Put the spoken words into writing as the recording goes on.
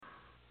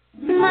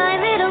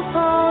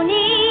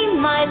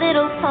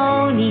Little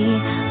Pony.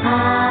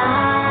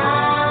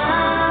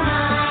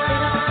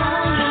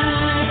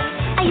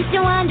 I used to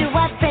wonder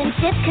what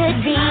friendship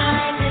could be.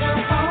 My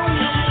Little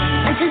Pony.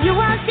 Until you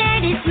all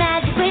shared its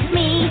magic with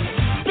me.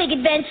 Big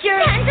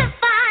adventure, tons of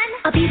fun.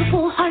 A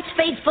beautiful heart,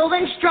 faithful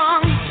and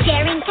strong.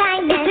 Sharing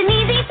kindness, it's an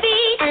easy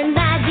feat. And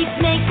magic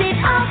makes it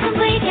all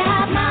complete. You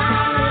have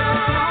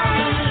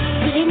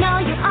mine. Did you know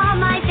you are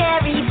my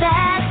very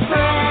best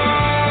friend?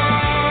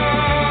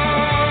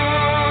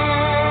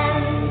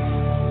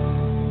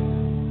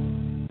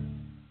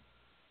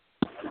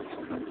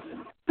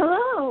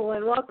 Hello,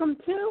 and welcome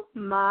to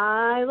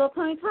My Little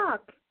Pony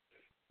Talk.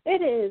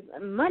 It is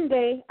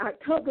Monday,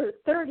 October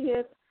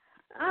 30th.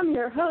 I'm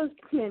your host,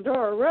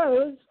 Pandora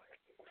Rose,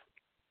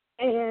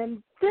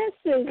 and this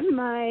is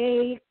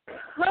my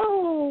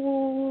co-host.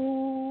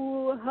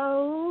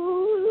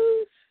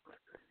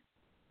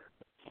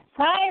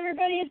 Hi,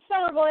 everybody. It's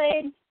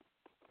Summerblade.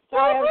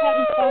 Sorry, I was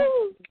having fun.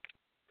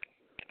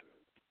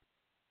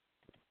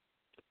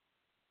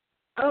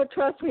 Oh,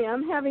 trust me,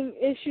 I'm having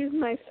issues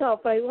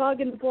myself. I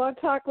log into Blog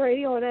Talk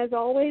Radio, and as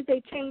always,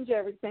 they change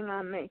everything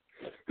on me.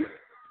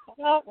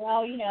 Oh,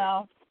 well, you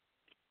know.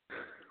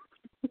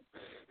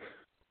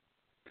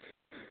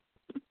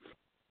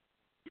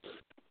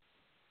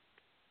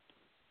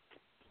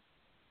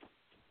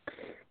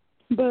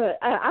 But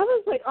I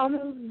was like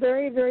almost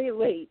very, very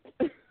late.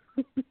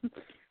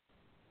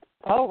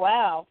 Oh,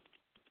 wow.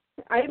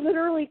 I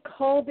literally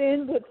called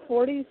in with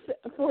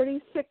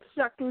 46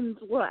 seconds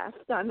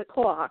left on the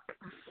clock.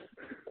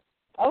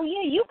 Oh,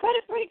 yeah, you cut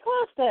it pretty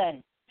close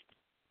then.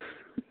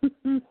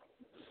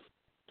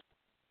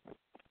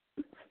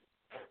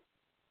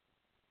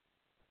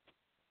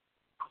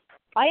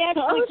 I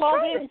actually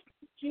called in.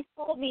 She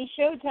told me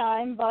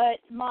showtime, but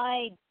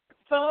my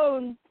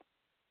phone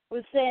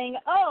was saying,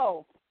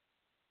 oh,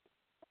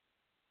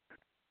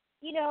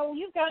 you know,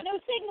 you've got no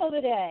signal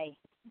today,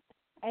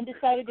 and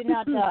decided to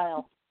not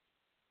dial.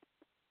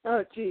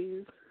 Oh,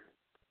 jeez.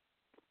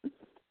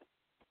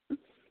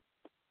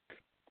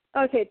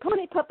 Okay,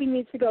 Pony Puppy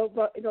needs to go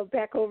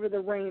back over the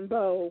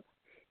rainbow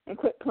and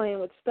quit playing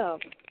with stuff.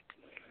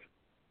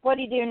 What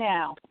do you do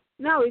now?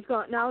 Now he's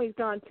gone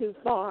too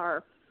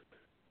far.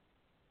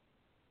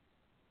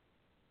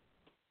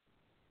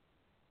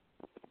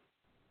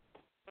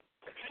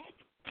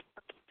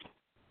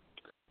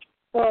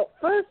 Well,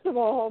 first of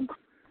all,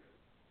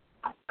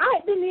 I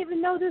didn't even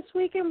know this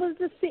weekend was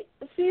the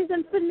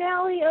season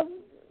finale of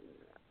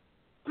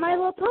My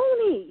Little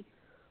Pony.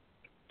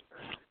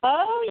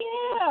 Oh,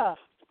 yeah.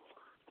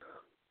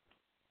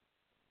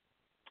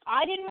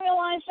 I didn't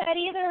realize that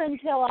either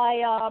until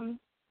I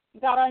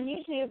got on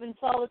YouTube and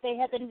saw that they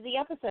had the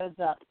episodes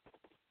up.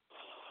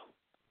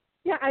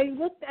 Yeah, I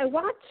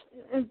watched,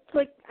 it's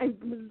like I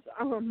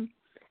was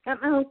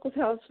at my uncle's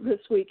house this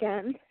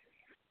weekend,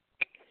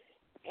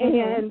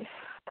 and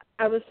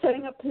I was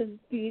setting up his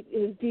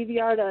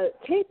DVR to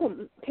tape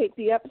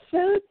the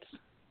episodes.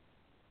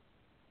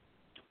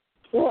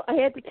 Well, I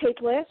had to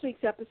tape last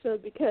week's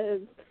episode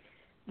because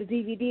the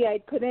DVD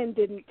I'd put in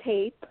didn't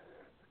tape.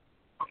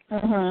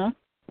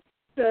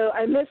 So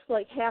I missed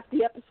like half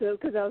the episode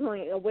because I was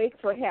only awake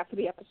for half of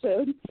the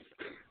episode.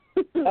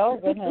 Oh,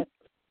 goodness.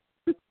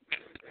 And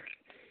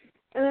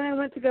then I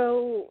went to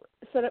go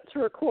set up to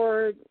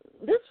record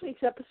this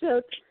week's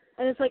episode,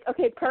 and it's like,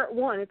 okay, part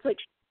one. It's like,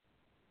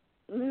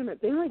 wait a minute,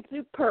 they only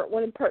do part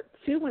one and part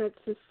two when it's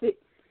the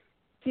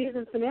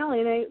season finale.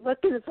 And I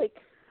looked and it's like,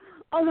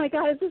 oh my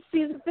God, it's the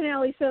season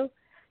finale. So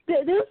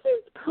this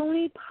is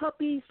Pony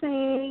Puppy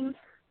saying,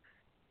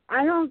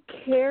 I don't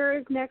care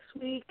if next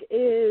week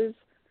is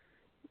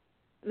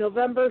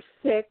November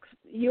 6th,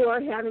 you are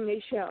having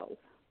a show.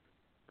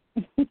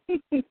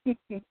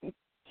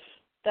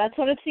 That's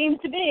what it seems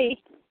to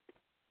be.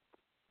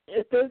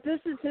 This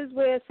is his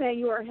way of saying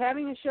you are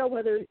having a show,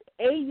 whether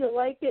A, you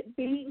like it,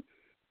 B,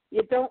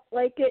 you don't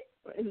like it,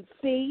 and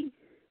C,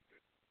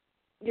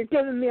 you're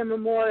giving me a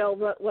memorial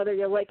whether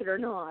you like it or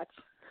not.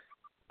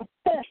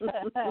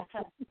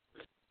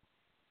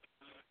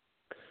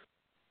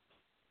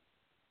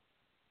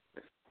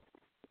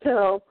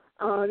 So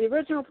the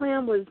original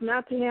plan was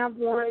not to have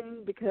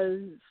one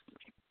because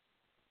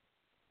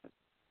I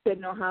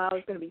didn't know how I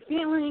was going to be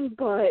feeling,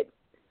 but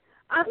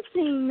I'm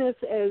seeing this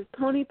as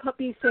Pony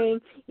Puppy saying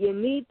you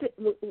need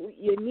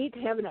to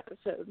have an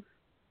episode.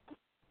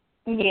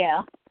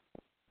 Yeah.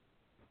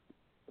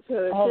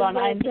 So hold on,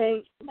 I'm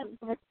saying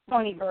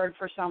Pony Bird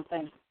for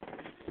something.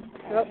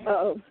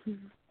 Uh-oh.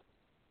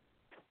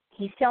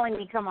 He's telling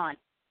me, come on.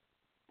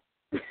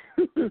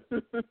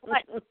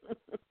 What?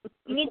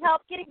 You need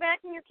help getting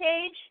back in your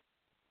cage?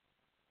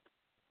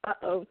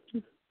 Uh-oh.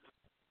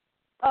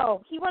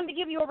 Oh, he wanted to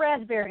give you a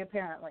raspberry,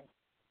 apparently.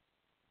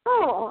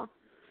 Oh.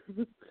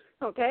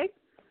 Okay.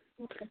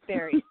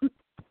 Berries.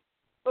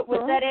 But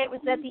was that it?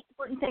 Was that the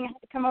important thing I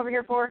had to come over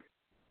here for?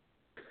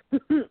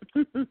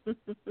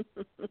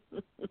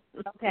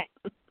 Okay.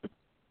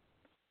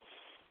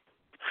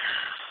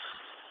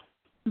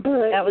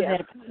 But that was yeah,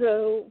 it.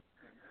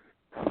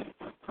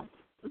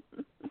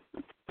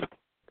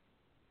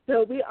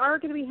 So we are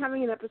going to be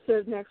having an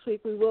episode next week.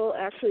 We will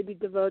actually be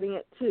devoting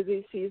it to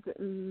the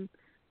season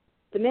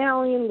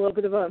finale and a little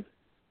bit of a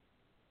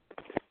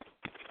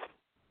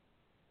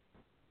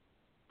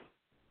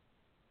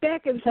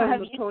back in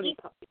time with Pony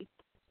Puppy.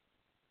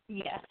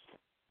 Yes.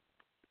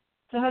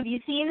 So have you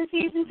seen the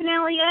season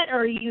finale yet, or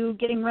are you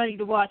getting ready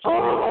to watch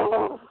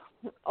it?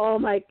 Oh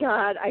my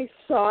God! I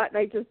saw it,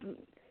 and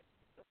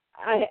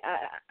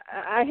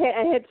I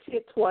had to see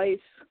it twice.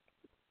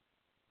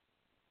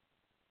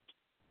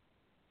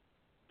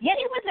 Yeah,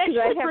 it was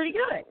actually pretty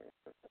good.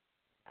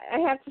 I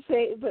have to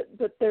say,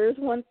 but there's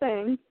one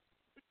thing.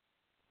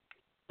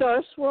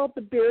 Starswirl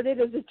the Bearded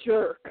is a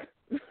jerk.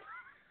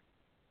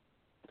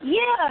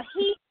 Yeah,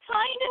 he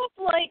kind of,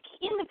 like,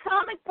 in the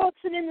comic books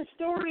and in the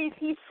stories,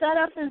 he's set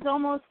up as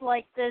almost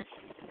like this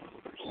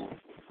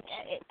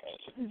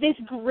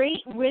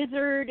great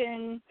wizard,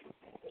 and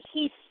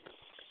he's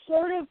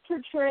sort of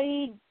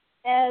portrayed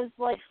as,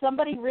 like,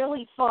 somebody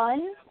really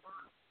fun.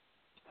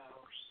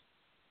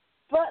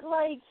 But,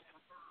 like,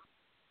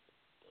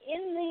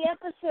 in the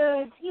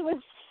episodes, he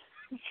was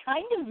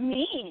kind of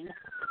mean.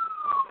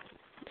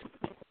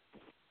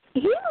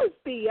 He was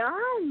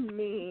beyond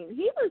mean.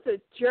 He was a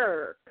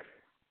jerk.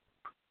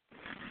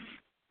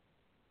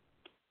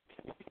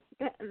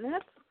 And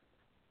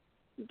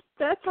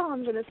that's all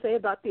I'm going to say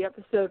about the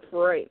episode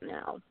for right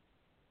now.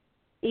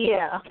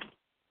 Yeah.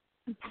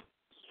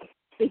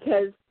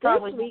 Because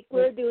probably this week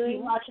we're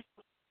doing... watch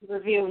a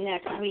review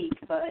next week,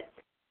 but...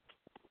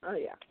 Oh,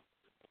 yeah.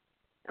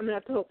 I'm going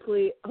to have to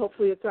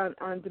hopefully it's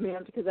on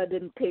demand because I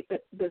didn't tape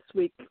it this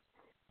week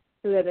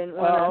because I didn't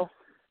want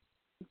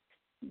to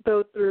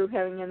go through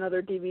having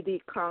another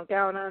DVD conk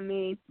out on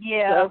me.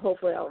 Yeah. So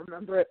hopefully I'll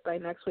remember it by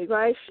next week. But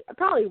I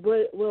probably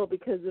will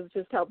because of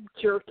just how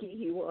jerky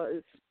he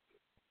was.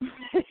 He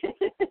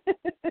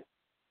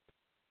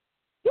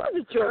was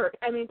a jerk.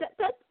 I mean,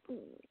 that's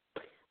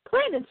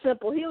plain and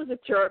simple. He was a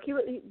jerk.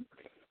 Okay,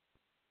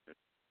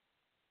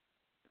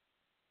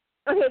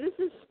 this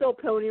is still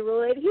pony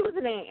related. He was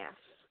an ass.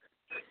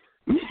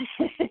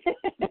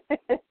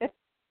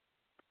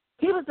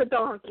 He was a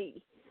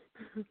donkey.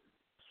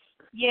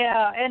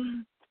 Yeah,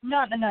 and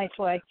not in a nice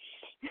way.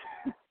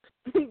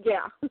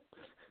 Yeah.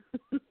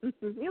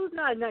 He was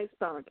not a nice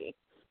donkey.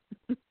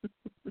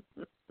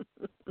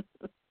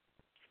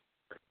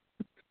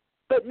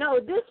 But no,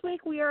 this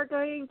week we are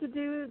going to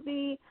do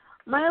the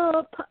My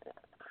Little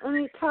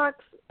Pony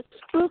Talks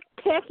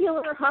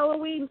Spooktacular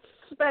Halloween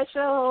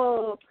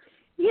special.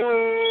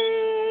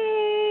 Yay!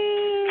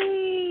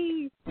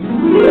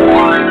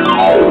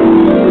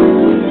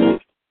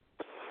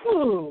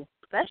 Ooh,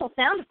 special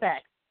sound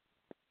effect.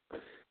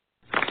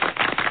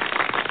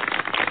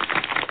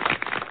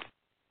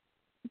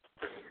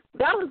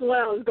 That was what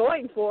I was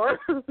going for.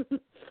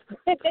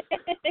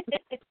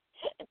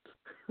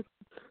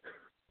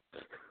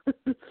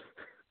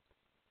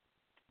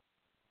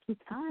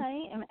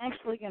 I am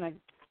actually going to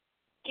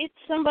get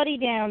somebody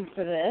down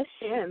for this.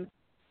 And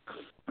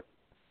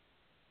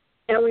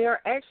we are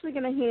actually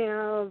going to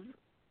have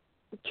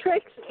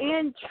tricks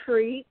and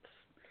treats.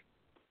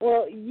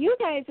 Well, you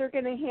guys are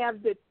going to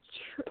have the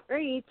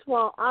treats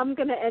while I'm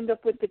going to end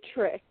up with the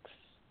tricks.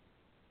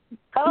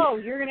 Oh,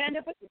 you're going to end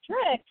up with the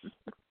tricks?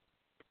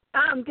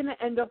 I'm going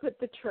to end up with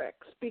the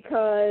tricks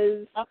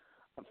because a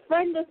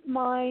friend of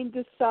mine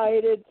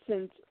decided,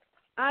 since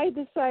I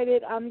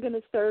decided I'm going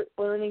to start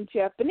learning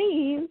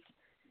Japanese,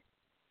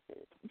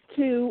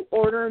 to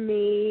order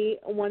me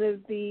one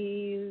of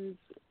these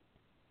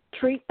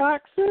treat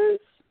boxes.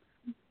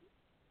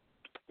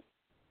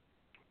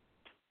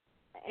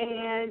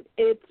 And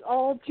it's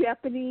all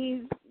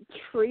Japanese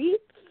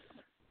treats.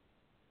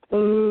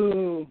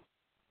 Ooh.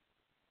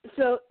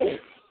 So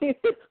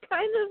it's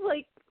kind of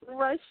like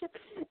Russian.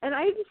 And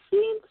I've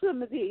seen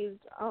some of these.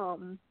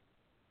 One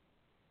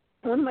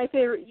of my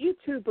favorite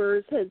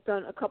YouTubers has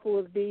done a couple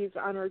of these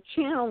on her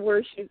channel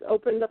where she's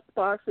opened up the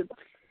box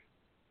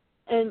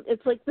and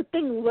it's like the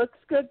thing looks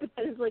good, but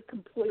then it's like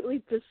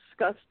completely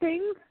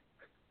disgusting.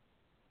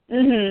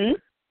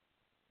 Mhm.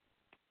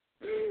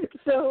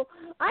 So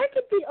I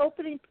could be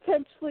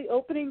potentially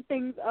opening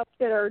things up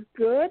that are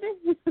good,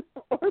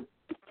 or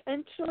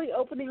potentially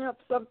opening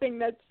up something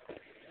that's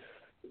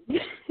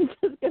just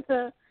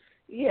gonna,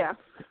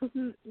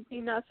 be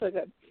not so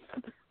good.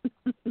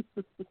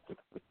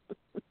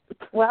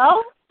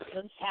 Well,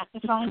 we'll just have to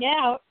find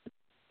out.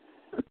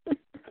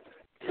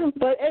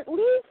 But at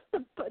least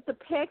the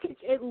package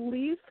at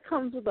least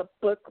comes with a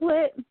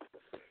booklet,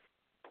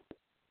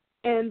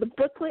 and the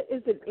booklet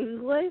is in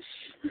English.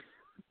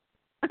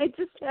 I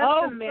just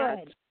have to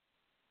match. Good.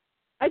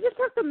 I just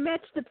have to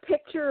match the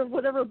picture of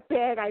whatever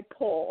bag I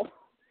pull.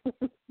 to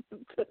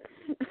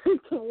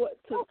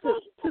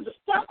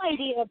some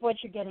idea of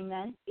what you're getting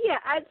then. Yeah,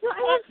 I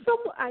have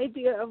some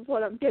idea of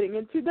what I'm getting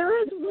into. There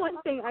is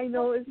one thing I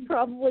know is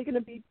probably going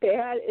to be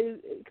bad, is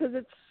because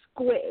it's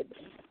squid.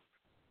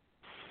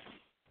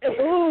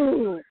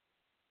 Ooh.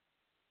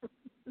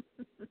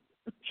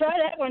 Try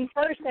that one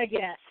first, I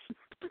guess.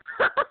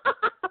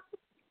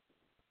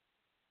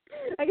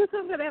 I guess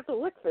I'm going to have to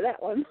look for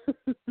that one.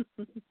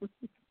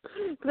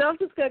 I was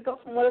just going to go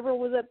from whatever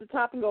was at the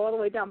top and go all the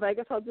way down, but I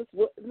guess I'll just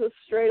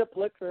straight up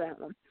look for that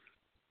one.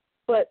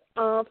 But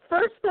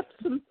first up,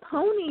 some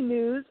pony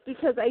news,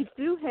 because I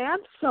do have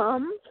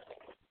some.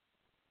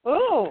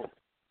 Oh.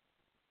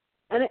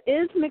 And it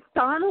is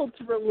McDonald's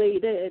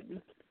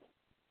related.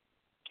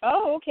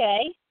 Oh,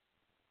 okay.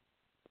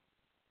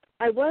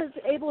 I was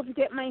able to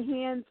get my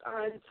hands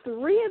on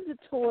 3 of the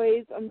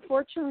toys.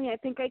 Unfortunately, I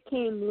think I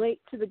came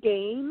late to the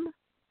game.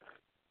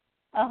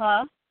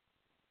 Uh-huh.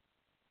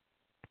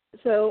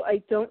 So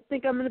I don't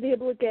think I'm going to be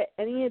able to get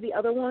any of the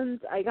other ones.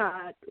 I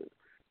got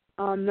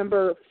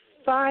number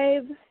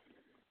 5,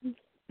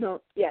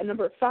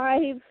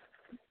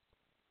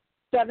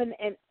 7,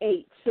 and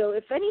 8. So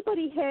if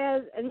anybody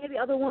has any of the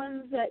other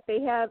ones that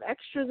they have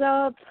extras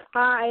of,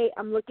 hi,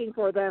 I'm looking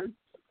for them.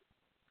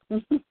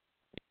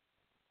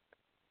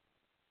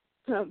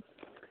 So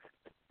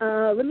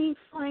let me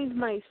find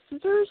my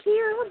scissors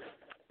here,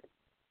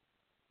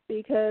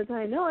 because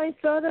I know I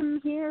saw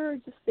them here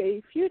just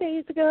a few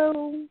days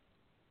ago.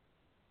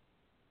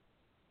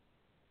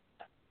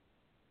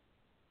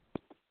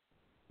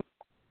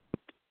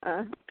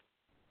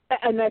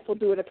 A knife will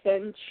do it a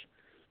pinch.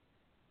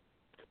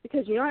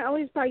 Because, I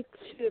always buy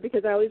 2,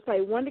 because I always buy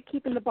 1 to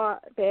keep in the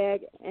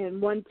bag and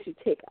 1 to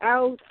take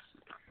out.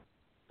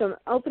 So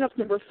I'll open up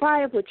number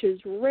 5, which is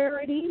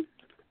Rarity,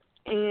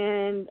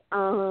 and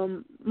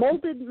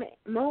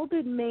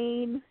molded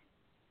mane,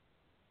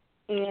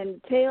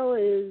 and tail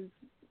is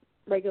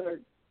regular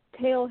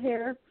tail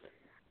hair.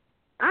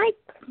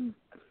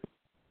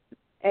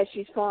 As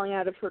she's falling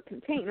out of her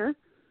container,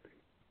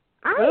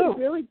 I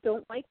really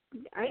don't like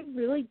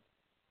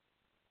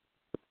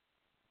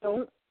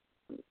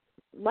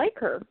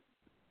her.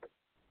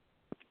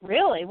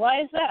 Really?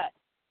 Why is that?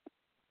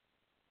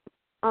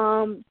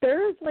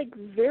 There's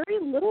very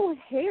little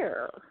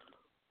hair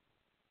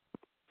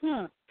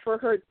for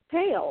her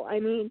tail. I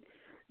mean,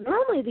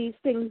 normally these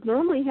things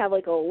have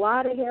a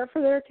lot of hair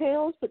for their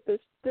tails, but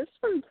this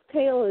one's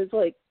tail is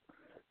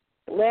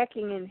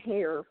lacking in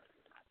hair.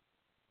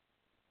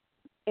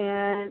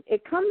 And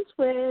it comes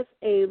with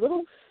a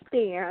little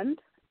stand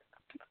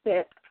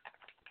that,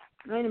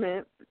 wait a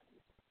minute,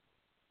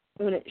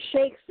 when it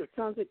shakes, it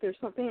sounds like there's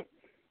something,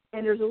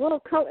 and there's a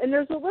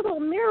little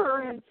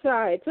mirror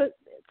inside. So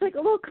it's like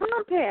a little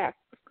compact.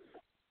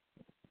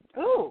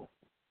 Oh.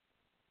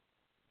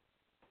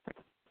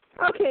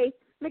 Okay,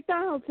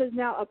 McDonald's has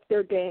now upped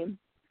their game.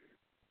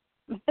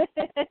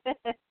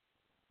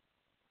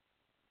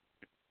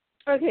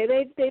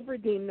 Okay, they've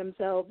redeemed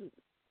themselves.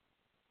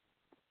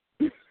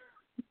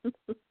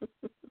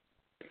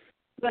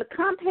 The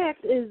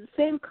compact is the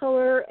same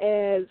color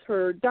as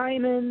her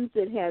diamonds.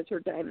 It has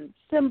her diamond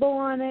symbol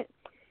on it.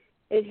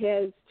 It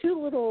has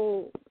 2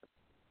 little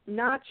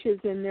notches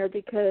in there,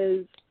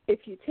 because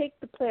if you take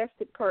the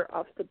plastic part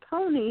off the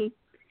pony,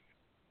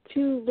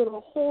 2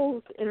 little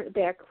holes in her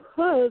back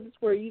hooves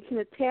where you can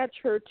attach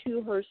her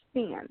to her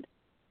stand.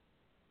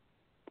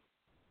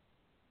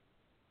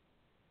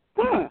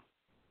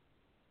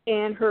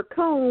 And her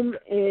comb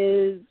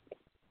is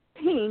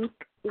pink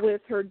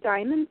with her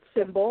diamond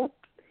symbol,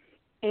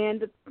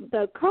 and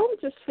the comb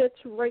just fits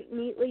right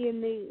neatly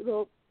in the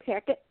little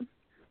packet.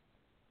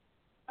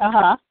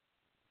 Uh-huh.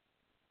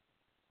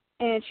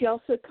 And she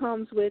also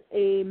comes with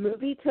a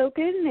movie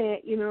token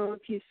that,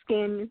 if you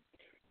scan,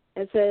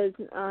 it says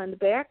on the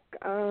back,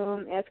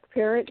 ask a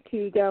parent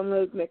to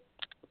download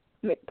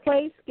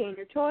McPlay, scan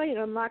your toy, and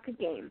unlock a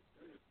game.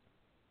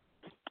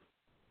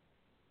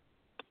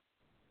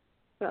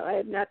 So I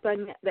have not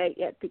done that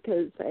yet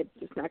because I've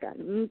just not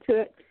gotten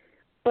into it.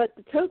 But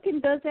the token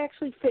does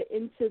actually fit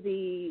into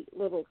the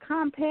little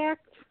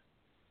compact.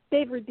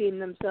 They've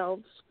redeemed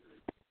themselves.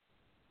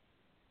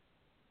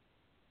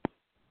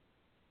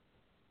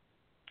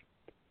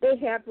 They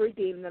have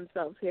redeemed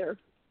themselves here.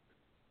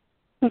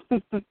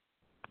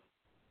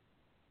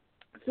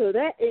 So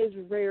that is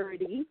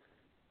Rarity.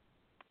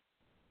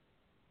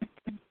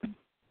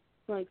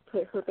 Like,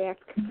 put her back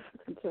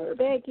into her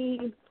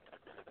baggie.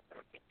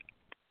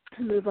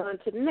 Move on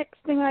to the next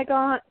thing I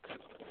got.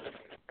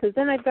 Because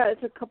then I've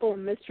got a couple of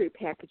mystery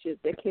packages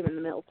that came in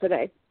the mail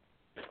today.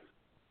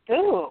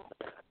 Ooh.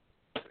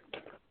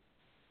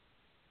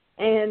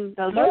 And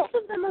most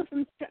of them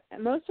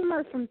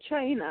are from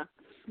China.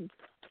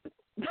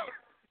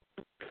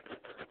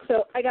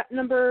 So I got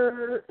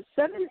number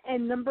 7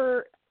 and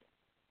number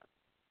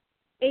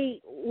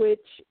 8, which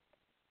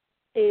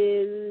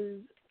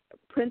is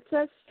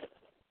Princess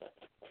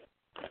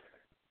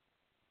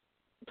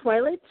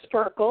Twilight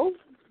Sparkle.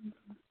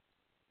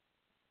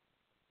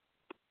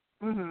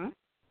 Mhm.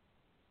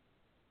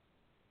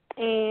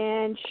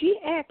 And she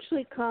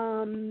actually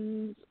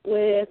comes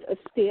with a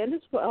stand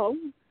as well.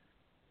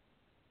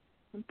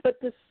 But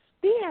the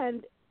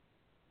stand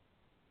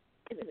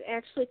is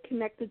actually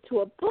connected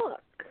to a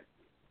book.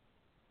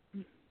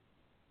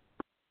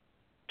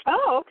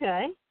 Oh,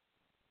 okay.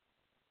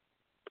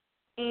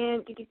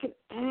 And you can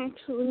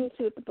actually, let me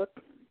see what the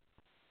book.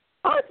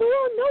 Oh, it's a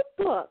little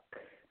notebook.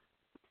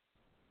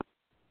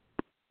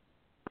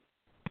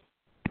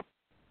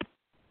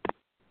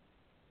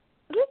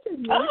 This is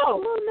a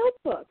little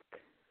notebook.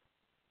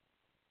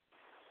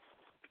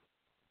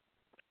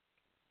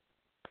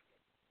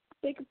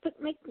 They could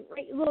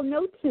write little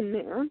notes in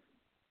there.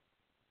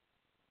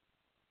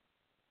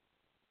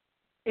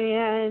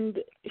 And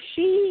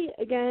she,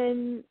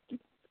 again,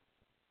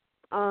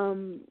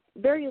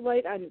 very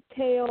light on the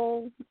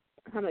tail,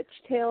 how much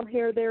tail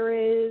hair there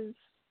is.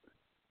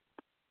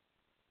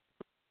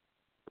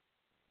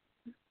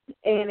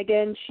 And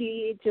again,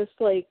 she, just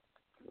like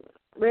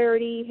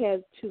Rarity,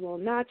 has 2 little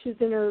notches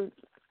in her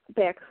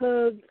back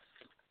hooves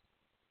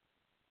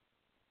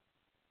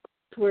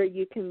where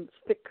you can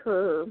stick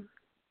her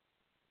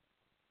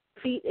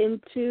feet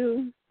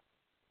into.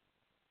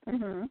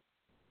 Mm-hmm.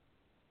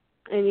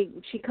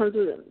 And she comes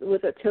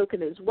with a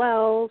token as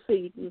well, so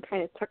you can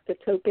kind of tuck the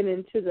token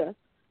into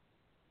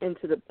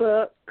the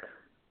book.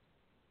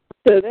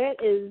 So that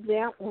is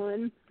that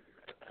one.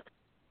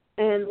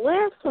 And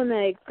last one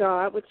I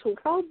got, which will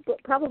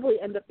probably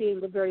end up being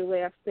the very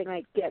last thing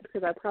I get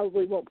because I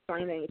probably won't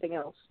find anything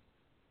else,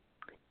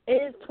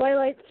 is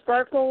Twilight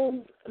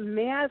Sparkle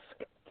Mask.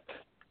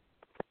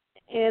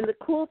 And the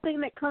cool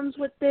thing that comes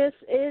with this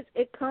is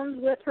it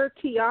comes with her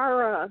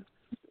tiara.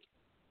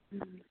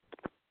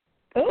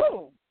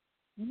 Oh,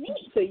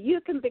 neat. So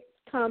you can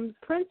become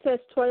Princess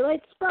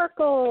Twilight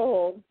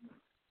Sparkle,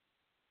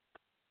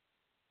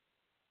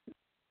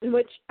 in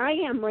which I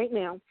am right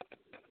now.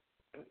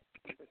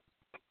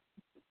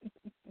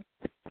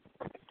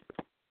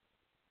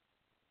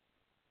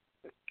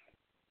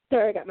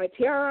 There, I got my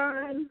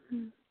tiara on.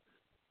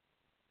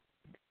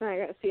 Now I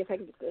got to see if I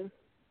can get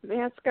the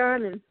mask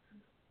on. And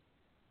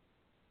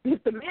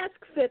if the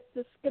mask fits,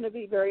 this is going to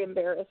be very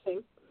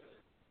embarrassing.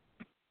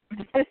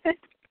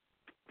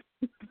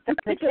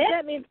 Because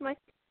that means my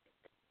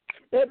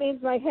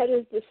head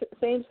is the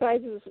same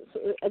size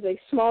as a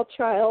small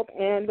child,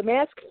 and the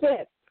mask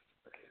fits.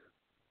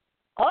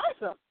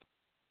 Awesome.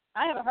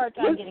 I have a hard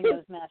time getting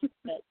those masks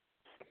fit.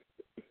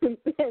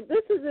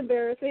 This is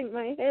embarrassing.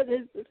 My head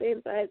is the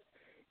same size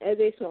as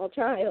a small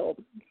child.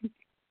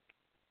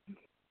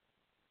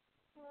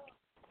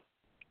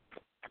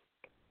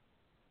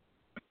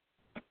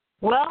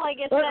 Well, I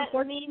guess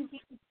that means you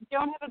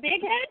don't have a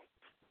big head,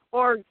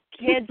 or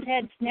kids'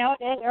 heads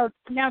nowadays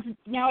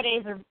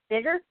are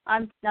bigger.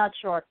 I'm not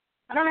sure.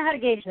 I don't know how to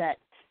gauge that.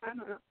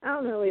 I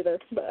don't know either.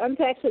 But I'm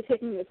actually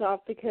taking this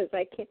off because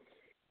I can't.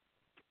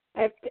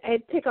 I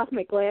had to take off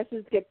my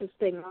glasses to get this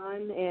thing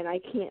on, and I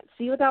can't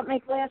see without my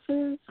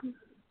glasses.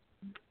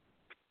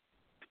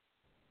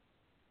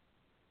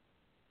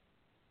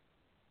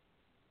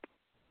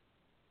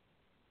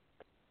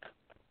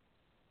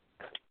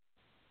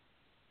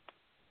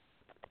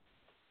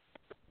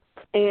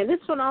 And this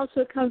one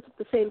also comes with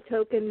the same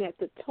token that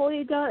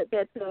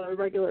the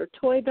regular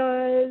toy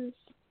does.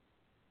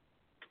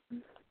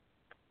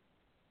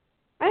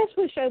 I just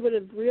wish I would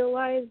have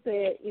realized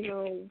that,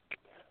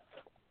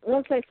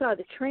 once I saw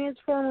the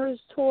Transformers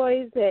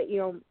toys, that,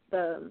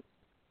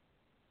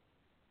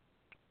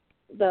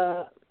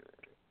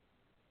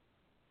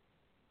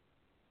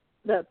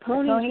 the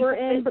ponies were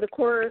in, but of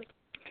course,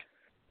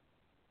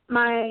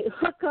 my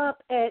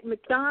hookup at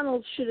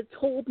McDonald's should have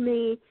told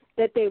me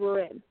that they were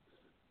in.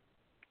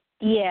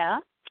 Yeah.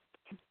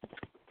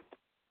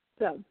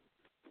 So,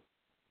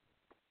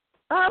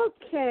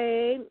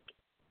 okay.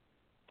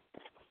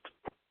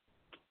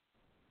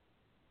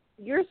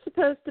 You're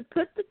supposed to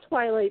put the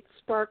Twilight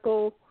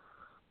Sparkle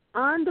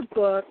on the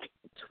book,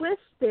 twist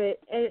it,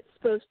 and it's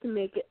supposed to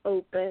make it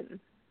open.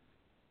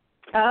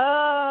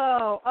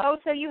 Oh,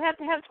 so you have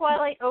to have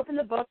Twilight open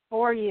the book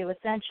for you,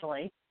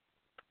 essentially.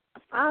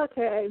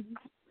 Okay.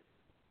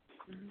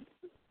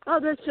 Oh,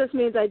 this just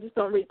means I just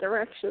don't read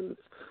directions.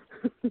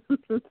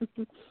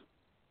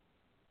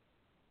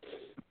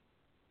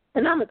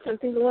 And I'm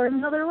attempting to learn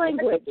another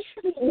language.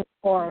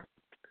 Or,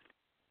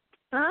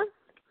 huh?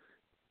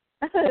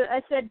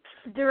 I said,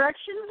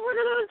 directions? What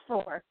are those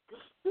for?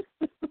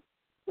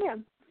 Yeah.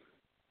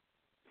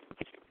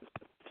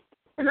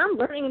 And I'm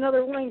learning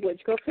another language.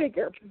 Go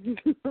figure.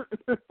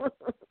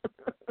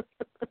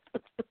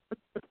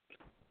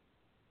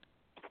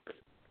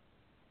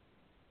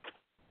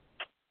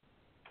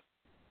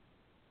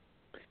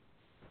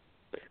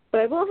 But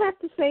I will have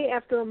to say,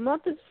 after a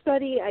month of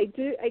study, I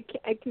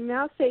can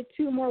now say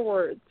 2 more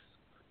words.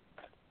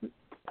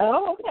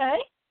 Oh, okay.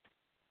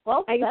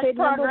 Well, I can that's say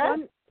progress.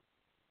 number 1.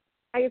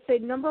 I can say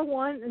number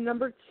 1 and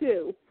number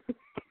 2.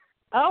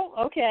 Oh,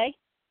 okay.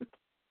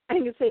 I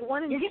can say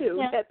 1 and 2.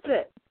 That's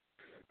it.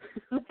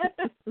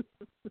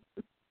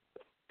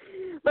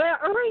 But I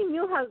already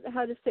knew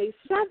how to say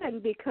 7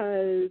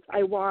 because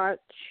I watch.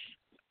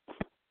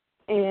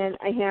 And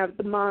I have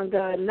the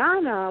manga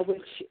Nana,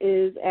 which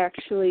is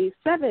actually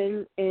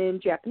 7 in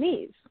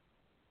Japanese.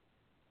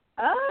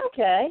 Oh,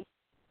 okay.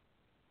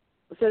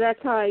 So that's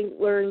how I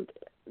learned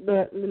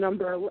the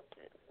number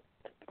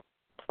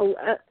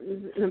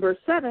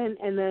 7,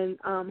 and then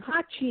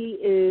Hachi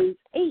is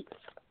 8.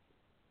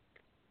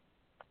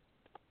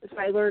 So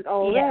I learned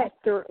all that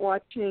through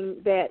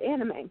watching that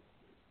anime.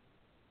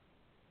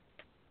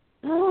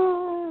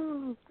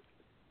 Oh.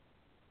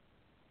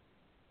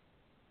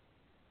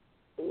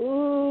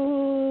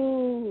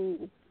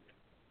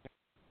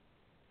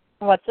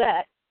 What's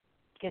that?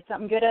 Get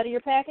something good out of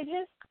your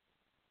packages?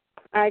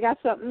 I got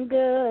something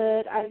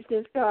good. I've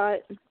just got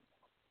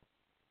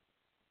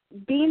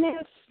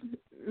Venus,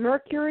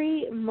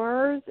 Mercury,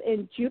 Mars,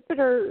 and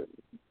Jupiter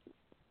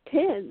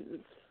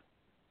pins.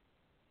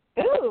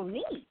 Ooh,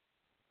 neat.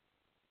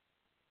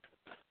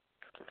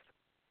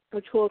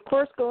 Which will, of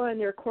course, go on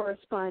their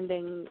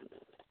corresponding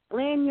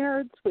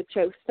lanyards, which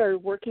I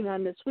started working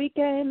on this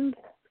weekend.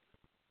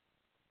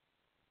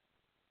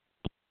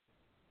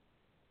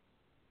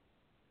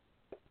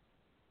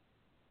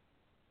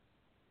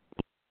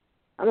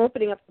 I'm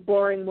opening up the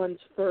boring ones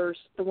first,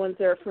 the ones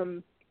that are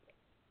from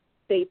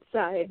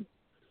stateside.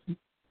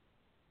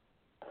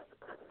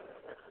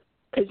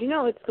 Because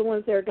it's the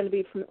ones that are going to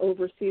be from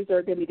overseas that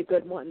are going to be the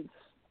good ones.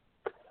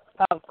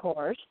 Of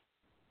course.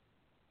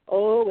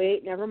 Oh,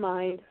 wait, never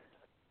mind.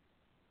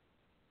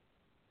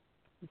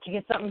 Did you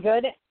get something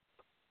good? Of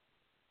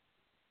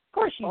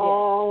course you did.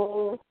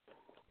 Oh.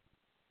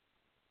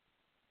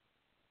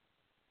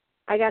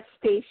 I got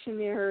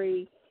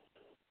stationery.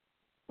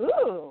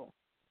 Ooh.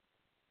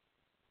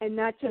 And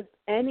not just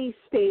any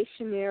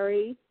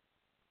stationery.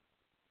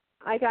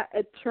 I got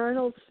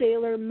Eternal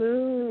Sailor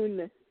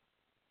Moon,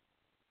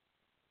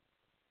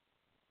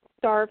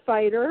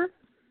 Starfighter,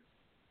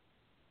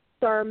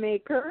 Star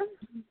Maker,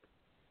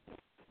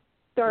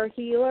 Star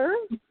Healer,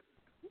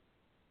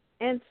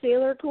 and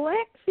Sailor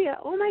Galaxia.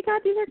 Oh my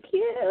God, these are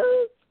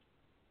cute.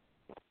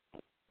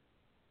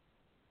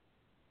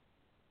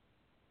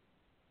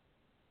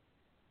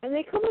 And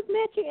they come with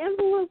matching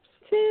envelopes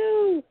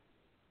too.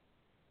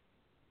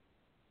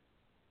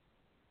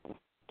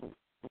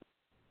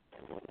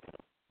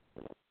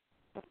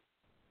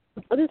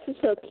 Oh, this is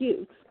so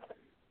cute.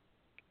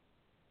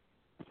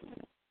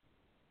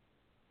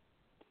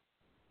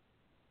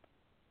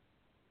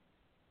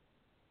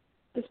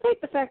 Despite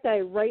the fact that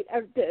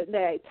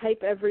I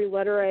type every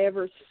letter I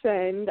ever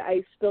send,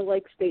 I still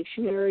like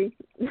stationery.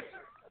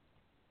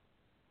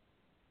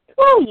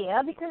 Well,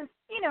 yeah, because,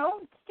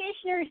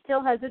 stationery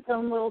still has its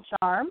own little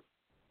charm.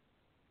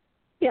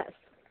 Yes.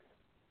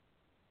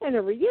 I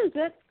never use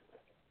it.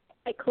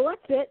 I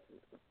collect it.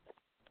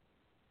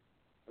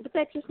 But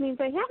that just means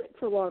I have it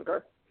for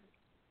longer.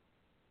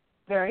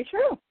 Very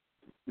true.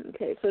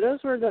 Okay, so those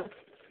were the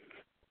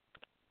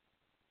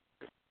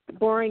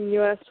boring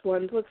U.S.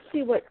 ones. Let's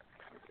see what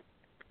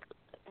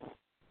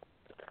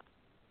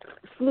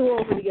flew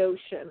over the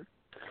ocean.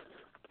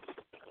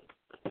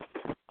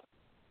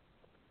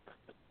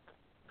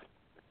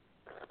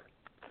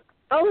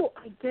 Oh,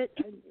 I did.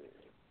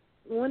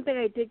 One thing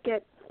I did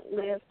get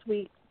last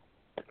week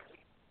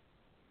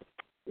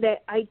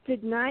that I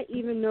did not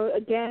even know.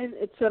 Again,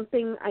 it's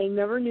something I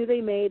never knew they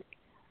made.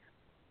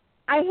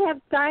 I have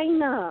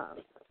Dinah,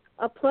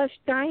 a plush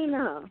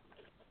Dinah.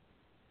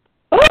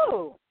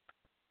 Oh!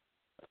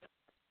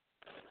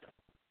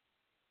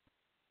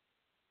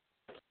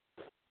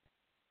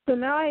 So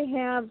now I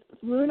have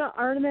Luna,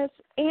 Artemis,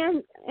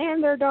 and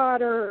their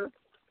daughter.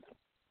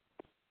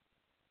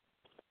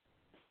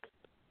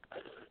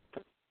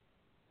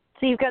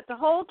 So you've got the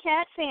whole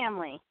cat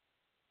family.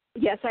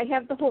 Yes, I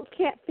have the whole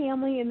cat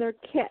family in their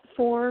cat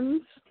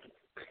forms.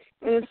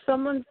 And if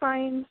someone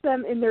finds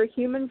them in their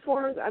human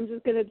forms, I'm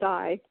just going to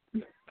die.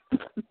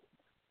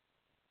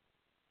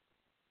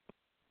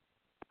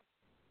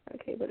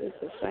 Okay, what is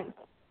this thing?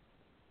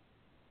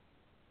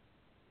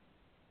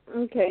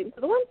 Okay,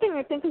 the one thing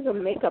I think is a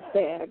makeup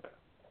bag.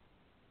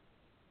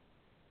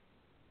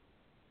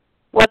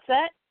 What's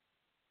that?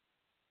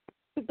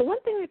 The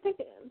one thing I think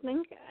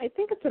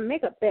it's a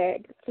makeup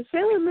bag. It's a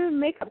Sailor Moon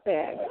makeup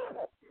bag.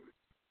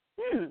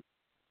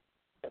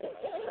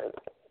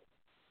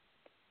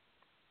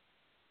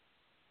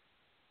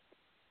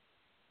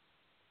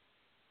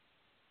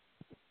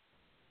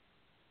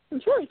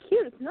 It's really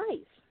cute. It's nice.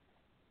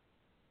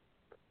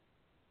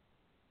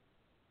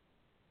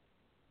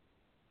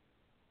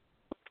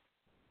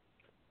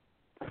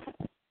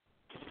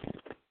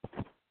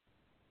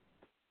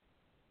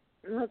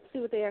 Let's see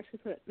what they actually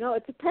put. No,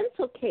 it's a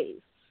pencil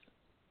case.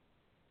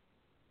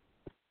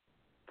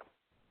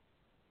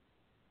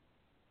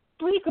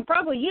 Well, you could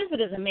probably use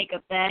it as a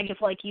makeup bag if,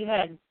 you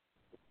had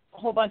a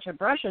whole bunch of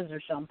brushes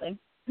or something.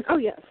 Oh,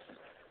 yes.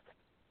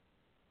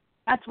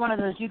 That's one of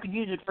those you could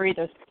use it for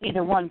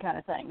either one kind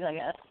of thing, I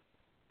guess.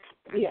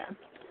 Yeah.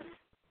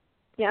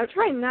 Yeah, I'm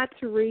trying not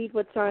to read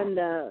what's on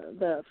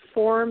the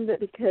form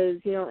because,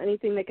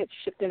 anything that gets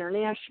shipped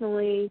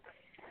internationally,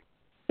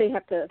 they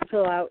have to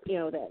fill out,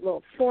 that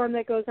little form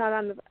that goes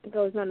on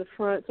the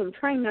front. So I'm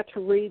trying not to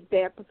read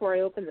that before I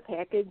open the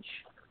package.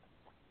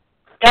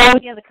 Oh,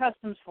 yeah, the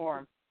customs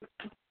form.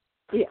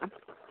 Yeah.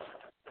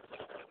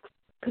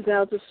 Because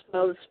I'll just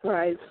spoil the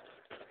surprise.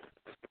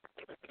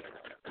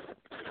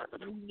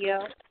 Yeah.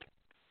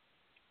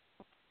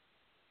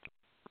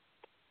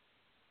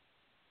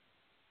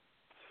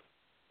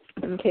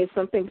 Okay,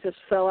 something just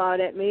fell out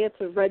at me. It's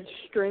a red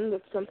string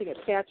with something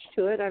attached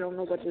to it. I don't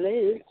know what it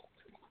is.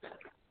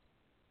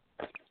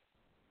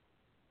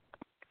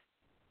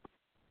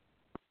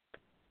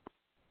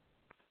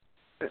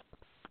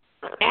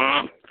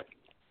 Ah!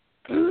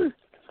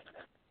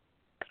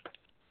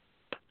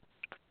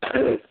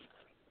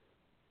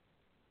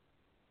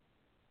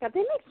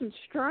 some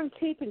strong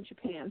tape in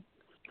Japan.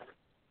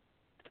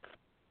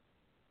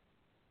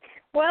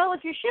 Well,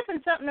 if you're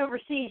shipping something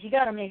overseas, you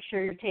got to make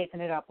sure you're taping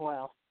it up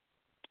well.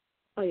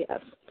 Oh, yes.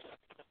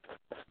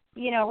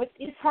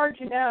 It's hard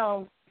to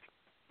know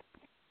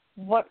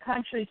what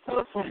countries'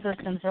 postal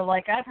systems are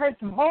like. I've heard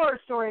some horror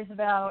stories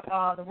about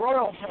the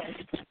Royal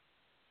Post.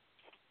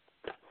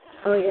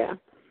 Oh, yeah.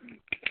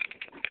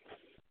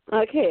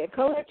 Okay, a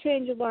color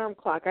change alarm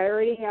clock. I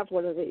already have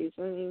one of these.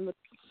 I mean,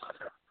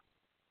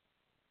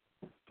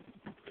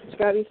 there's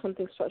got to be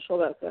something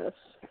special about this.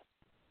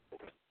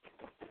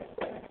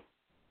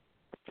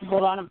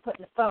 Hold on, I'm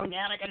putting the phone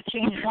down. I got to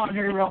change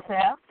laundry real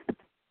fast.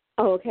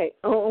 Oh, okay.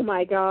 Oh,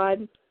 my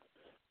God.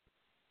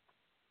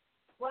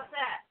 What's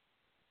that?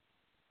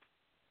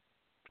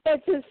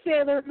 It's a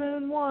Sailor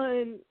Moon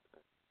 1.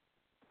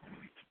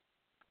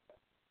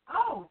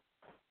 Oh,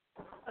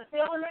 a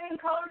Sailor Moon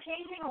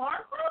color-changing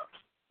alarm clock?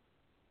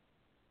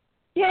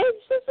 Yeah,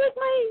 it's just like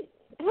my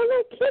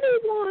Hello Kitty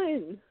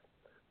one.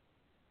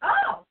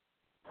 Oh,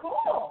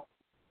 cool.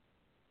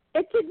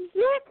 It's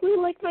exactly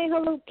like my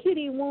Hello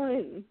Kitty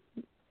one.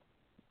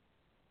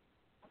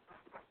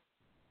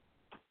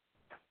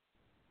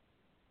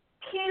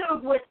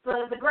 Cube with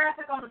the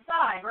graphic on the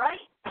side, right?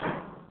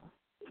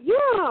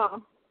 Yeah.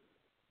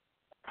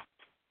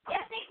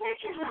 Yeah, take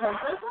pictures of those.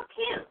 Those look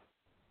cute.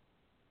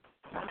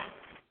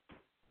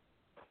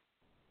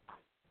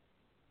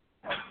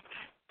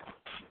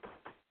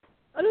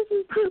 Oh, this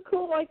is too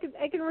cool.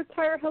 I can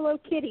retire Hello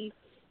Kitty.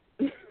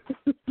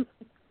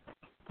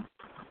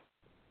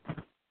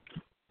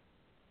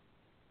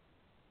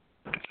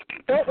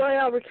 Don't worry,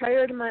 I'll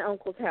retire to my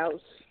uncle's house.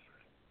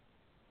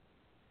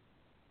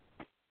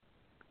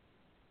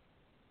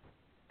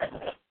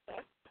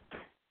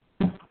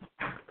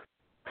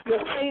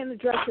 You'll stay in the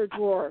dresser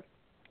drawer.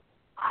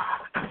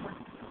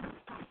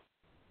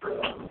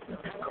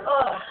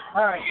 Oh,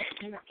 all right.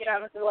 I'm going to get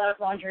out of the last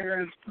laundry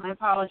room. My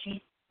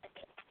apologies.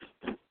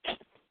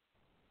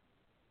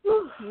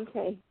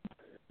 Okay.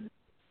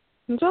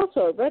 There's also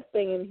a red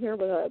thing in here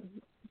with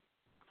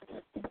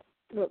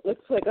what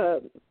looks like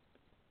a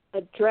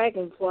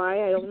dragonfly.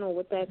 I don't know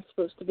what that's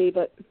supposed to be,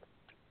 but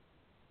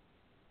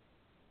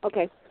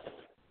okay.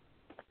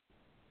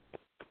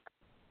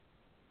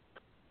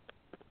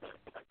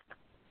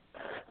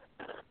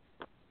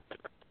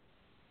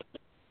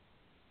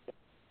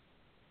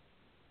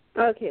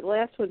 Okay, the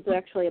last one's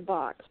actually a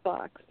box.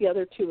 The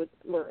other two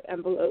were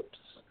envelopes.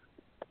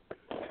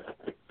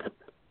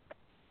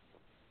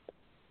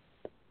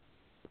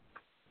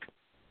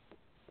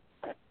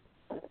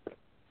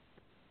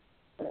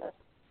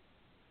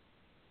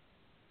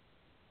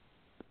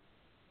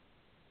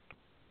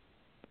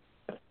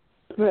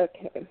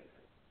 Okay.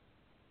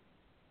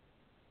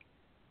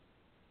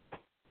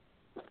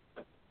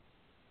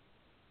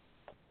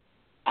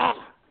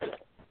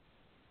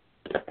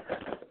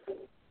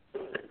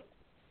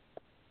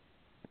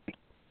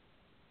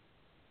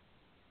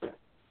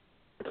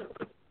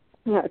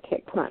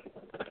 Okay, come on.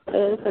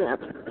 Open up.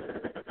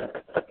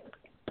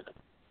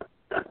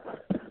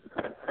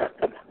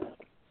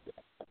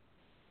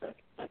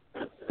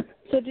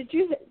 So did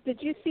you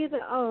see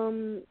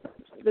the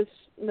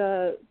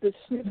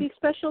Snoopy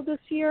special this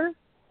year?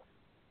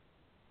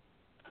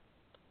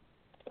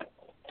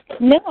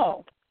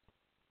 No.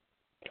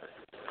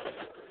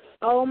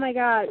 Oh my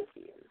God.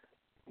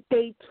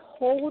 They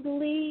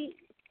totally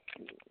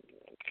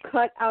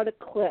cut out a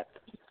clip.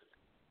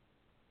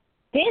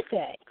 Did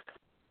they?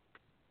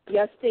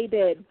 Yes, they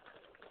did.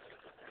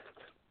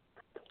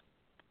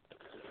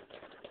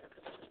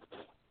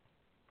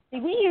 See,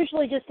 we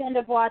usually just end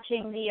up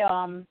watching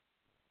the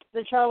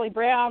Charlie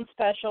Brown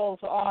specials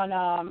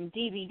on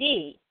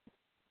DVD.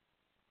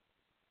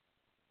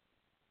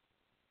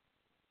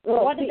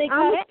 Well, what did they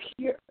cut?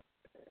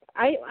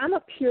 I'm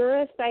a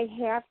purist. I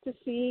have to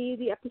see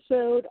the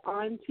episode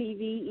on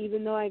TV,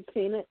 even though I've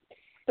seen it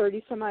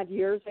 30-some-odd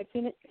years. I've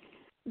seen it.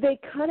 They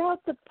cut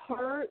out the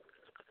part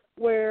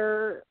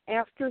where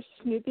after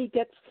Snoopy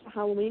gets to the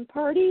Halloween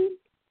party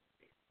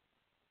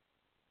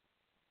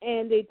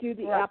and they do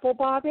the apple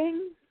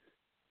bobbing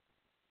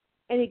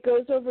and he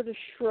goes over to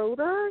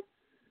Schroeder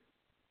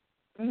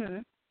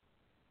and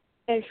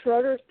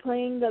Schroeder's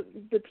playing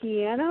the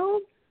piano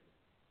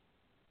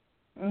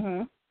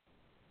and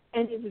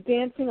he's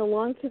dancing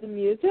along to the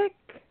music.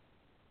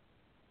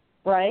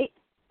 Right.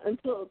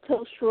 Until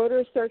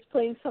Schroeder starts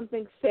playing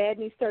something sad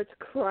and he starts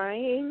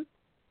crying.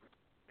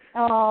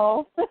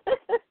 Oh.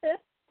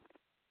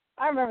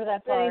 I remember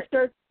that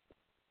part.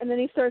 And then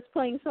he starts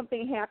playing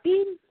something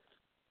happy.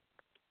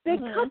 They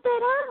cut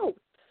that out.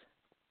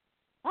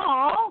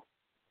 Oh.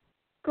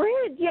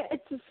 Granted, yeah,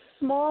 it's a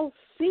small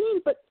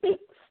scene, but they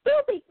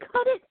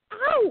cut it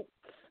out.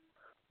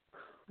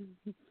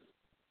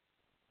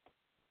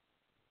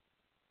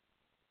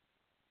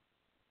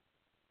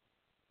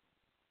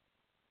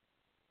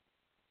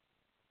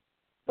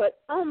 But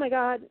oh my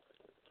God.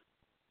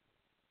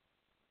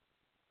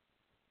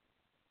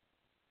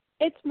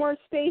 It's more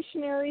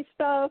stationary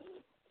stuff.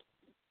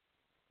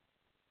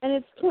 And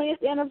it's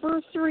 20th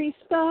anniversary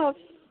stuff.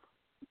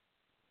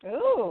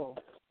 Ooh.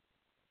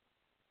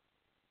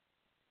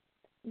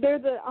 they're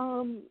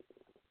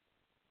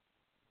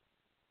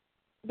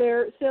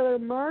Sailor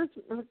Mars,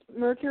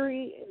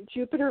 Mercury,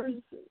 Jupiter's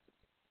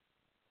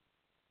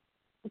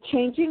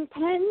changing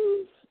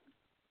pens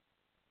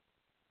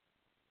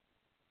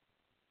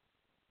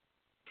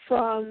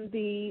from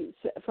the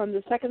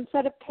second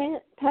set of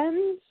pens,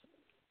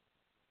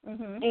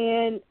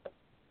 and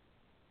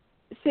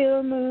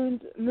Sailor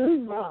Moon's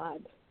moon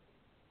rod.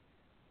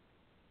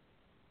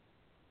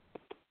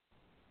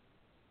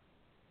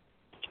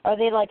 Are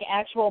they like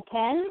actual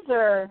pens,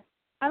 or?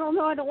 I don't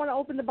know. I don't want to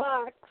open the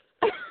box.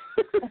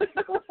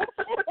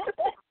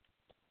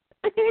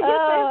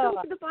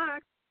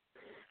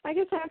 I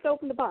guess I have to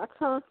open the box,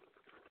 huh?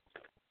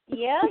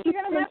 Yeah, you're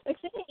going to have to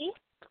see.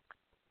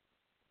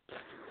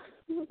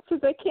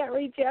 Since I can't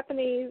read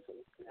Japanese,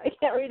 I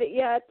can't read it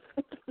yet.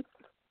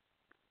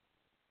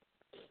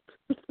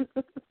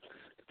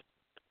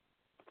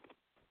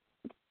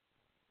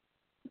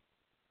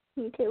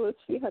 Okay, let's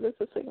see, how does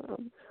this thing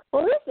open?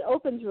 Well, this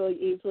opens really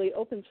easily. It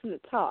opens from the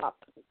top.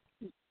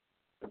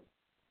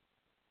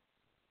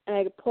 And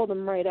I can pull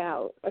them right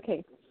out.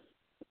 Okay.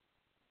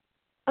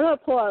 I'm gonna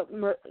pull out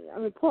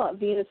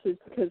Venus's,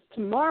 because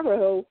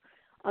tomorrow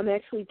I'm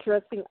actually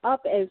dressing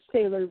up as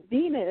Sailor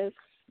Venus,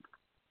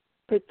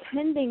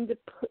 pretending to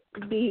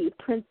be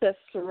Princess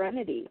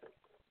Serenity.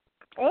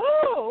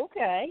 Oh,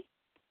 okay.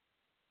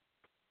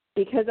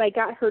 Because I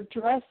got her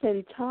dress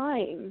in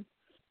time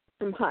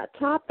from Hot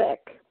Topic.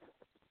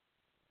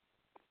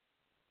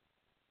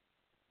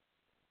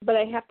 But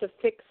I have to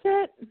fix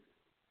it.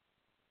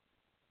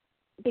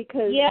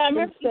 Because I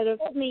remember instead you of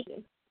told me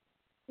you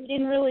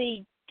didn't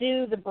really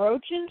do the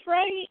brooches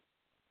right.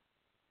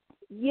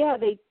 Yeah,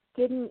 they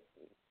didn't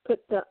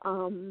put the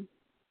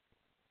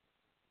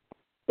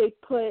they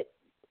put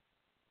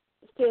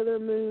Sailor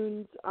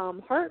Moon's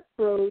heart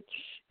brooch,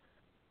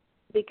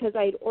 because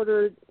I'd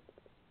ordered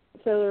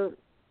Sailor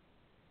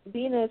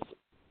Venus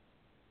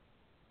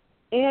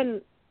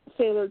and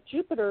Sailor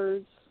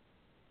Jupiter's.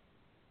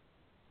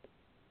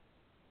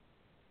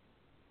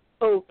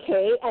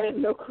 Okay, I have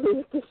no clue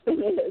what this thing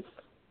is.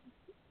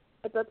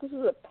 I thought this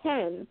was a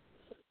pen.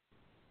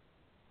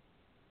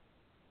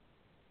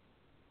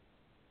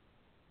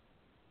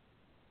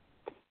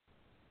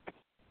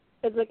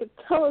 It's like a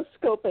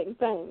telescoping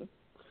thing.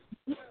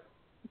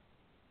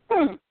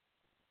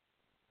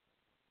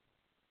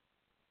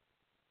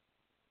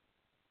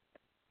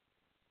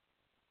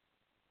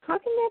 How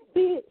can that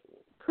be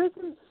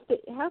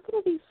how can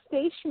it be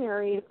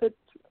stationary if it's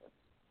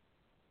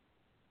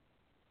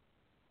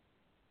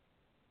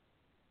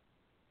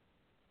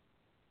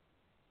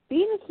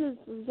Venus is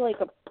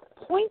like a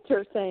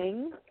pointer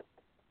thing.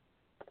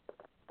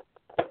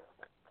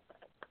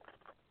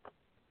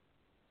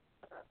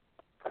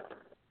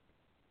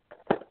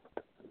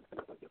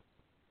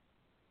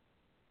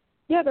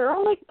 Yeah, they're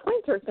all like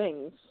pointer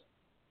things.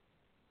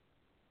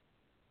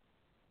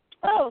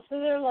 Oh, so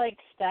they're like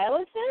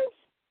styluses?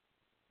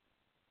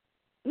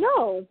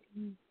 No.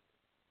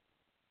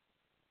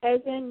 As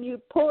in,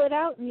 you pull it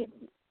out and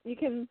you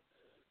can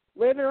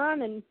wave it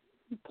around and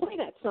point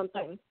at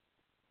something.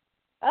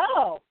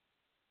 Oh.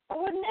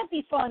 Well, wouldn't that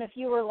be fun if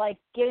you were like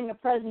giving a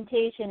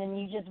presentation and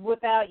you just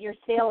whip out your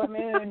Sailor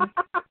Moon?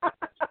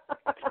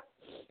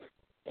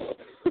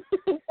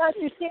 You got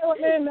your Sailor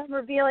Moon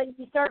memorabilia and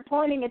you start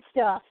pointing at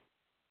stuff.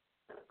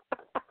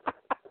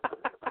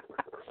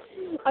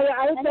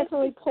 I would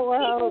definitely pull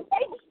out.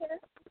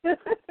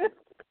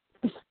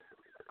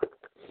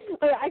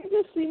 I can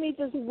just see me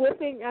just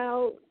whipping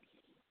out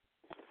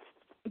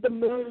the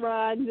moon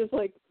rod and just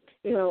like,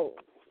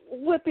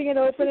 whipping it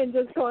open and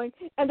just going,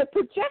 and the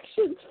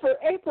projections for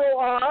April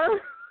are.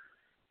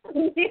 I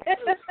mean,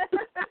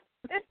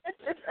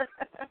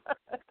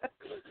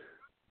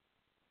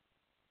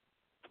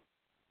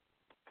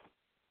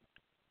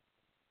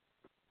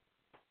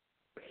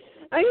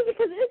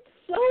 because it's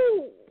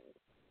so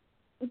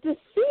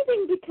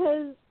deceiving,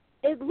 because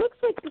it looks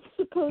like it's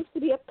supposed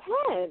to be a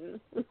pen.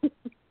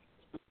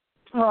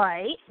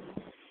 Right.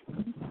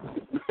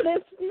 But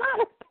it's not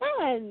a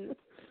pen.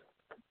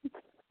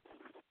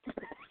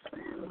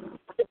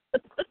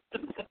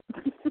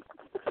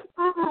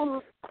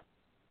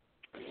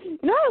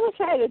 No, I wish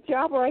I had a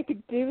job where I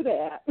could do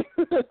that.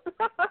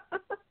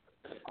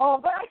 Oh,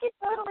 but I could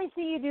totally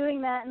see you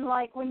doing that, and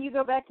like when you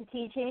go back to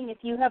teaching, if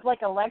you have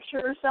like a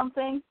lecture or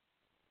something.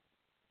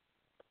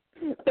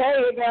 There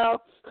you go.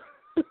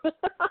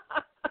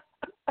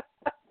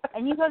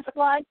 And you have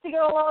slides to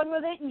go along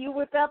with it, and you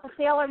whip out the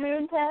Sailor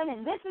Moon pen,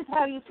 and this is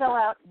how you fill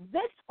out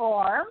this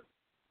form.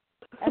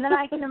 And then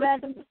I can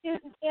imagine the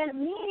students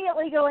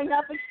immediately going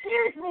up,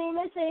 "Excuse me,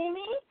 Miss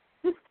Amy."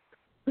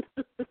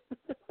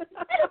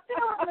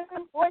 Sailor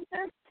Moon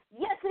pointer.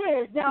 Yes,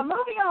 it is. Now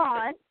moving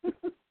on.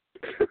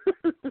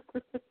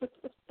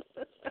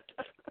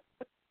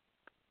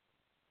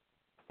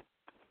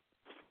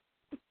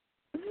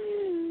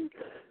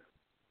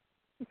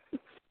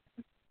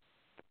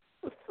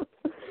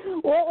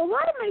 Well, a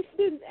lot of my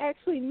students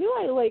actually knew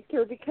I liked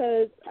her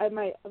because of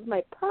my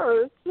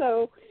purse,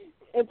 so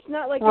it's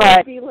not like it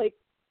would be like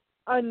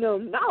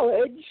unknown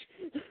knowledge.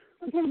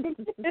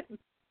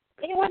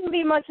 It wouldn't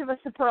be much of a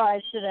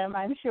surprise to them,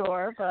 I'm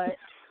sure, but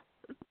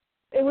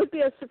it would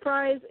be a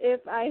surprise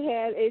if I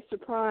had a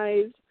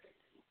surprise,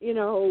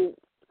 sin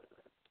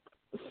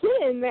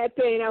that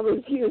day and I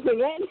was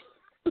using it.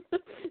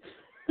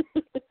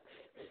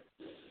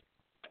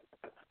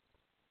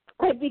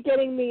 I'd be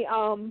getting the,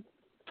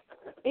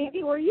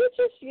 Andy, were you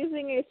just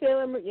using a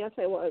Sailor Moon? Yes,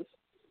 I was.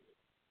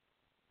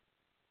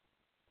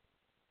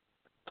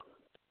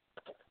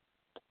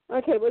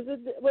 Okay, was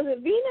it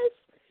Venus,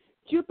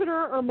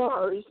 Jupiter, or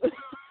Mars?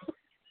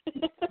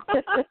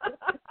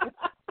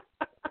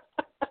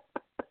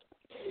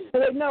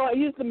 No, I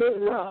used the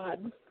moon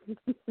rod.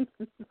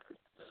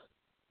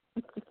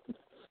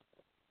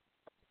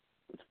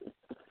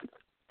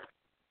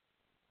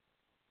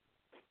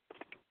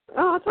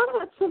 Talk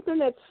about something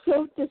that's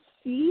so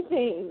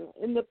deceiving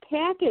in the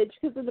package,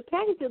 because in the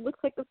package it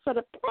looks like a set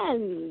of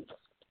pens.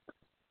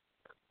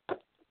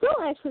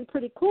 Still actually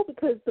pretty cool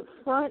because the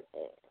front,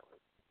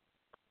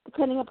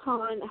 depending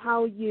upon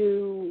how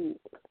you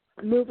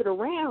move it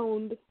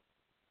around,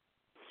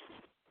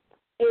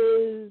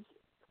 is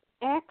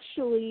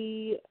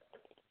actually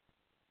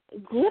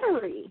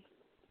glittery.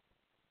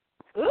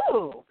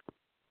 ooh.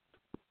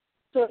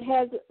 So it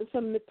has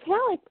some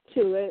metallic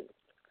to it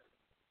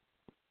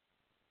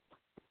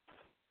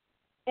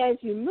as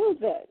you move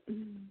it.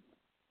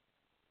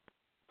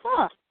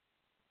 Huh.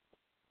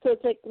 So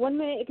it's like 1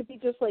 minute it could be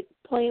just like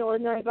plain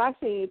ordinary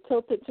boxing, you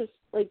tilt it just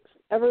like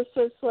ever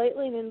so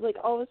slightly, and then like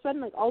all of a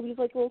sudden like all these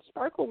like little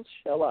sparkles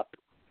show up.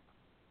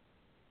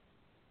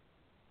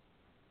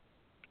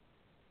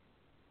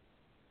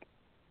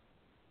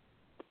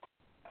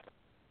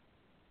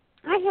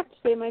 I have to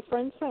say my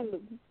friends find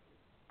them.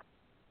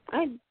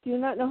 I do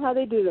not know how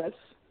they do this.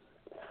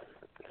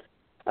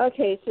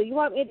 Okay, so you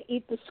want me to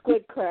eat the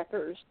squid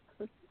crackers.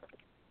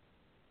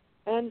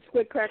 And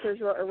squid crackers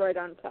are right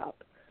on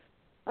top.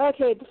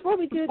 Okay, before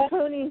we do the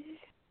pony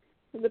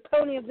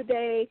of the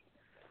day,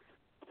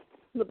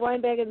 the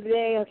blind bag of the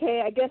day,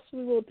 okay, I guess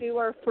we will do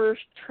our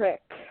first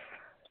trick.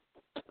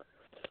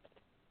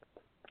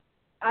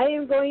 I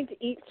am going to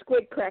eat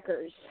squid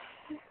crackers.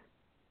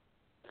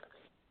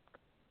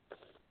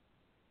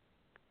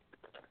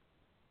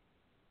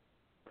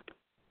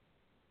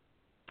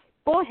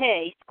 Well,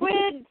 hey,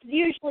 squid's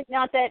usually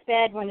not that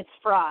bad when it's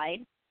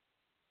fried.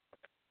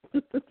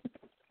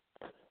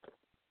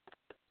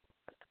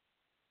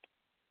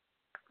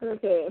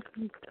 Okay. As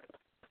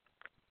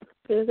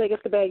soon as I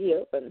get the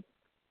baggie open.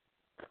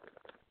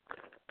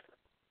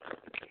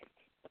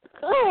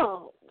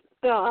 Oh,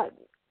 God.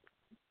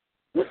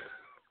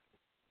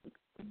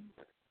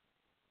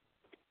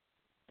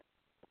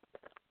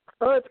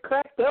 Oh, it's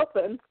cracked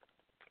open.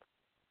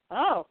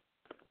 Oh.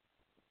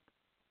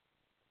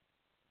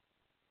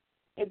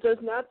 It does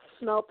not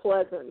smell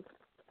pleasant.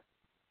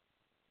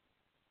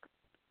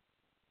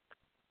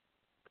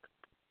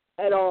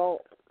 At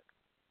all.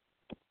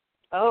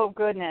 Oh,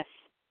 goodness.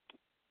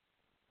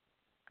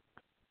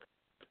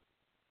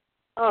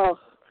 Oh.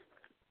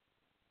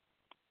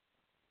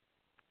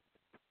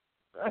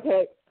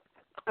 Okay.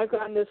 I've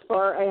gotten this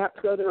far. I have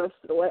to go the rest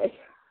of the way.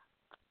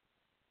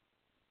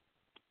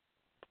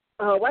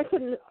 Oh, why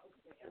couldn't...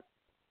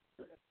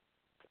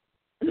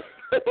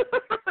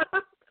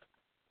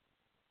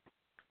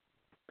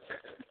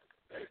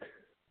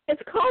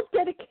 It's called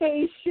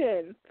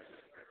dedication.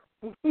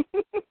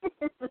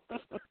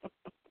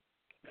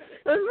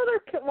 My mother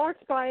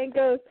walks by and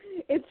goes,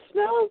 "It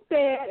smells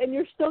bad, and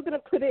you're still going to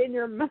put it in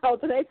your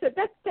mouth." And I said,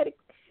 "That's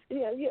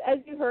dedication."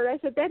 As you heard, I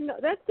said,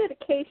 "That's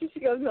dedication." She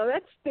goes, "No,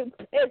 that's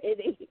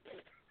stupidity."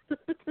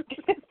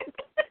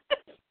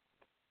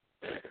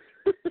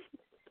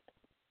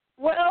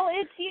 Well,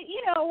 it's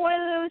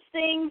one of those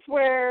things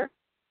where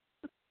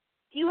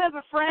you have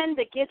a friend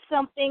that gets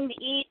something to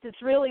eat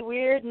that's really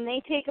weird, and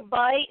they take a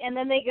bite, and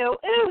then they go,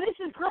 "Ooh, this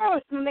is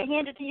gross," and then they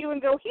hand it to you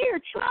and go, "Here,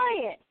 try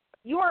it."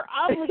 You are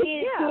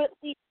obligated to at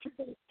least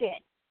taste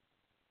it.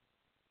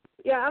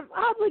 Yeah, I'm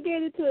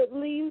obligated to at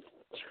least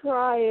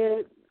try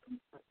it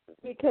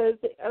because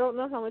I don't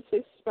know how much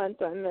they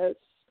spent on this.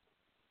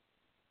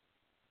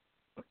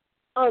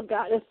 Oh,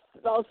 God, it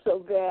smells so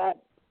bad.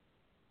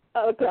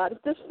 Oh, God,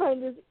 if this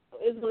friend is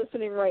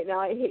listening right now,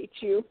 I hate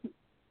you.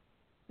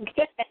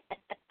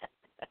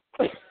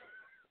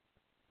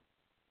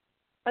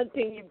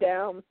 Hunting you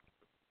down.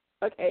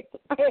 Okay,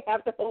 I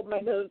have to hold my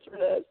nose for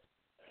this.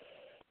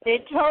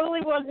 It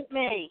totally wasn't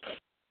me.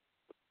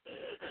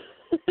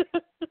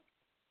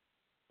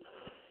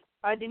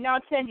 I did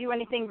not send you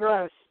anything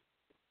gross.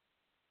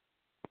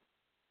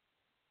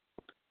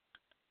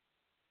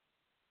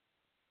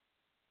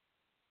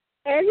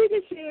 As you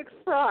can see, it's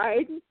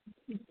fried.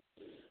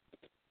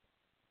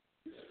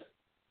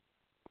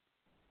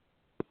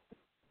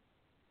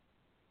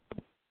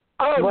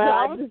 Oh,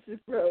 well, God, this is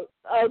gross.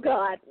 Oh,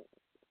 God.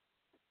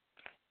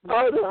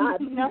 Oh,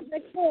 God. Not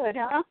that good,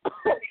 huh?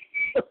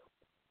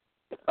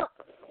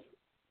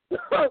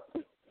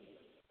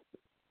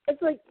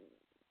 It's like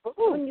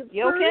when you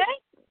first, okay?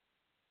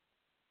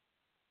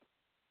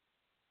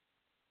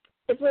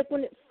 It's like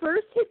when it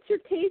first hits your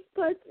taste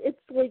buds, it's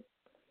like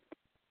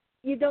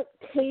you don't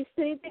taste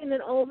anything, and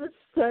then all of a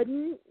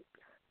sudden,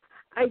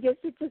 I guess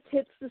it just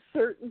hits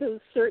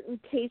those certain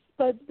taste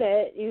buds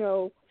that,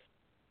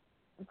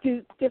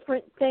 do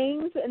different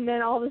things, and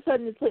then all of a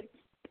sudden it's like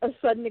a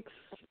sudden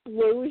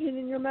explosion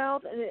in your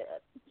mouth, and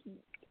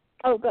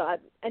oh God,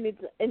 I need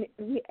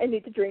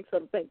to drink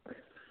something.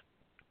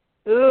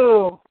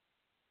 Ooh.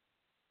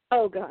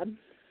 Oh God.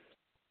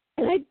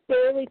 And I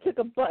barely took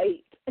a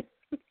bite.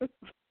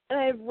 And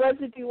I have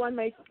residue on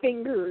my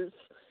fingers.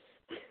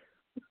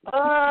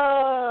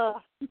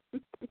 I'm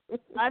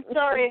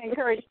sorry I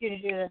encouraged you to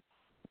do this.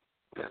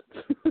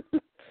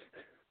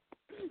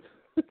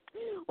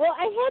 Well,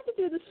 I had to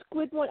do the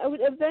squid one. I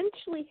would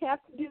eventually have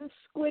to do the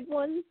squid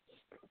one.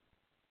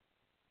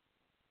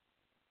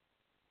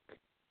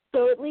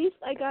 So at least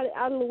I got it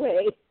out of the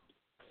way.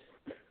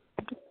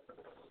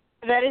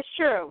 That is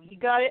true. You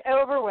got it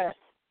over with.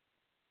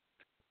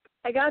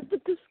 I got the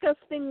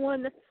disgusting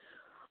one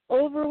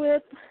over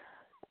with,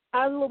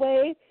 out of the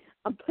way.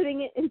 I'm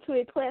putting it into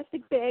a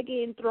plastic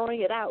baggie and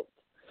throwing it out.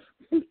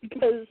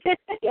 Because,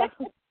 yeah.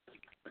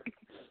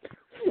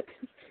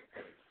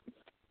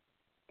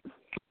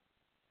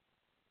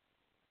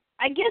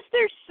 I guess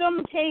there's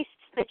some tastes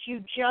that you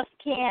just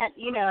can't,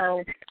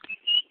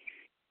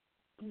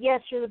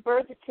 yes, you're the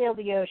bird that sailed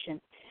the ocean.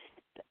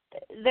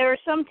 There are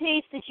some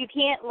tastes that you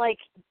can't,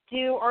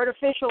 do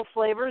artificial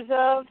flavors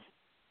of.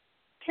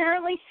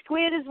 Apparently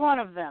squid is one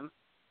of them.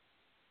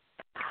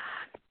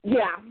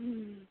 Yeah,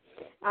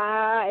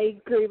 I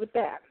agree with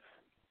that.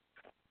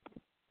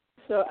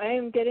 So I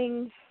am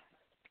getting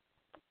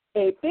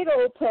a big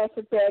old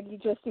plastic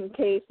baggie just in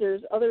case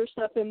there's other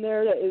stuff in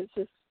there that is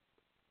just,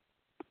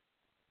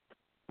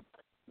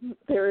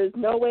 there is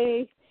no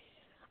way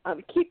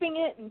I'm keeping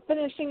it and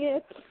finishing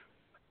it.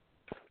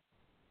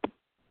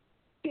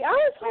 See, I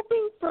was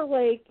hoping for,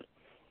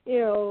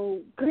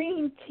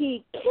 green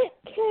tea Kit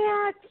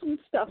Kats and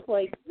stuff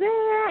like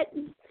that.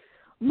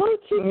 Mochi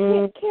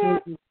Kit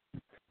Kats.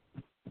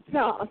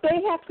 No,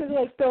 they have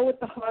to, go with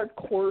the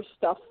hardcore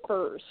stuff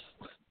first.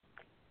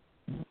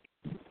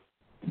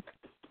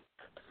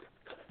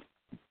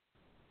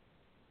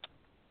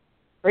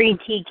 Green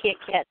tea Kit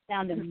Kat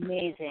sound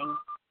amazing.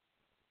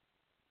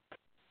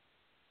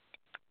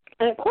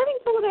 And according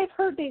to what I've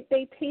heard, they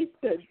taste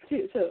good,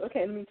 too. So,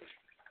 okay, let me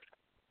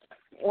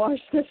wash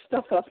this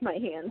stuff off my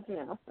hands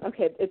now.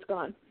 Okay, it's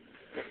gone.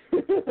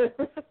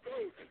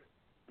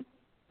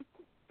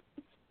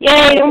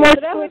 Yay, no more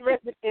squid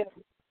residue.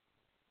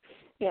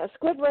 Yeah,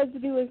 squid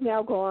residue is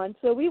now gone.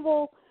 So we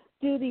will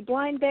do the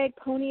blind bag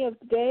pony of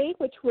the day,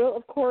 which will,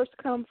 of course,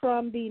 come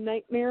from the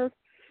Nightmare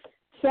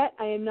set.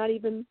 I am not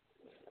even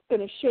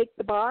going to shake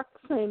the box.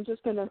 I am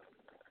just going to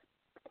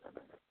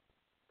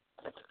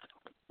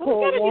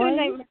pull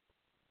one.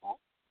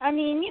 I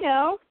mean,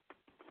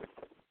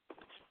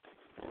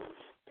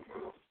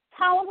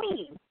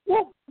 Halloween.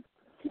 Well,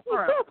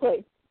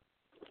 exactly.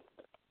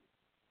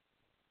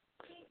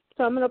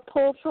 So I'm going to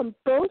pull from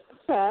both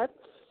sets.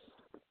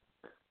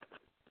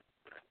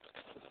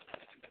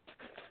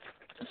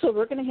 So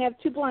we're going to have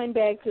 2 blind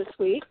bags this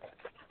week.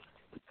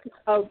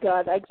 Oh,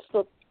 God,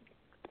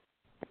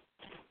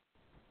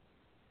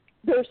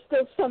 there's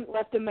still some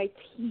left in my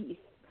teeth.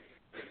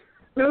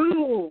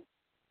 Ooh.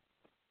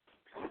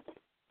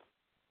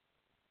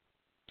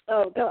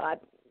 Oh, God.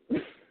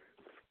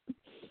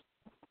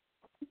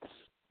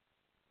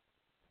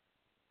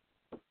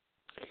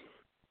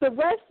 The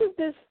rest of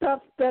this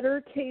stuff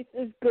better taste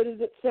as good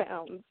as it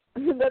sounds.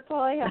 That's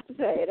all I have to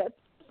say. That's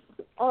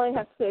all I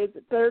have to say is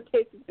it better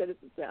taste as good as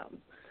it sounds.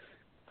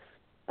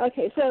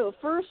 Okay, so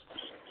first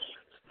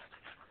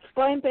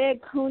blind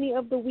bag pony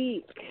of the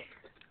week.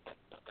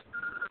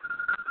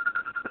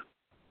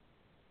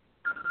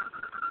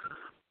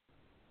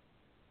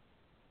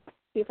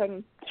 See if I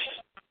can.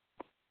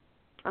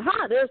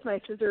 Aha, there's my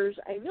scissors.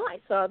 I knew I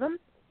saw them.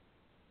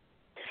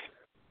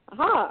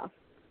 Aha.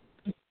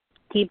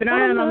 Keep an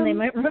eye on them. They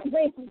might run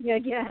away from you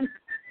again.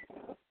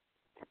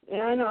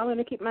 Yeah, I know. I'm going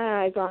to keep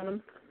my eyes on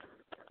them.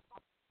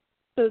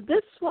 So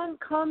this one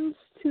comes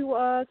to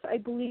us, I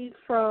believe,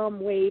 from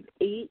Wave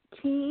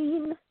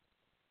 18.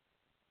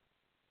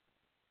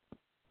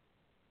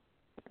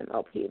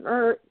 MLP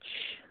merch.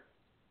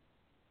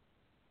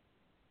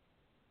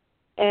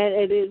 And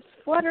it is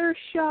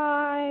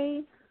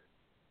Fluttershy.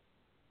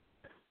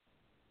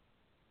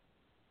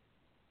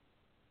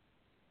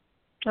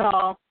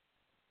 Oh.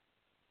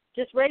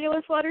 Just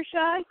regular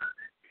Fluttershy?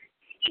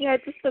 Yeah,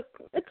 it's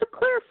a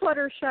clear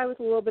Fluttershy with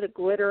a little bit of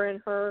glitter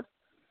in her.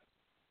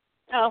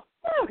 Oh,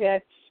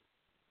 okay.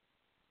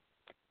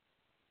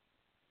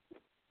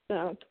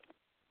 So.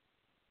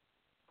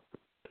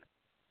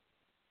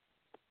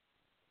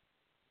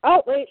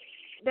 Oh, wait.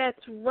 That's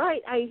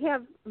right. I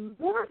have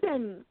more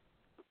than...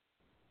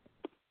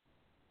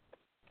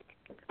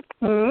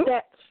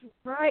 That's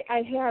right.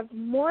 I have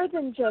more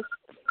than just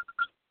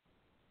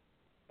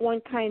one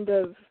kind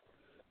of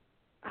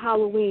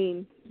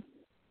Halloween.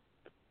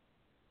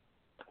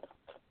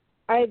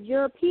 I have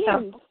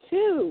Europeans,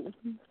 too.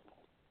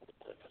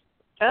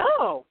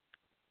 Oh,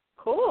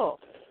 cool.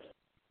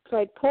 So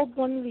I pulled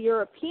one of the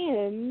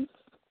Europeans.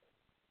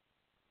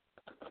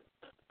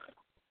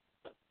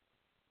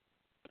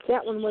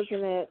 That one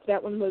wasn't it.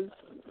 That one was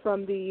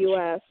from the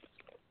U.S.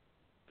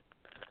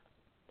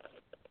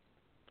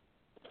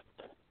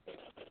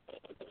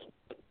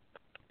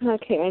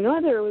 Okay, I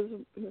know there was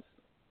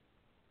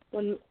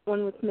one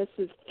with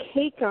Mrs.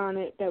 Cake on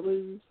it that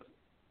was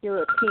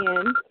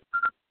European.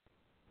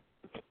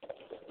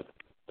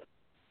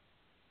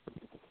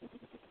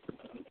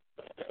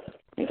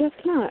 I guess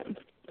not.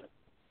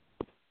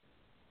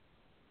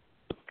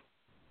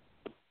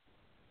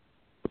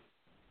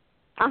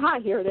 Aha,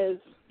 here it is.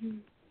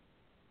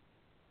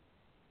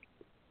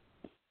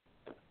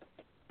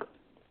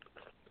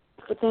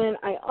 But then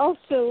I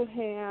also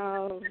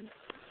have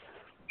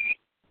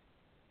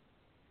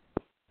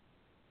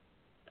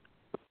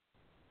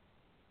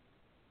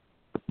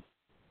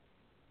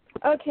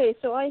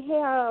so I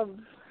have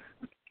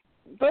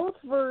both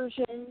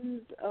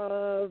versions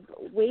of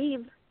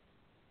Wave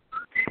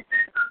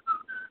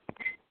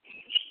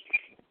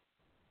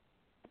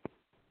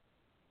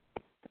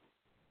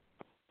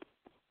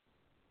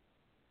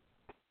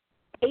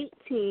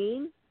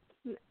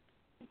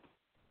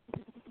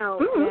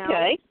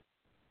Okay.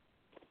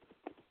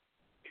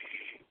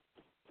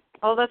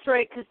 Oh, that's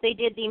right, because they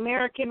did the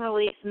American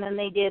release and then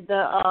they did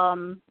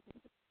the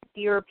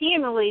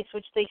European release,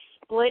 which they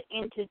split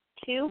into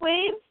 2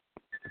 waves.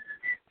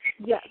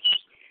 Yes.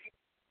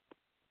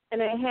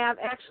 And I have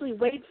actually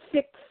Wave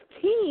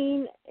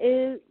 16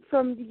 is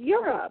from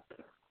Europe.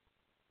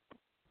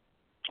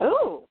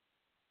 Oh.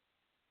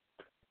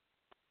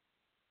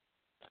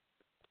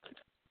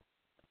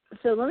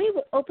 So let me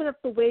open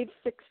up the Wave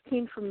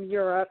 16 from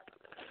Europe,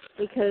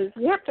 because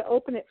you have to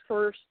open it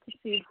first to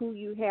see who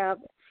you have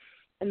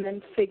and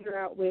then figure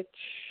out which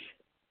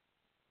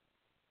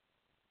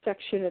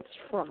section it's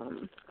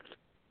from.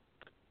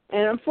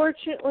 And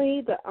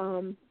unfortunately,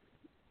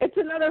 it's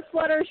another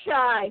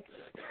Fluttershy.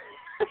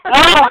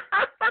 Oh.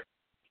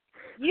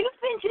 You've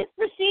been just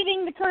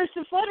receiving the curse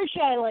of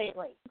Fluttershy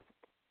lately.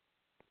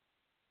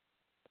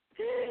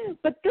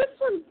 But this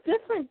one's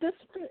different. This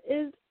one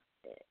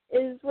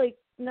is like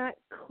not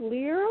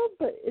clear,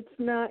 but it's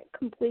not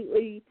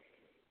completely.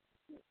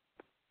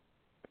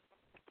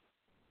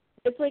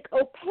 It's like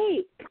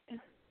opaque.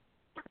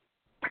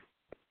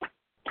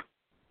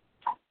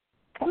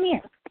 Come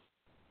here.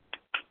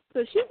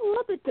 So she's a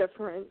little bit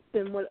different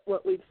than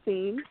what we've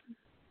seen.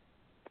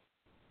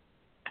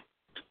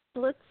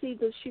 Let's see,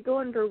 does she go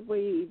under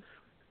Wave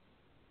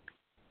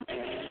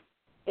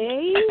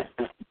A?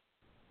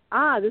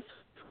 This is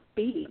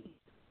B.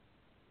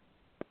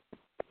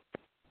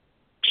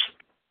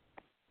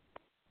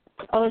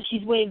 Oh,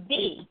 she's Wave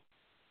B.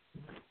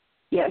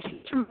 Yeah,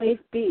 she's from Wave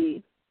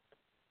B.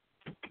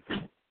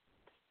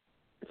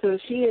 So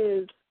she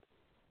is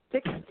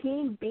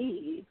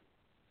 16B.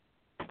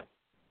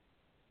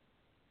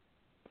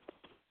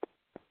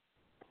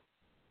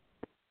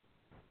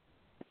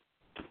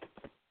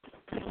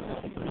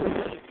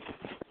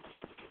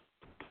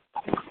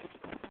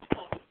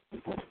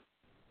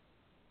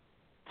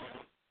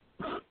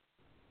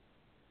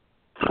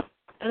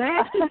 And I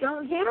actually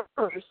don't have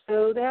her,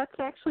 so that's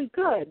actually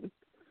good.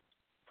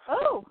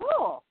 Oh,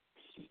 cool.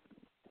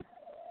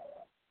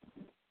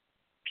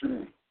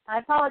 I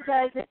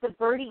apologize if the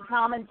birdie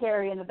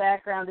commentary in the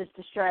background is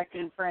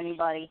distracting for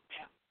anybody.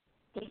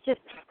 He's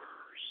just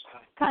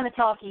kind of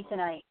talky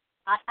tonight.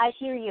 I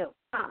hear you.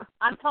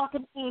 I'm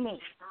talking to Amy.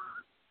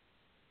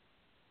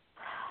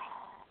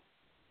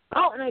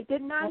 Oh, and I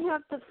did not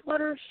have the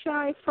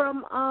Fluttershy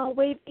from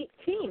Wave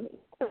 18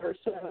 either,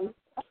 so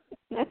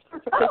that's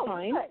perfectly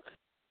fine. Good.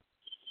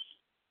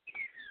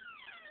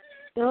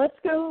 Now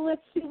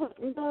let's see what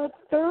the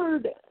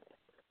third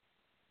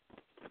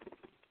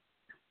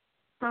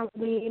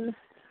Halloween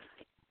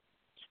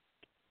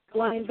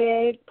blind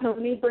bag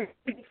pony brings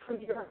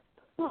from Europe.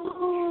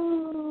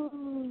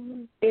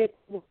 Oh, it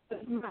was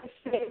my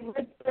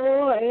favorite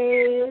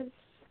boys.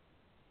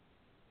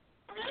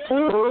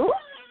 Oh,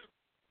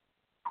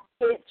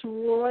 it's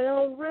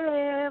Royal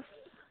Riff.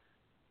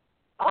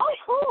 Oh,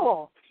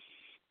 cool.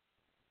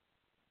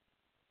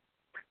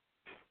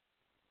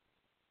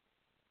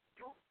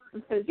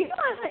 Because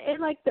I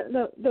like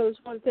those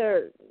ones that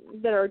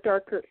are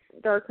darker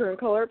in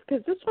color.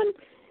 Because this one,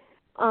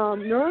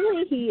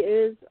 normally he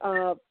is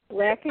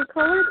black in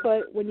color,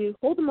 but when you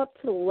hold him up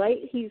to the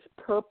light, he's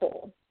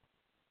purple.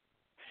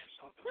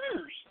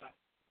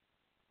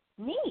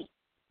 Neat.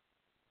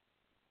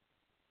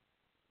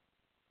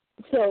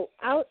 So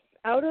out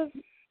of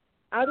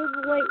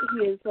the light,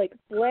 he is like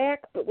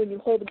black, but when you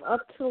hold him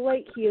up to the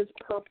light, he is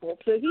purple.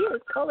 So he has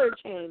color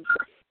change.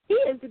 He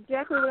is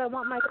exactly what I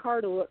want my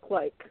car to look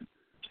like.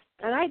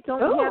 And I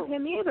don't have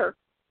him either.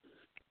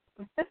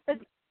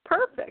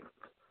 Perfect.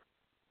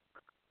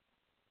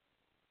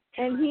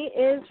 And he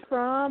is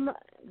from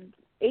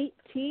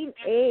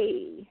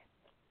 18A.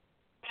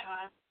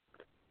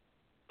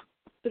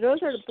 So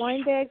those are the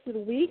blind bags of the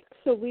week.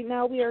 So we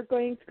are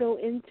going to go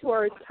into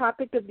our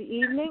topic of the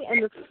evening.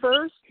 And the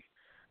first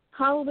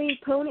Halloween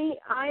pony,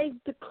 I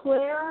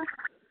declare,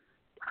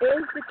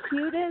 is the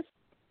cutest,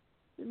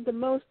 the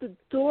most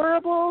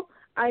adorable.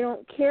 I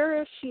don't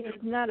care if she is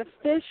not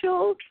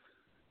official.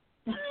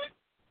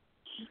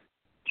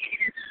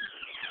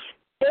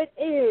 It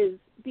is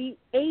the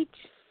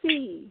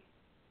HQC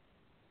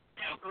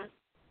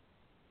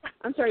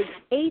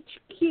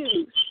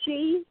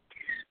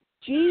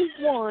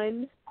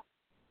G1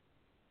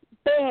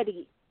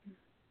 Betty.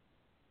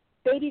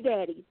 Betty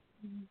Daddy.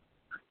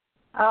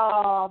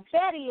 Oh,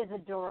 Betty is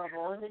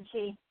adorable, isn't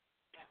she?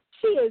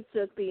 She is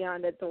just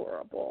beyond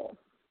adorable.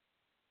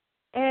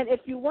 And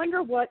if you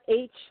wonder what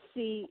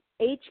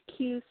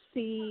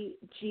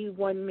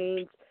HQCG1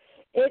 means,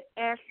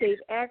 they've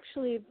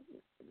actually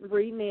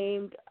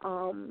renamed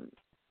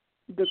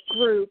the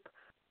group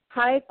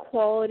High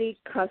Quality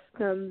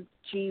Customs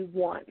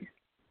G1.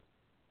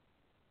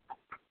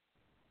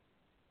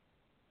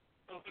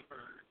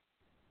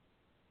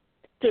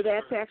 So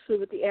that's actually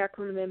what the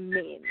acronym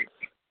means.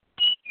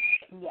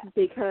 Yeah.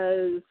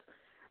 Because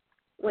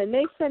when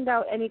they send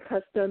out any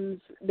customs,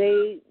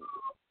 they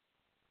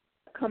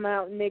come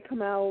out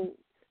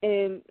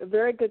in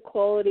very good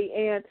quality.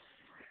 And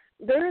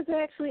there is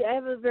actually, I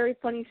have a very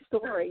funny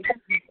story.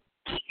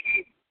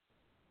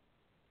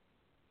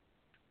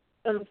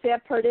 And the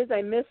sad part is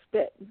I missed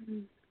it.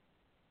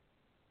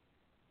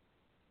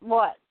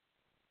 What?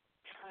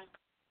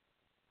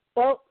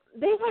 Well,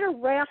 they had a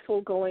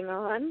raffle going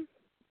on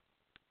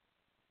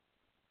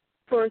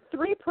for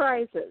 3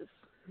 prizes.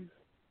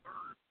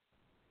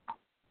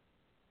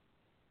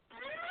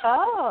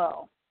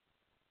 Oh.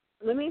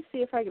 Let me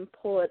see if I can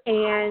pull it.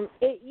 And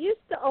it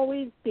used to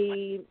always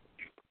be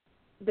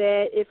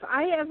that if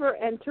I ever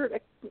entered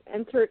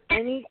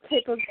any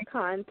type of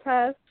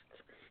contest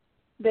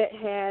that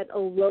had a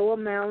low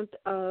amount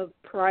of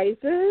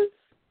prizes,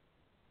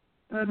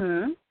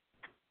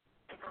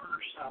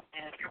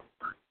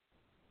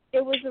 it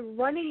was a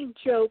running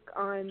joke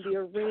on the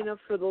arena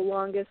for the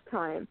longest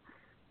time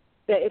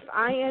that if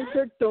I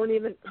entered, don't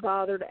even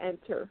bother to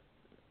enter.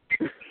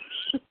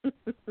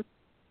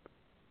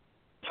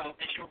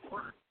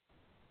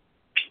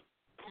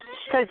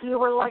 Because you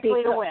were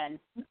likely to win.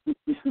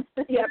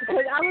 Yeah,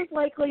 because I was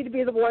likely to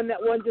be the one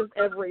that won just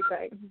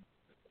everything.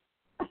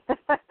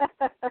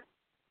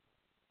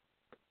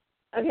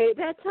 Okay,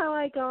 that's how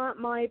I got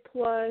my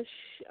plush,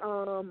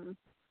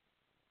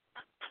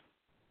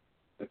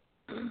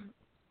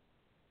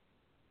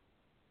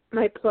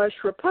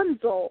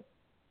 Rapunzel.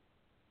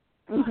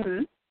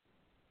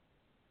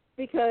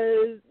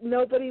 Because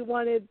nobody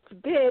wanted to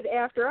bid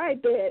after I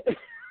bid.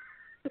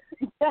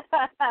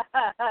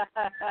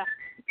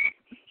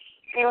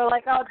 They were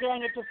like, oh,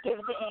 dang it, just give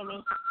it to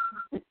Amy.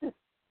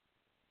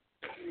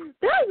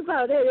 That was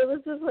about it. It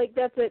was just like,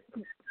 that's it.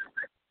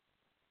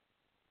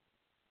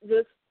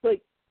 Just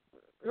like,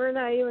 we're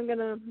not even going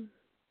to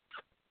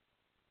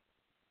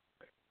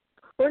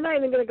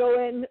go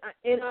in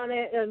on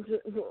it. And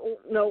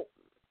no,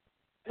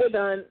 we're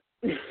done.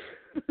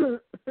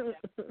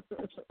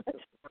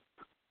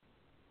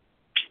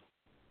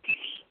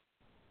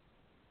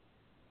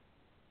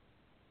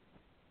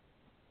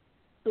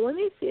 So let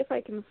me see if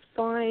I can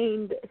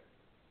find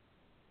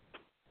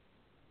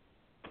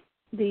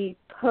the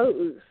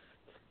post.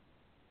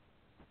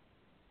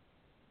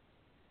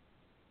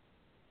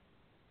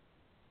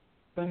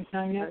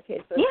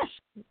 Okay, so it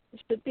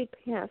should be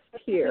past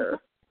here.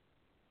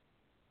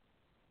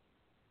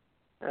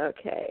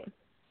 Okay.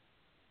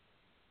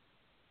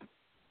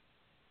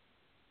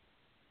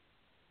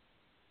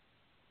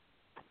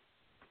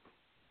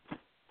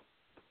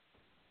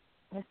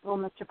 This little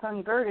Mr.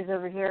 Pony Bird is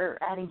over here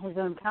adding his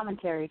own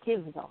commentary,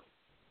 too, though.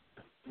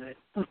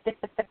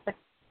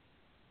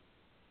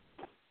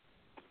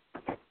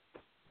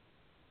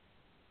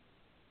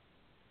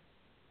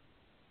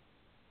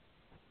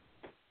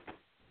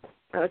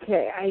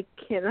 Okay, I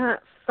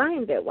cannot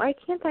find it. Why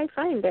can't I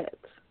find it?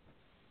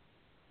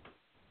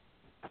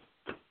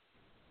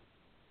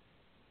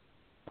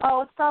 Oh,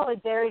 it's probably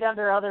buried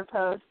under other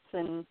posts,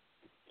 and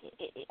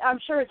I'm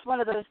sure it's one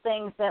of those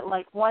things that,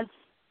 like,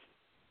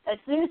 as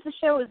soon as the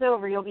show is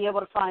over, you'll be able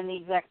to find the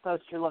exact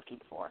post you're looking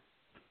for.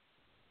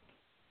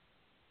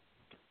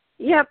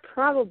 Yeah,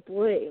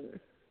 probably.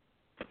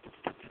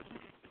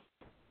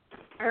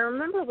 I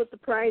remember what the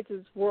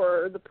prizes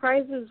were. The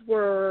prizes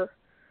were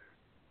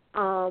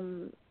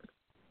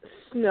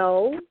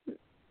snow,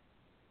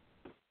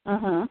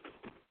 a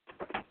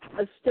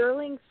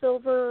sterling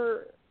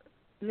silver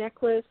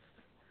necklace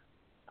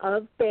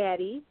of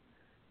Batty,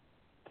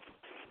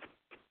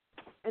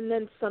 and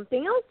then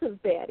something else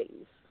of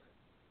Batty's.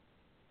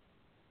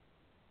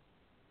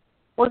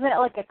 Wasn't it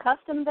like a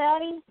custom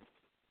Batty?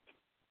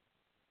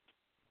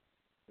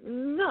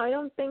 No, I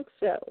don't think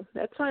so.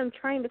 That's why I'm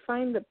trying to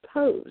find the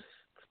post.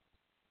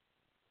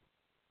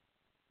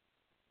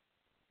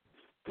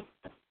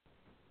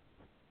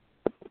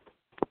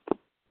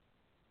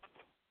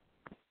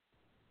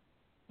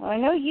 Well, I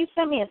know you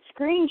sent me a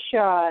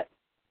screenshot.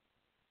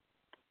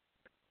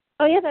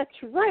 Oh, yeah,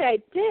 that's right. I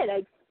did.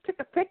 I took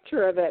a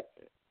picture of it.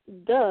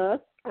 Duh.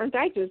 Aren't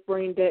I just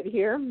brain dead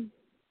here?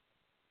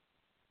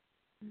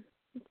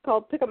 It's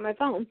called Pick Up My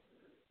Phone.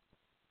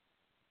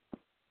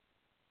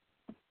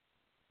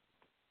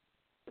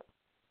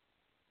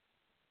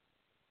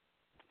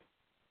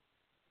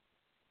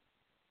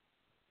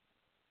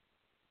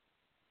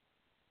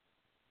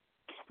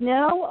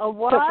 No, a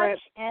watch,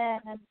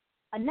 and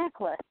a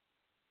necklace.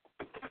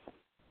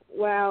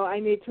 Wow, I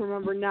need to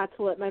remember not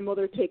to let my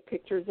mother take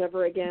pictures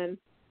ever again.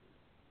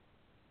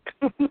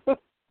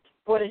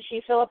 What, did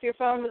she fill up your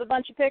phone with a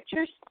bunch of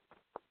pictures?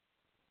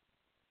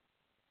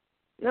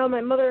 No, my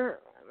mother,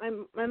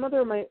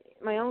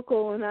 my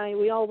uncle, and I,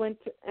 we all went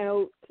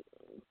out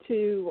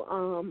to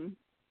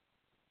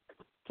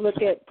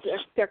look at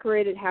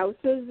decorated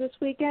houses this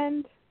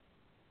weekend.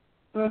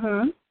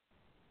 Mhm.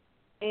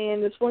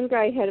 And this one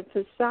guy had a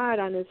facade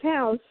on his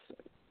house,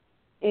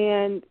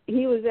 and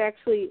he was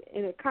actually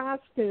in a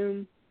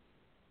costume,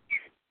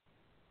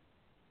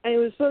 and it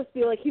was supposed to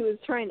be like he was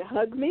trying to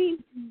hug me.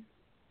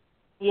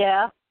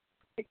 Yeah.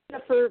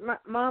 Except for my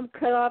mom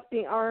cut off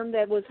the arm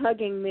that was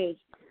hugging me.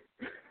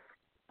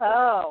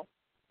 Oh,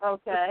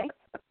 okay.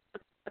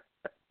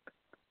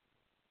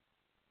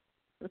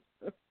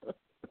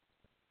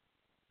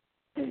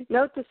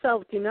 Note to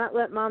self, do not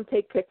let mom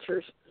take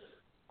pictures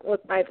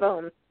with my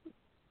phone.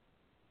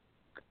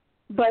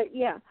 But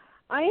yeah,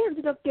 I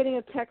ended up getting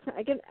a text.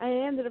 I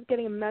ended up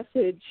getting a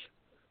message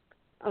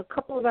a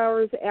couple of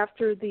hours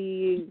after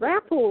the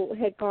raffle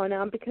had gone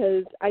on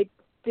because I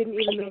didn't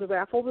even know the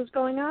raffle was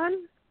going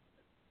on.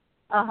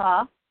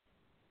 Uh-huh.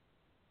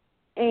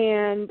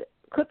 And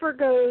Clipper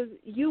goes,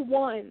 "You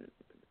won."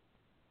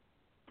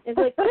 It's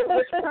like,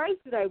 which prize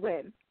did I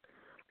win?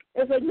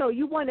 It's like, no,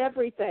 you won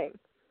everything.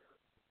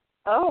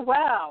 Oh,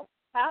 wow.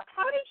 How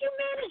did you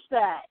manage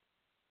that?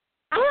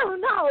 I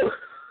don't know.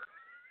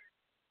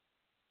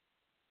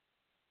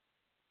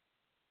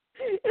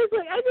 It's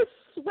like I just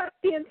swept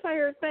the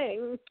entire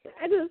thing.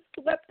 I just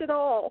swept it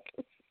all.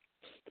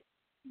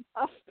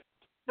 Oh,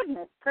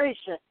 goodness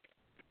gracious.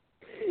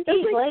 It's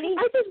Jeez, like, lady.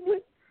 I just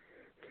went.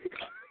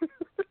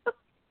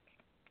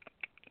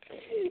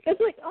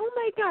 It's like, oh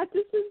my God,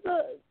 this is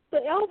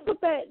the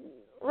alphabet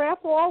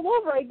raffle all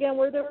over again,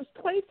 where there was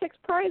 26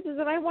 prizes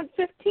and I won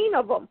 15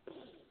 of them.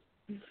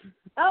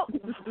 Oh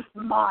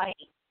my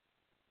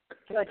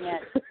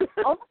goodness!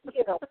 Oh,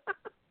 you.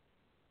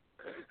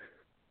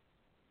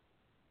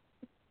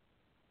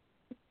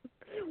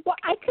 Well,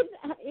 I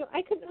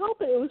couldn't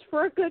help it. It was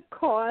for a good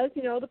cause.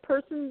 The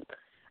person,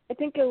 I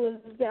think it was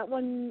that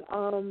one.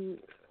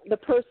 The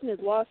person had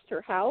lost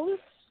her house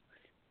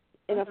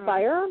in a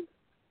fire.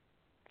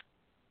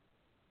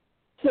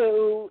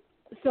 So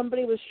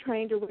somebody was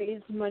trying to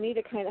raise money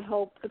to kind of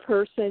help the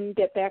person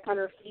get back on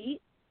her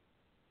feet.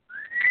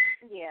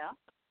 Yeah.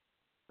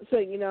 So,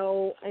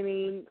 I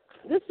mean,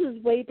 this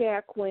is way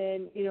back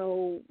when,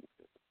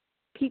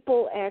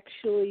 people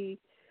actually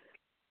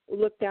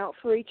looked out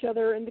for each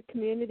other in the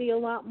community a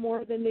lot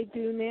more than they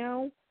do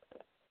now.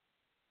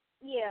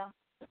 Yeah.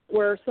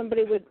 Where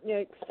somebody would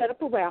set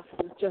up a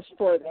raffle just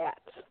for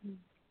that.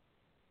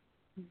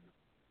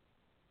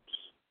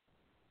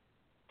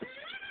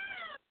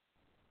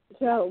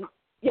 So,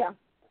 yeah,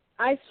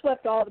 I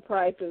swept all the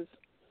prizes.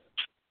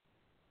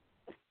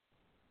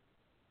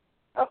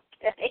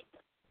 Okay.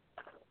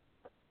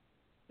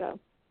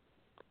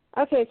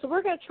 Okay, so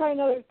we're going to try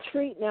another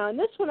treat now. And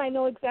this one I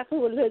know exactly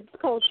what it is.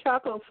 It's called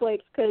Choco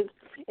Flakes because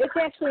it's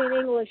actually in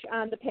English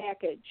on the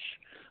package.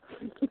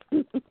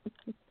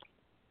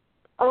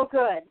 Oh,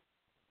 good.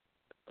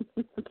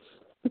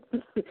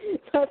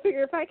 So I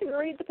figure if I can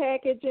read the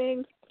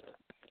packaging,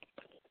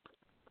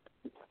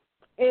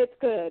 it's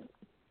good.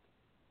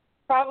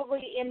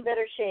 Probably in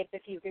better shape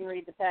if you can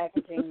read the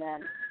packaging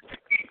then.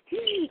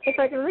 If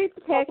I can read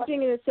the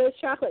packaging and it says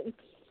chocolate,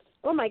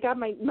 oh my God,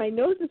 my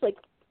nose is like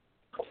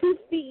 2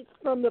 feet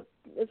from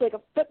it's like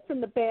a foot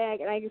from the bag,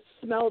 and I can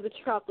smell the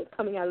chocolate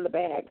coming out of the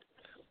bag.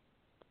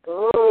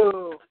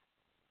 Ooh.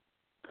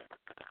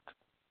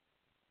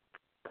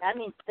 That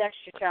means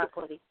extra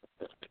chocolatey.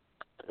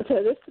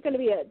 So this is going to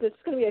be a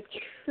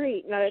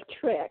treat, not a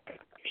trick.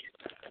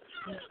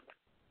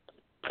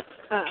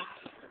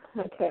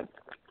 Okay.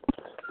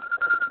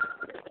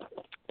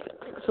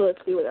 So let's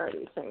see what are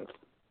these things.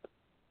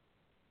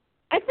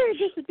 I figured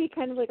this would be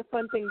kind of like a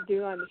fun thing to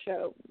do on the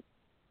show.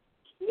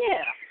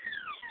 Yeah.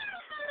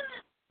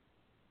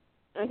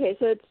 Okay,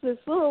 so it's this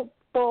little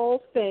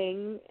ball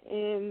thing,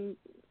 and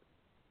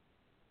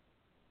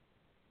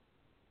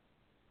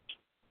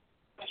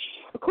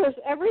of course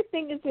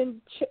everything is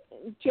in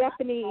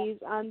Japanese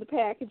on the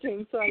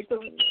packaging. So I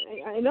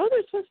know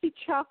there's supposed to be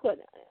chocolate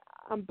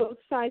on both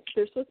sides.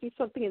 There's supposed to be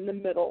something in the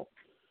middle.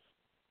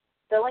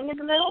 Filling in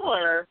the middle,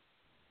 or?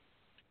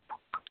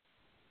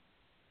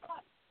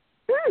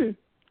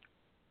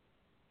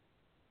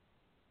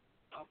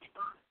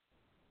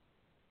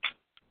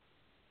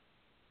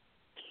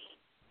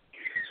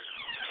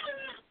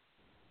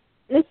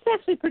 It's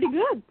actually pretty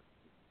good.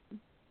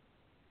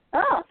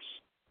 Oh.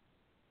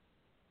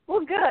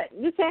 Well, good.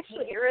 This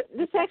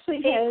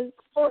actually has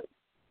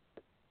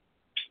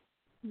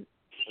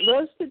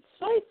roasted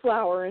soy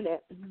flour in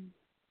it.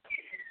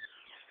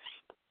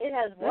 It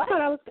has what? I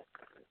thought I was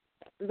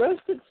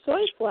roasted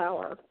soy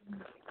flour.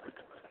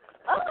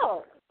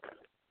 Oh.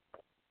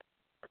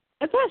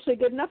 It's actually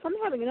good enough. I'm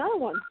having another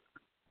one.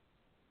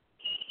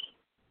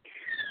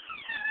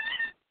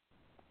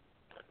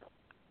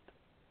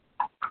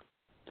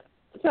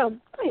 So,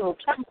 well,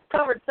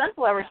 covered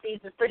sunflower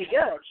seeds is pretty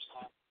good.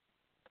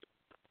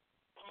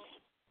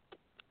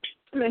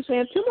 I actually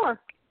have two more.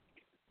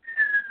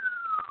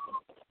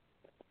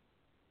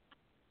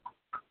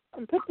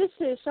 And put this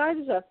to the side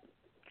as a.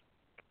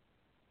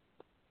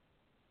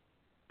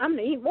 I'm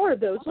going to eat more of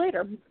those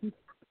later.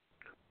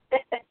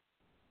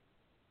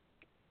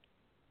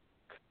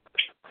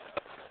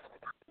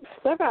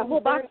 So I've got a whole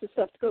box of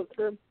stuff to go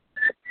through.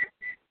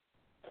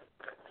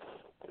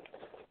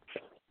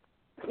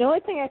 The only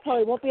thing I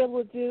probably won't be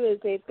able to do is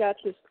they've got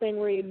this thing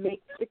where you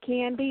make the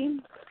candy.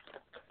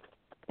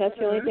 That's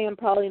the only thing I'm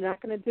probably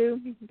not going to do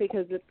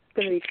because it's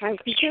going to be time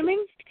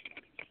consuming.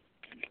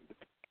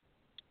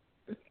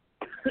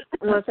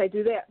 Unless I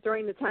do that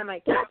during the time I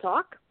can't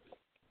talk.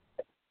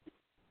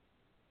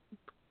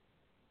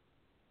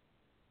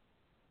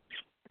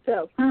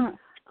 So,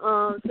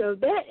 so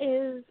that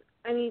is,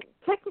 I mean,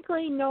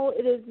 technically, no,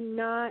 it is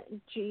not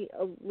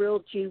a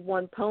real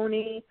G1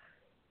 pony.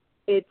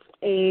 It's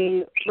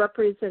a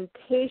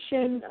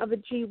representation of a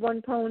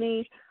G1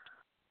 pony,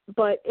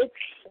 but it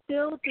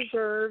still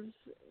deserves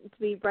to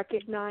be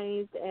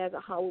recognized as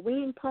a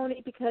Halloween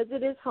pony because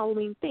it is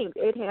Halloween themed.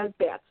 It has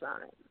bats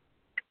on it.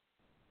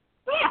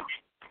 Yeah.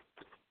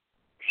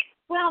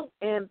 Well,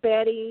 and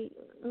Betty,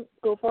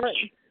 go for it.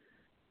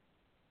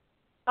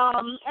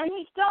 And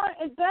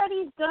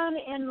Betty's done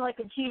in like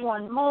a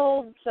G1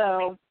 mold,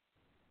 so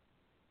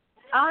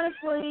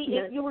honestly,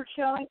 if you were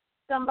showing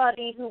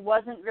somebody who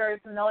wasn't very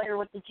familiar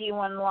with the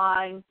G1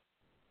 line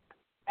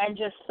and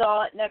just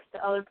saw it next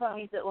to other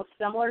ponies that look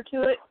similar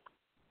to it,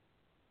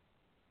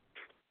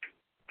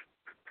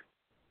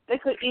 they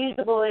could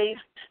easily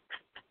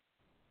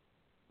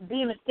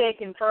be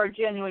mistaken for a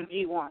genuine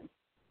G1.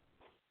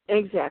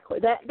 Exactly.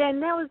 That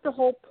was the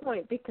whole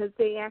point because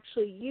they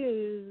actually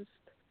used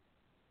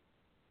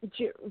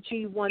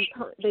G1.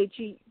 They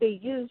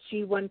used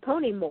G1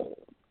 pony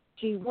mold,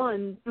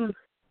 G1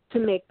 to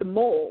make the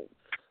molds.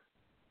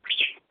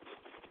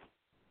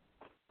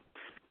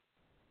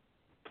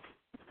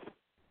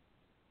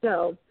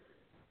 So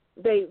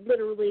they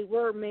literally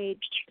were made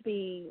to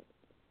be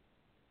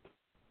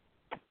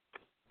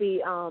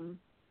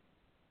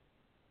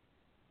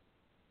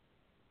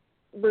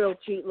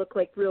look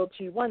like real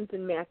G1s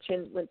and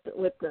matching with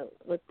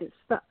the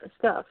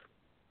stuff.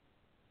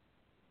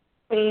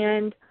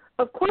 And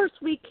of course,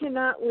 we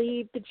cannot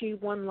leave the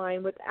G1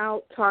 line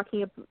without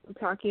talking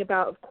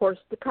about, of course,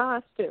 the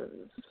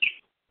costumes.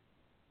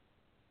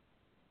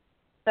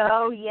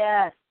 Oh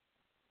yes,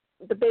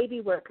 the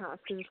baby wear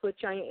costumes,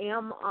 which I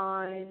am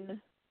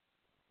on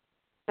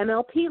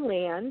MLP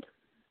land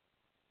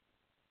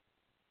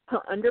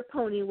under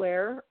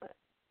Ponywear,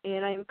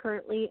 and I'm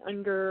currently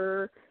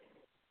under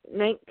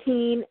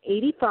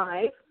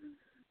 1985,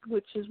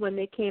 which is when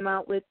they came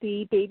out with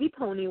the baby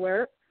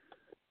Ponywear.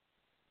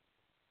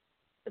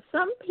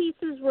 Some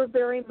pieces were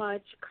very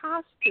much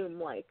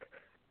costume-like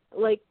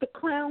the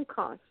clown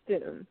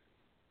costume.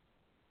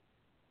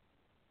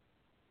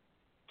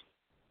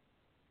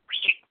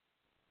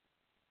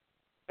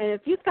 And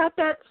if you've got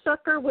that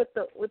sucker with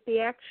the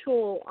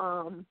actual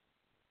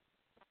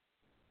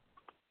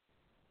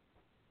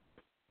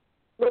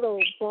little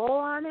ball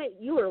on it,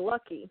 you are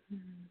lucky.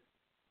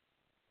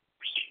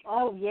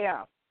 Oh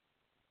yeah.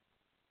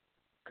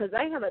 Because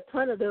I have a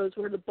ton of those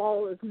where the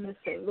ball is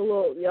missing, the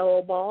little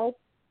yellow ball.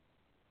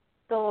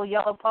 The little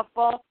yellow puff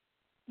ball?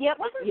 Yeah, it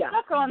wasn't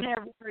stuck on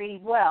there very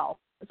well.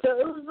 So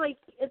it looked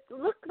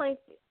like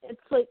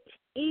it's like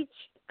each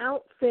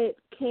outfit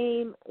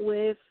came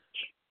with,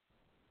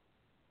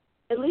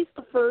 at least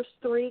the first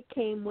three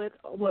came with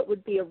what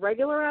would be a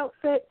regular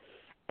outfit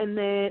and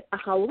then a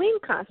Halloween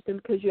costume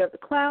because you have the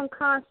clown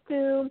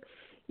costume,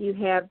 you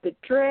have the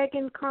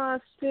dragon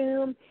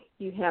costume,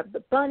 you have the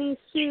bunny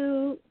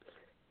suit.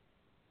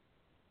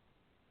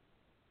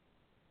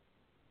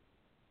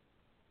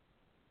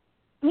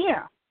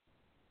 Yeah.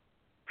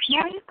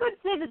 Now, you could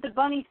say that the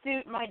bunny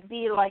suit might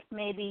be like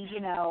maybe,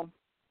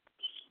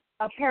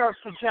 a pair of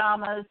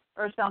pajamas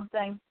or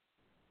something.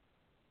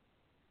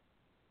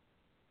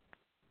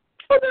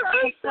 Well,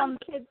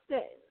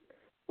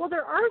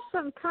 there are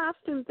some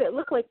costumes that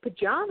look like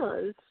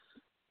pajamas.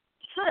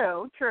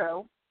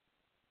 True.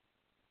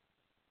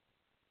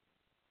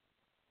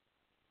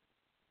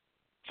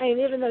 I mean,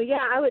 even though,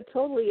 I would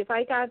totally, if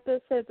I got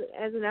this as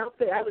an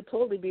outfit, I would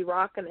totally be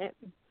rocking it.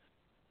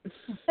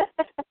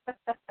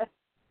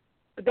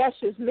 But that's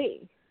just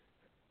me.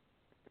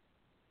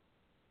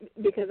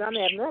 Because I'm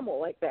abnormal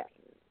like that.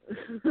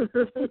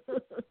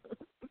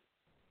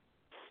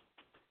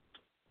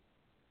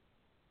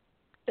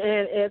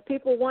 And if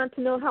people want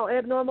to know how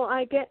abnormal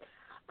I get,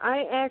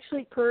 I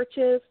actually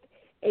purchased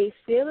a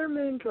Sailor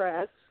Moon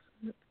dress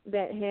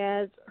that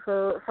has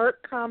her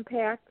heart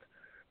compact,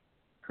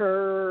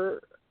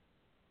 her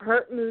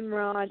heart moon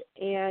rod,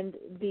 and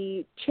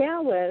the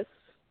chalice.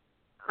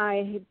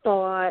 I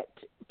bought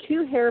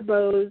 2 hair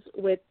bows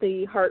with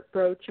the heart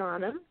brooch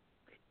on them.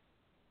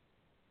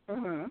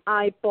 Mm-hmm.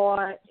 I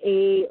bought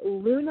a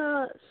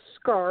Luna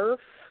scarf.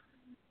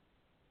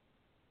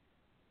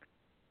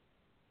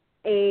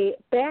 a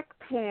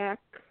backpack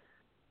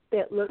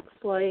that looks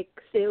like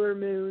Sailor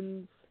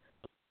Moon's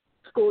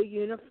school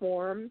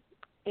uniform,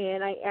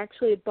 and I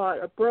actually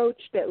bought a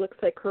brooch that looks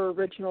like her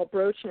original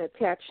brooch and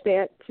attached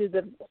that to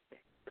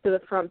the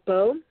front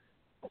bow.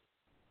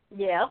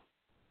 Yeah.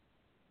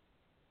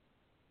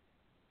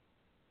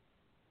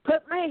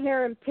 Put my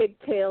hair in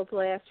pigtails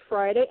last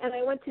Friday, and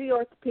I went to the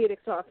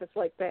orthopedics office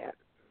like that.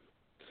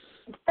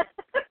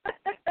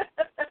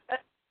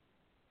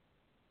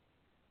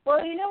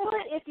 Well, you know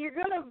what? If you're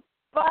going to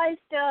buy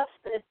stuff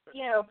that,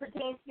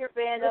 pertains to your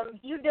fandom,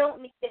 you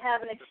don't need to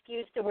have an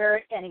excuse to wear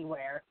it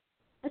anywhere.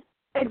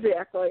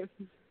 Exactly.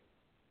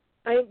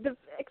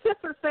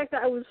 Except for the fact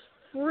that I was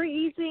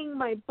freezing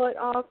my butt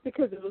off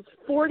because it was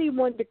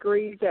 41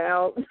 degrees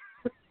out.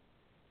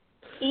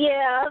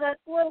 Yeah, that's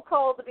a little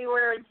cold to be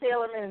wearing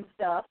Sailor Moon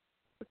stuff.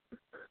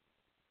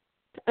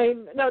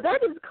 No,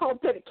 that is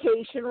called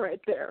dedication right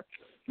there.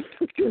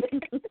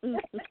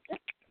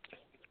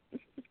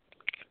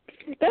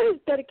 That is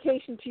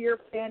dedication to your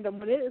fandom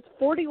when it is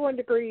 41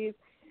 degrees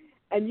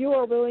and you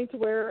are willing to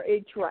wear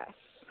a dress.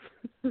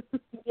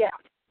 Yeah.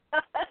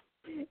 I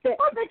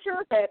bet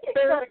you're got a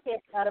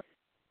kick out of it.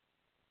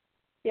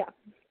 Yeah.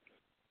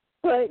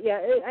 But,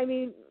 yeah,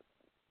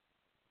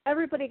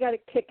 everybody got a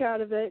kick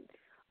out of it.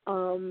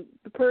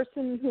 The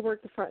person who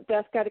worked the front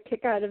desk got a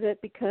kick out of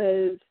it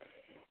because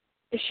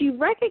she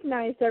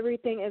recognized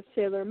everything as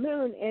Sailor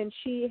Moon, and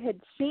she had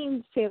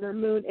seen Sailor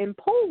Moon in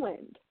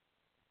Poland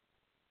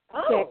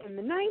back in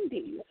the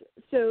 90s.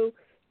 So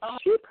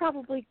she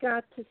probably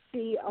got to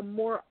see a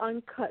more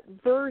uncut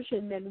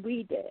version than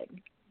we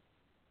did.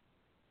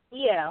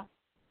 Yeah.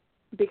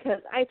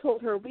 Because I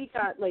told her we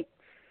got,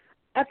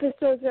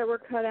 episodes that were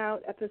cut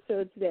out,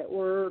 episodes that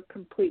were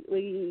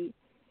completely,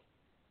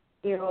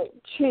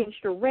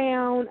 changed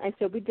around. I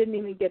said, we didn't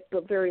even get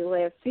the very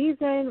last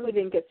season. We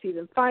didn't get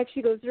season 5.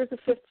 She goes, there's a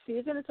 5th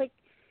season. It's like,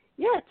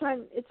 yeah,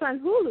 it's on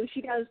Hulu.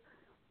 She goes,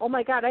 oh,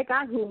 my God, I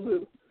got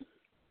Hulu.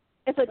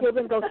 It's like, well,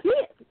 then go see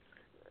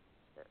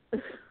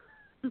it.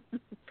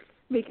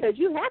 Because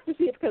you have to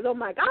see it because, oh,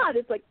 my God,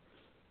 it's like,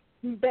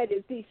 that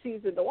is the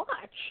season to watch.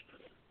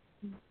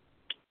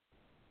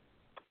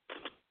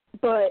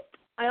 But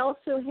I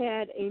also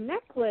had a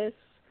necklace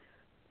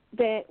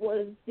that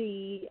was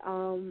the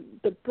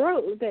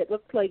brooch that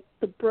looked like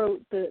the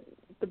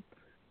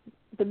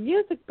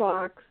music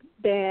box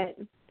that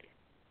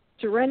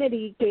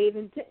Serenity gave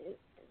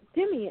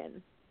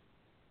Endymion.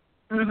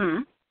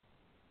 Mhm.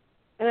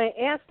 And I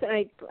asked,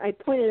 and I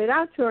pointed it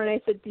out to her, and I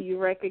said, "Do you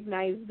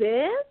recognize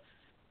this?"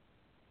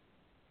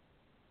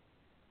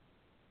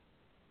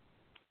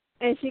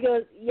 And she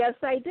goes, "Yes,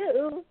 I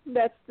do.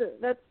 That's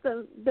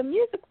the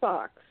music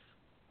box."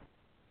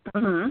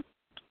 Mhm.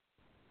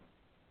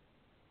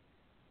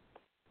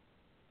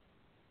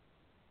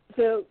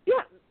 So,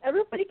 yeah,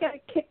 everybody got a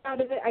kick out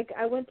of it.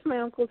 I went to my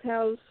uncle's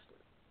house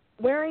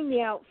wearing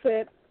the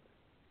outfit,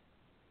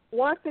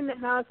 walked in the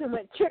house and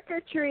went trick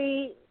or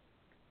treat.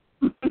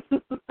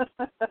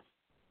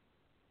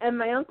 And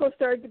my uncle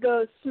started to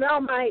go, smell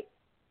my...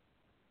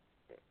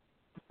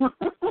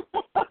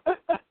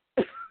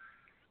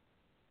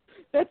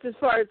 That's as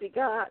far as he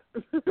got.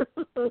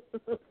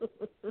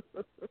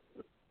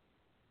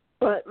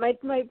 But my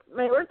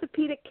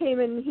orthopedic came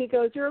in and he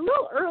goes, You're a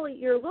little early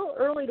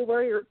to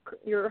wear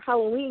your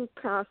Halloween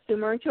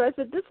costume, aren't you? I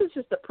said, this is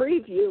just a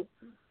preview.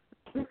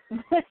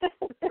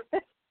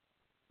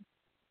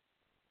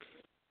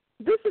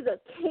 This is a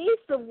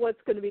taste of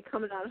what's going to be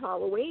coming on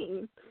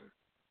Halloween.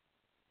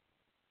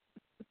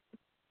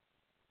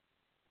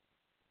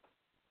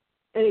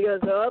 And he goes,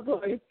 oh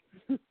boy.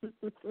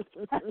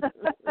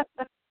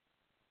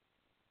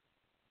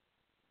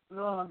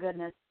 Oh my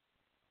goodness.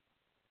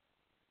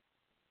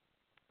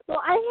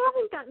 Well, I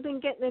haven't been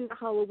getting into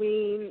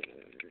Halloween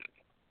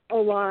a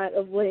lot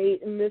of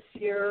late, and this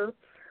year,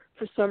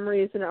 for some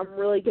reason, I'm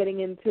really getting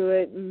into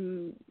it.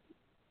 And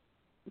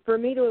for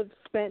me to have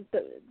spent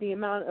the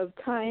amount of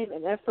time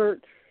and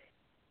effort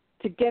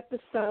to get the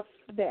stuff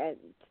to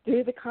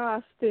do the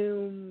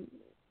costume,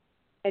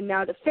 and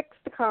now to fix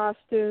the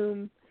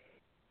costume,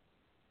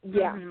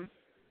 yeah. Mm-hmm.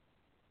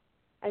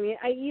 I mean,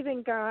 I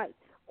even got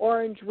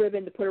orange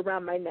ribbon to put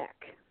around my neck.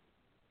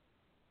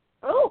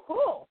 Oh,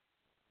 cool.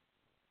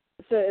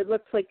 So it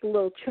looks like a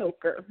little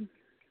choker.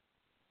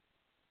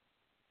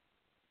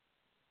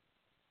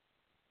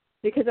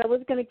 Because I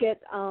was going to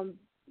get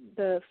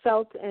the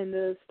felt and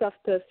the stuff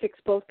to fix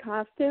both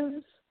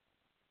costumes.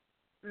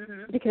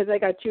 Mm-hmm. Because I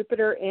got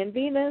Jupiter and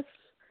Venus.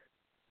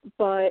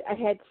 But I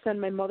had to send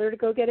my mother to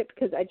go get it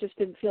because I just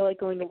didn't feel like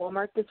going to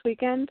Walmart this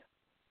weekend.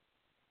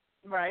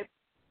 Right.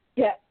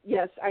 Yeah,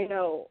 yes, I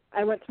know.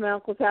 I went to my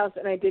uncle's house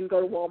and I didn't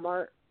go to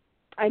Walmart.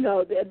 I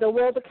know. The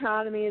world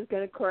economy is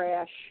going to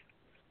crash.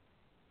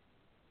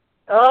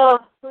 Oh,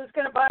 who's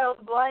going to buy all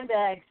the blind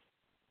bags?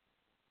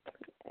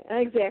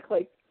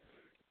 Exactly.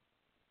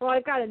 Well,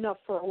 I've got enough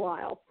for a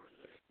while.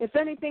 If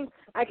anything,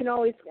 I can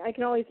always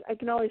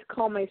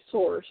call my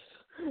source.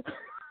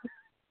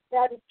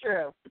 That is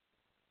true.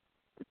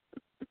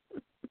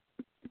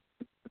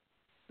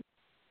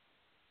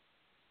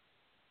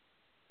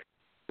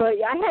 But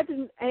yeah, I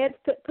had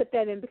to put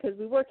that in because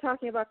we were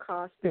talking about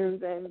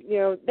costumes, and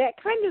that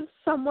kind of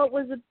somewhat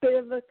was a bit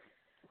of a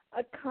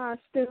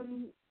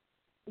costume,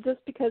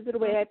 just because of the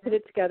way I put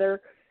it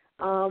together.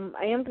 I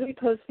am going to be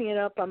posting it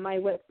up on my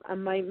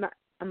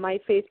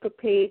Facebook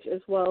page, as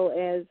well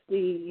as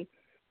the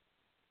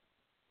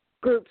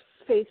group's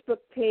Facebook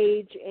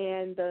page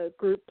and the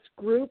group's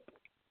group,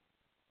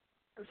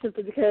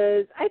 simply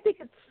because I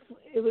think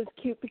it was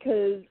cute,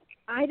 because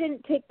I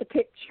didn't take the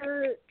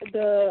picture.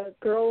 The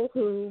girl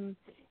who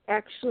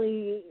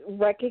actually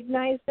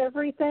recognized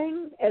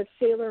everything as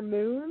Sailor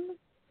Moon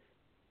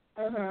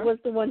was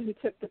the one who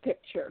took the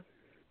picture.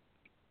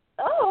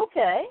 Oh,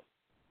 okay.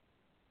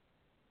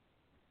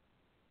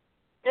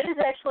 It is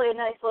actually a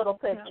nice little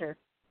picture.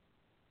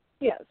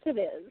 Yes, it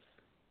is.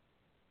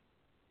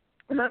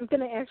 And I'm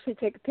going to actually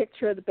take a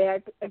picture of the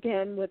bag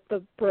again with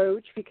the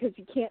brooch, because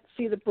you can't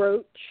see the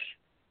brooch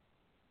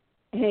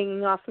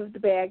hanging off of the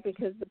bag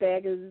because the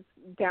bag is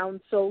down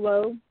so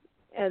low,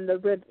 and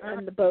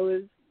and the bow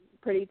is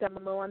pretty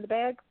down low on the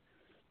bag.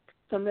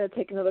 So I'm going to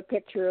take another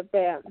picture of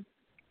that.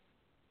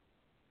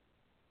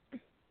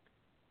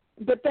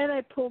 But then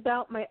I pulled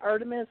out my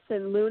Artemis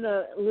and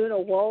Luna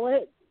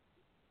wallet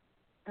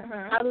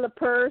out of the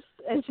purse,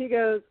 and she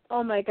goes,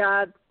 "Oh my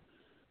God,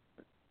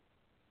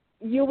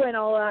 you went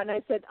all out." And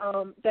I said,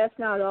 "That's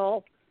not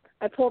all.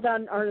 I pulled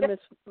out an Artemis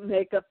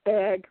makeup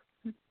bag."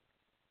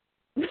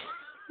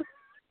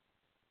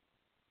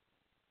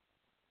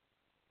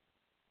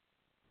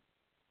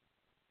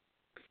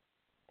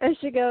 And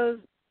she goes,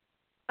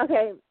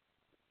 "Okay,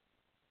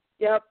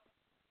 yep,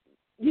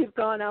 you've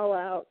gone all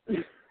out."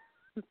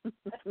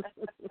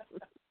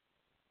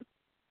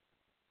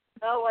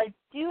 Oh, I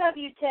do have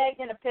you tagged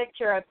in a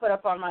picture I put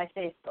up on my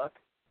Facebook.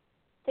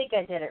 I think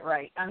I did it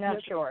right. I'm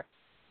not sure.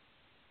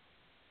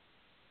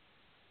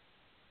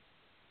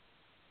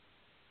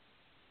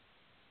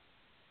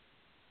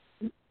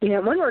 Yeah,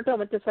 when we're done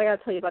with this, I got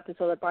to tell you about this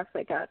other box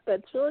I got.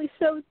 That's really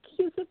so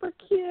cute, super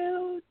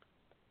cute.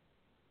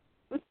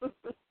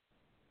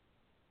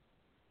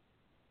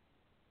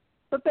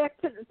 But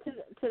back to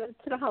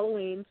the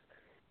Halloweens.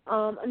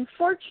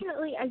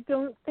 Unfortunately, I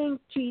don't think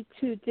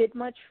G2 did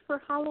much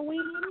for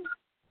Halloween.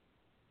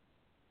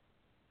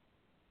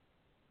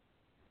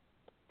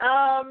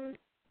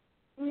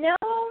 No,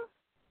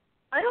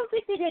 I don't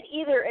think they did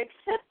either,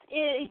 except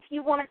if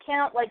you want to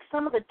count like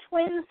some of the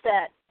twin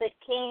sets that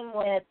came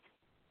with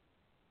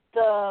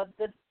the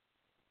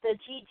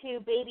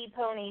G2 baby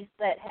ponies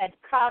that had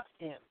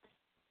costumes.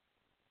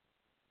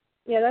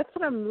 Yeah, that's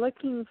what I'm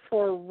looking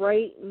for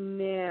right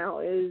now,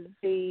 is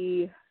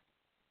the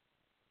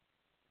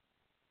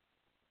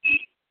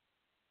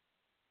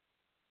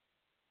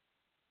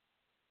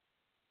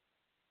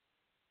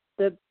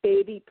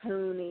baby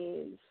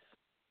ponies.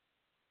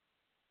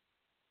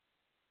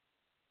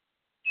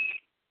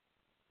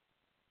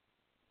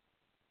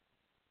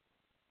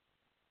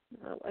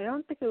 No, I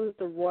don't think it was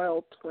the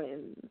Royal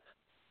Twins.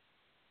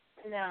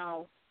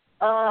 No.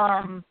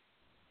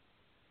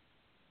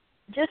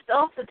 Just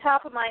off the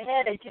top of my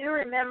head, I do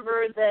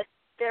remember that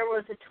there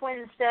was a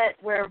twin set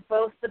where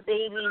both the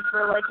babies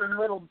were like in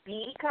little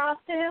bee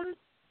costumes.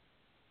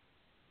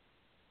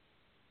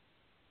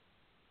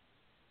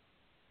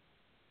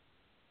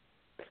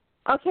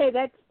 Okay,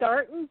 that's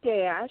Dart and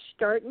Dash.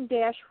 Dart and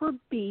Dash were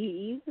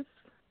bees.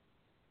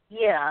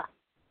 Yeah.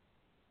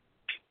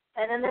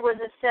 And then there was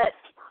a set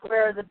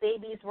where the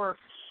babies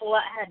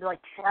had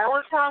like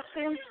flower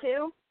costumes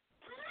too.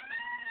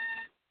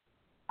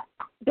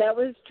 That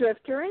was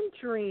Drifter and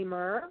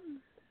Dreamer.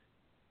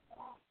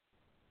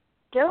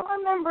 Don't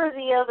remember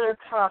the other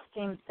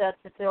costume sets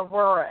if there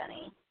were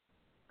any.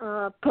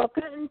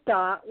 Polka and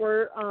Dot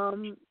were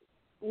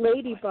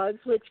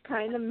ladybugs, which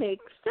kind of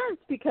makes sense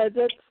because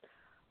it's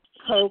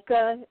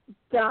polka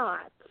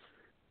dots.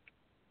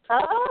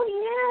 Oh,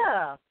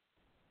 yeah.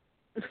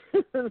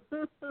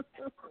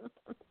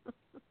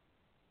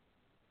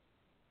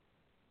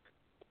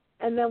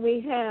 And then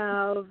we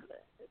have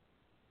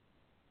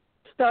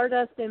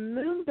Stardust and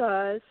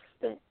Moondust,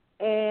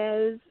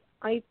 as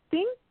I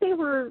think they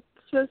were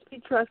supposed to be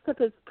dressed up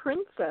as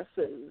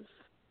princesses.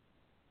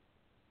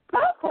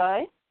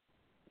 Okay.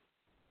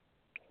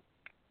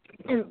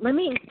 And let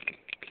me...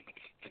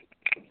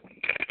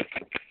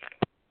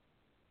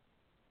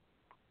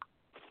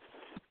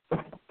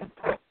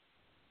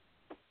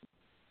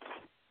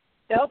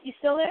 Nope, you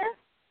still there?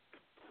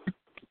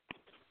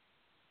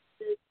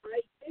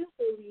 I do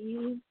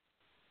believe...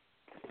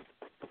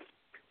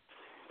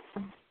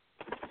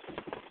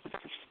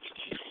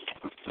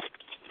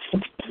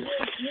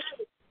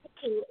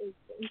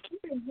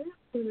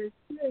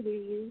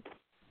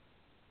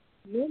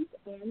 Mint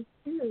and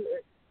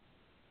Spirit.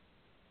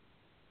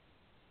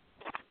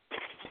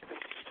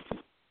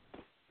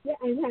 Yeah,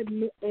 I have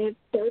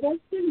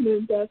Stardust and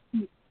Moondust,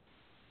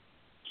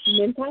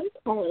 Mint on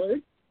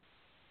card.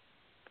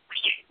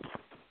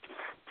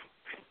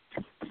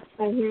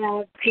 I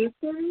have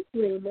Drifter and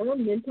Dreamer,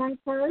 Mint on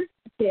card,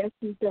 Dash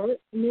and Dart,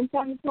 Mint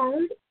on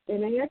card,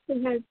 and I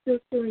actually have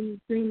Drifter and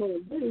Dreamer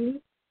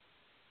Blue.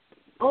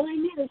 All I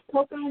need is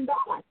polka and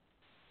dot.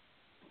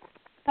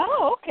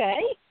 Oh, okay.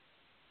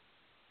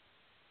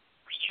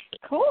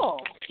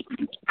 Cool.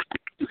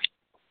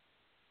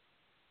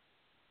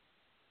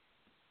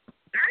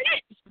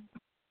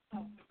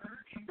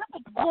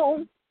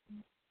 Oh,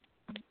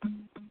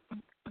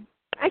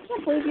 I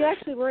can't believe you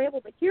actually were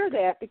able to hear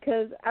that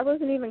because I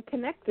wasn't even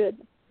connected.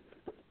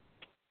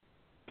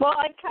 Well,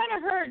 I kind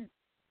of heard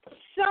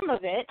some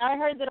of it. I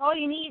heard that all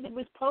you needed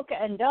was polka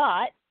and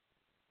dot.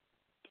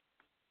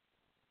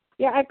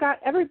 Yeah, I've got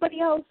everybody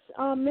else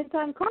mint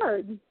on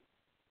card.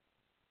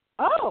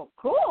 Oh,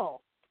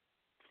 cool.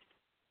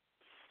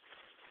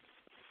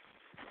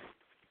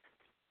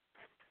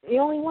 The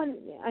only one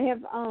I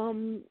have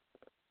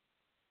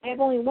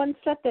only one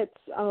set that's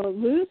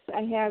loose.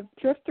 I have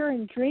Drifter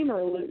and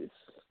Dreamer loose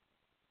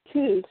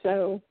too.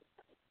 So,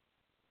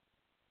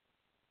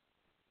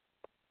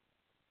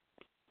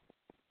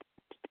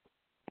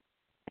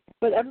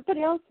 but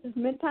everybody else is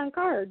mint on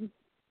card.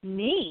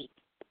 Neat.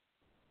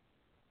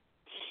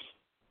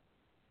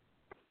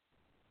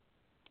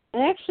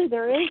 And actually,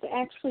 there is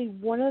actually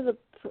one of the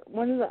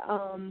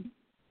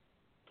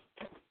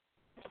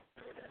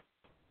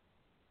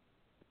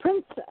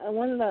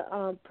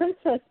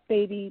princess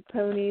baby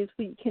ponies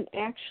we can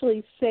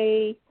actually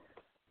say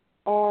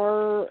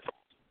are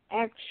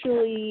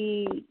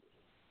actually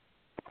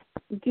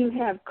do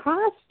have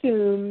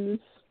costumes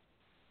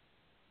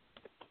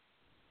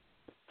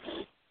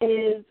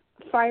is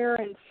Fire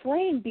and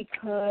Flame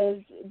because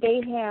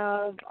they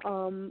have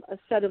a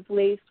set of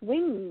lace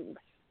wings.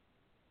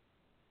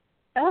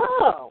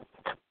 Oh.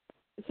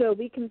 So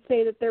we can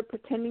say that they're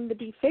pretending to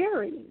be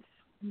fairies.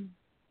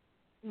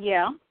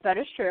 Yeah, that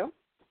is true.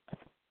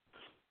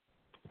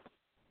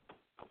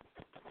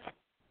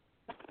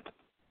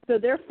 So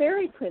they're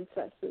fairy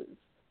princesses.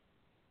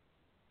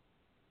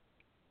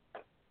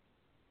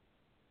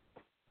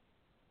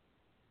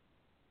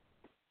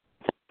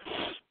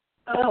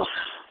 Oh,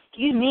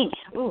 excuse me.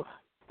 Ooh.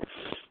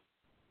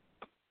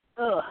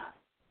 Ugh.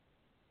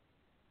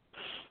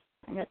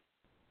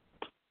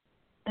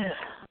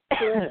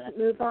 So let's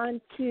move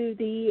on to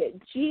the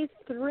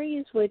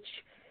G3s, which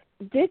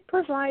did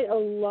provide a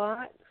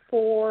lot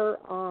for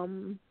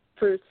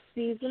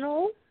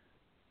seasonal.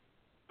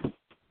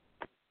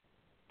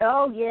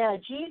 Oh, yeah.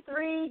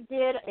 G3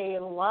 did a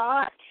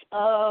lot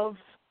of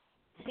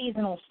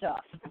seasonal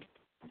stuff.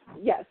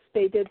 Yes,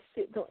 they did.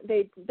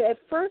 They at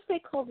first they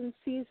called them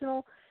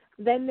seasonal,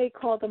 then they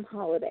called them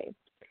holiday.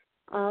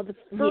 The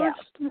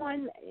first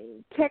one,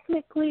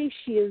 technically,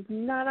 she is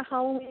not a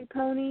Halloween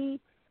pony,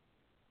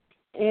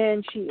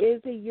 and she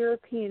is a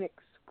European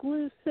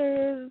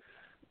exclusive,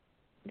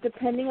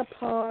 depending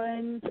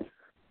upon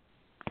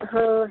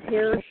her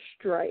hair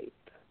stripe.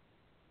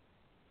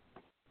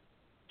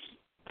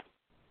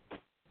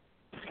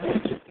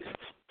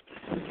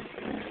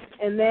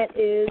 And that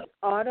is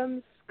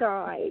Autumn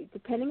Sky.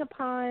 Depending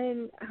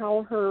upon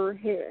how her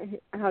hair,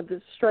 how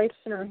the stripes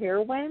in her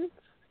hair went,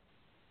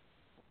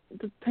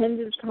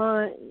 depended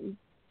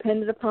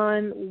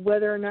upon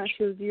whether or not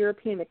she was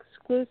European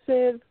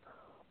exclusive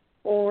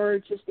or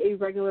just a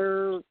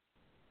regular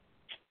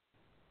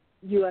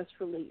U.S.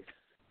 release.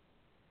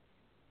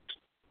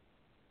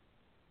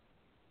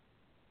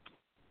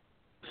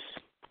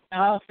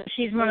 Oh, so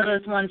she's one of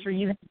those ones where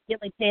you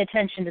really pay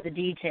attention to the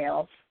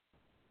details.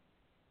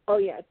 Oh,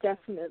 yeah,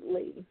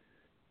 definitely.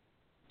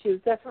 She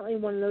was definitely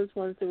one of those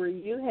ones where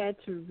you had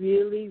to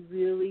really,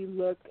 really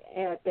look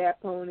at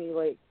that pony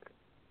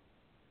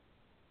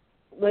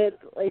with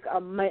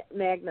a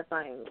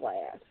magnifying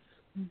glass.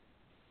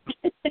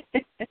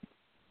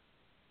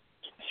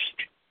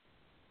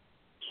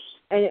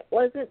 And it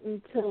wasn't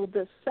until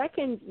the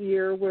second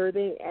year where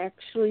they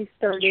actually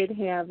started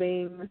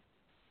having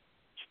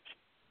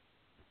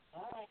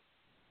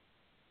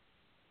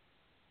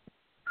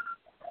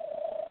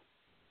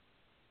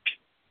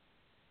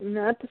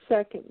not the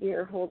second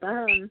year, hold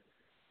on.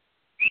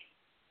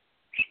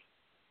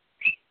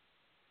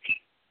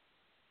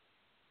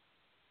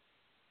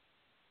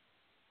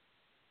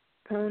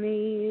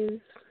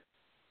 Ponies,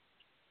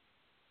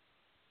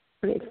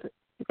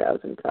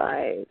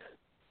 2005.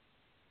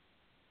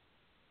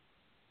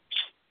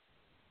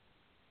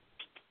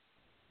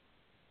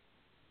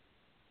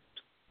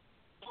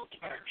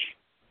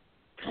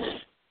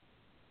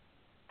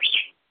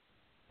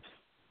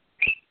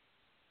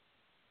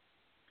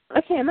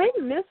 Okay, am I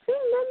missing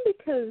them?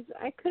 Because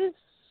I could have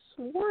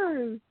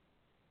sworn.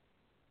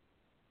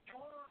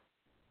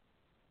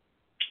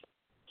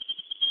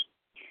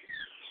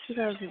 –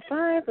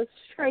 2005. Let's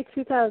try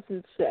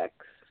 2006.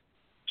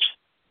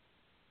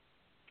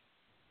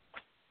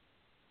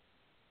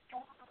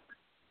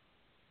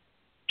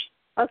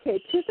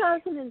 Okay,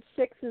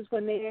 2006 is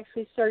when they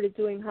actually started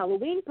doing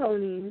Halloween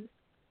ponies,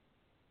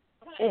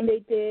 and they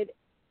did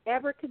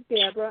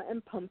Abracadabra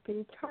and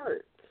Pumpkin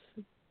Tarts.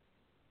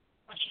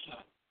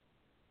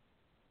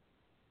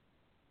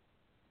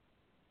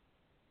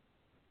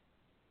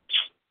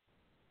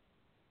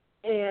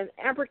 And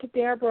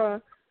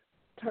Abracadabra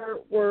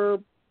were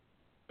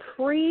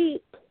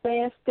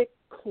pre-plastic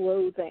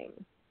clothing.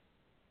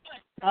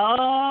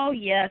 Oh,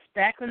 yes,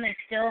 back when they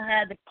still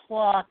had the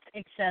cloth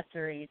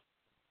accessories.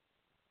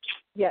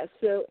 Yes,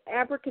 so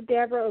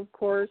Abracadabra, of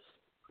course,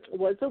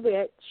 was a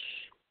witch.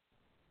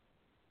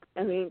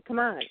 I mean, come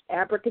on,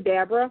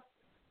 Abracadabra.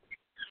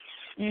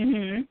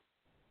 Mm-hmm.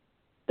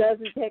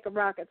 Doesn't take a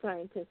rocket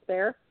scientist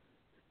there.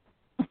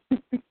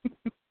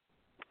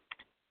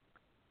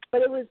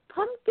 But it was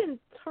Pumpkin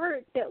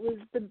Tart that was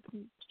the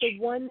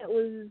one that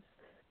was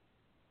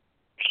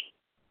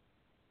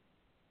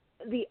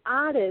the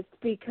oddest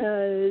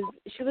because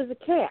she was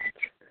a cat.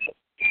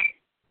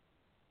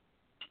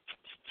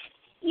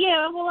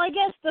 Yeah, well, I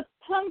guess the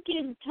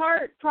pumpkin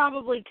tart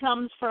probably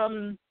comes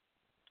from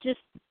just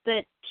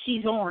that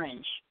she's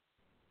orange.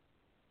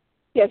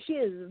 Yeah, she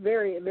is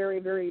very, very,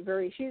 very,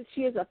 very.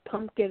 She is a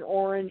pumpkin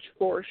orange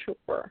for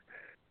sure,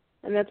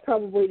 and that's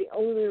probably the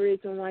only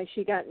reason why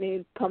she got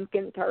named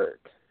Pumpkin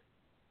Tart.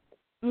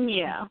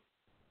 Yeah.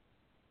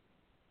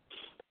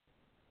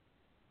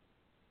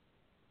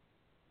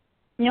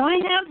 No, I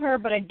have her,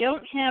 but I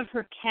don't have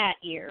her cat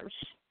ears.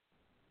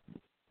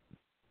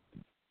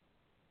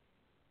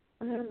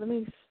 Let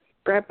me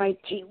grab my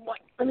G1.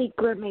 Let me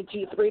grab my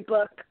G3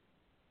 book,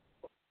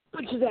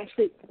 which is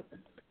actually.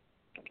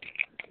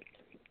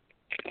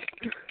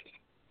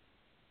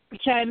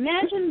 Which I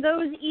imagine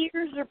those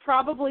ears are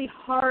probably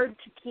hard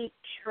to keep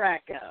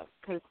track of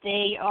because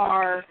they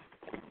are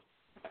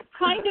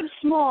kind of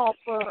small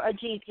for a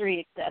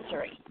G3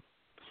 accessory.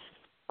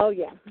 Oh,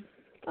 yeah.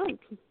 Oh,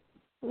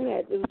 yeah,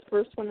 it was the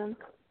first one on.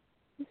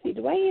 Let's see,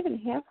 do I even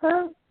have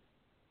her?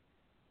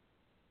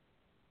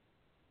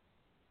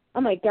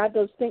 Oh my God,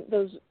 those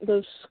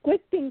squid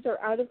things are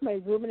out of my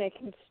room and I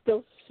can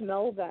still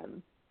smell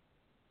them.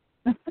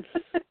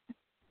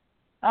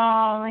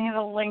 Oh, they have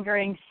a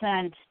lingering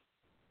scent.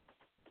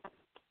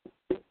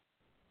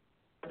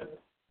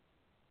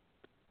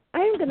 I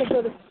am going to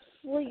go to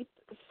sleep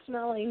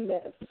smelling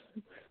this.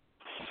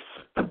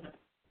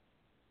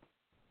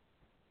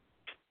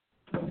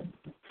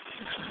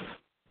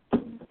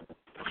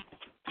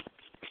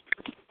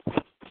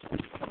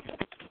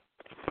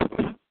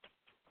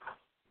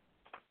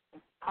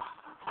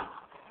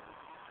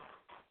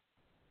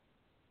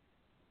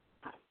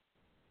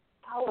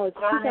 Oh, it's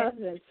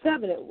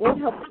 2007. It would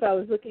help if I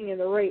was looking in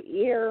the right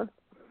year.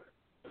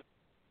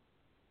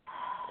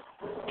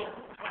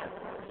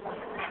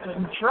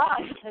 Couldn't try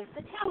because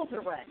the towels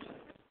are wet.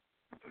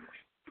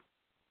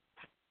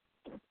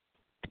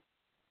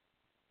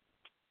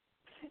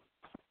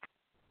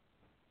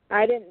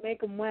 I didn't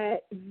make them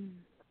wet.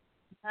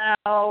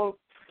 Oh,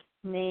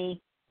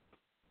 me.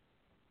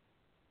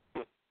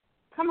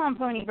 Come on,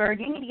 Pony Bird.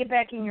 You need to get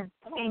back in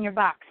your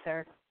box,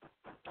 sir.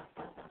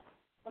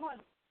 Come on.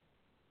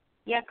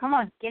 Yeah, come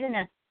on. Get in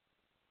there.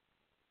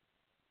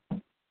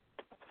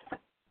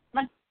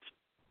 Come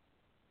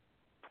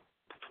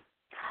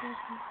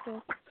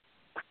on.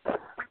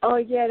 Oh,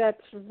 yeah,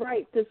 that's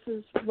right. This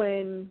is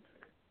when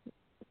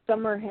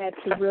Summer had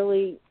to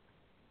really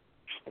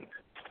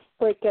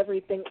break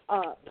everything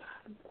up.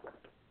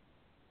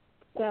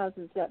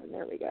 2007,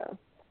 there we go.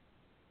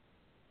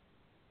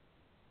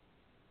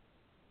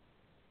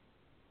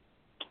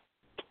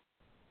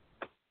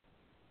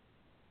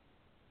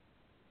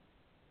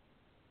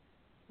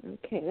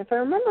 Okay, and if I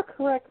remember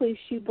correctly,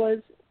 she was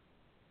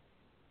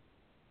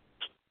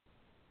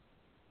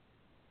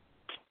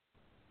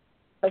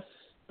a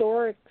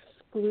store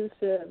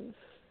exclusive.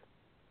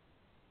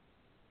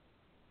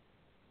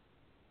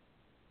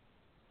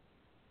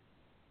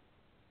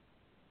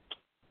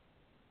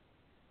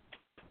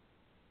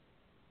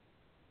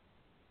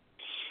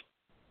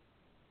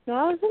 No,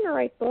 I was in the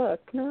right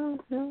book. No,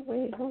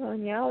 wait, hold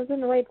on. Yeah, I was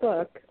in the right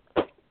book.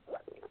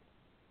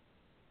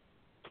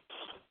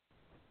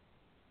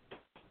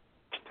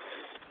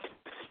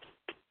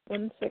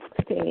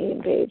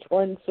 Page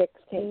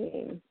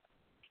 116.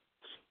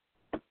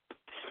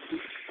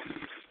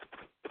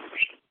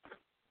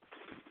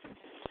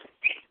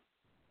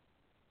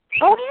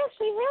 Oh, I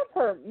actually have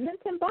her, mint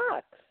in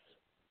box.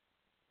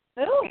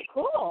 Oh,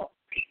 cool.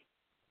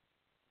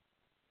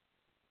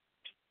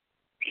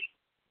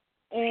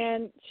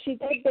 And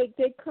they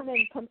did come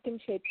in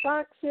pumpkin-shaped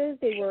boxes.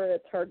 They were a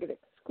Target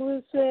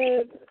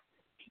exclusive.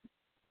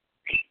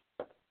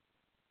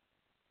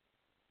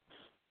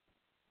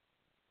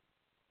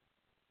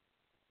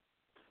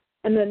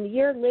 And then a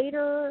year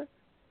later,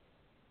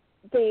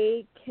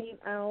 they came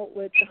out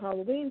with the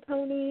Halloween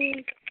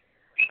ponies.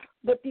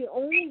 But the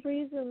only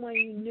reason why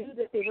you knew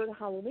that they were the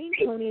Halloween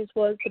ponies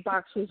was the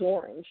box was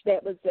orange.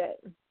 That was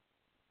it.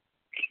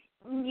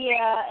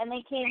 Yeah, and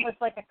they came with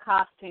like a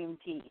costume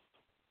piece.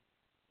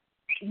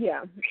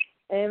 Yeah.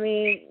 I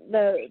mean,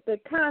 the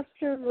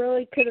costume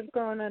really could have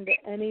gone under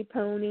any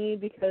pony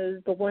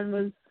because the one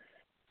was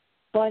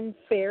fun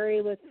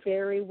fairy with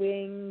fairy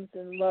wings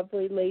and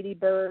lovely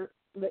ladybug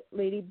with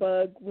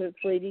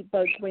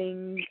ladybug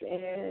wings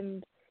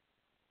and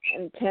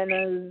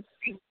antennas.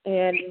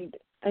 And,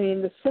 I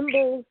mean, the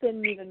symbols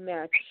didn't even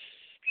match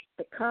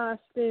the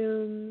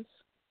costumes,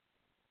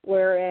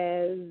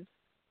 whereas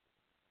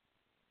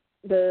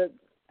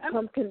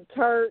pumpkin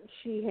tart.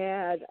 She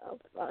had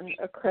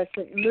a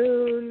crescent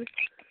moon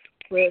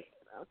with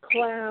a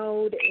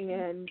cloud,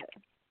 and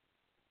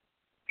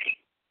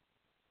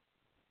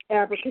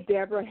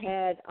Abracadabra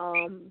had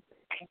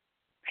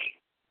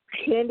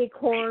candy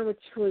corn,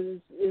 which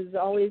is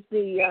always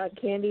the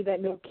candy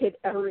that no kid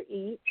ever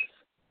eats.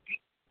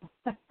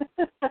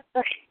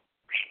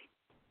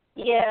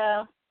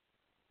 Yeah.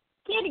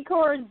 Candy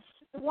corn's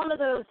one of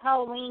those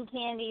Halloween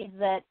candies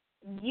that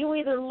you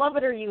either love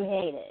it or you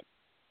hate it.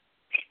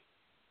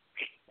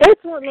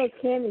 It's one of those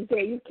candies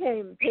that you can't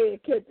even pay a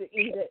kid to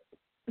eat it.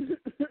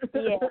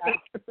 Yeah.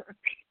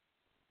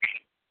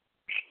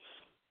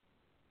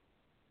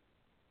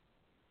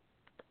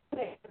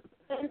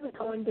 Then we're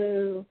going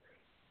to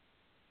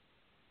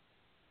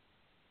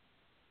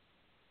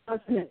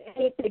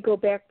 2008. They go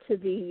back to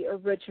the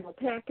original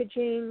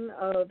packaging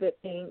of it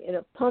being in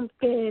a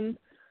pumpkin,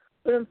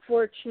 but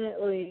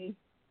unfortunately,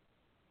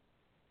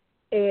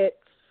 it's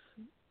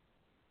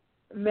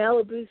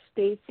Malibu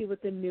Stacy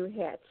with the new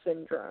hat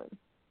syndrome.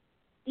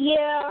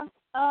 Yeah.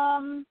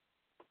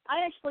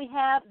 I actually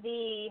have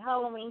the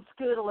Halloween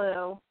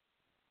Scootaloo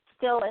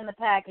still in the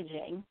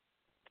packaging.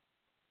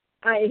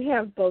 I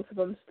have both of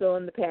them still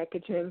in the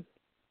packaging.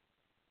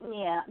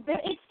 Yeah,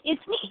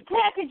 it's neat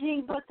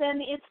packaging, but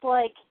then it's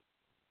like,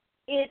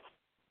 it's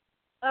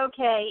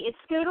okay. It's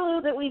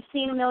Scootaloo that we've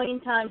seen a million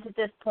times at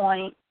this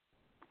point,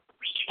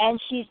 and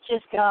she's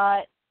just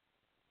got,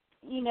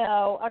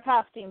 a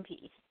costume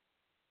piece.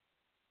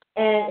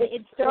 And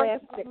it's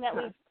something that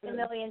we've seen a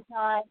million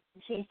times,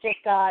 and she's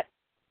just got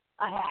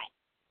a hat.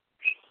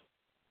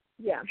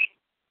 Yeah.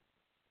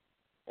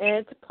 And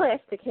it's a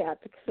plastic hat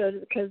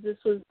because this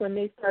was when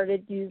they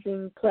started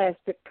using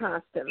plastic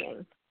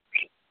costuming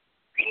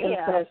and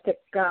plastic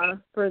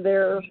for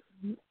their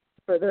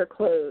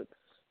clothes.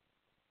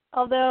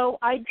 Although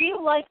I do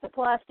like the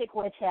plastic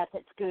witch hat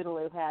that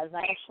Scootaloo has.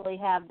 I actually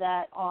have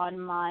that on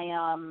my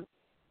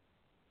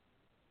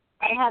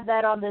I have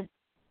that on the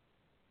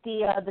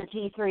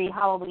G3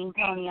 Halloween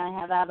pony I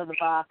have out of the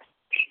box.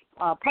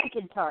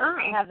 Pumpkin tart. Oh.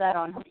 I have that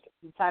on her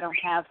since I don't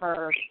have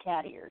her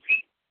cat ears.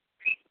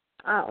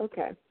 Oh,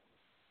 okay.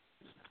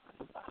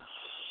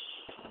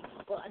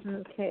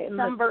 Okay,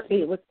 let's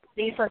see what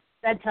these are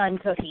bedtime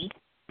cookie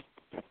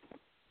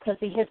because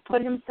he has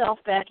put himself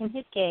back in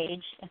his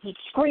cage and he's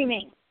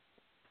screaming.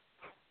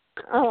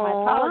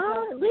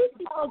 Oh, at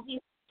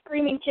least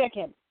screaming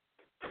chicken.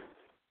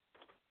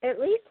 At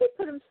least he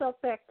put himself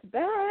back to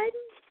bed.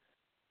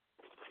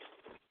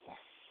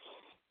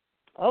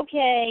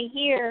 Okay,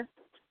 here.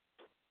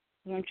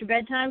 You want your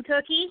bedtime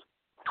cookie?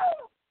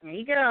 There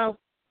you go.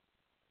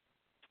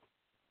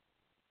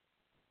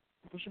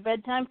 There's your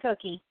bedtime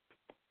cookie.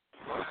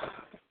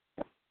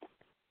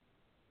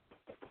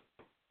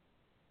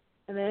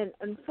 And then,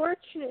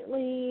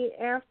 unfortunately,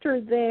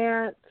 after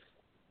that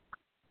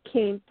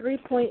came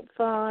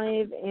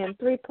 3.5, and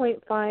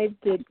 3.5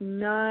 did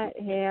not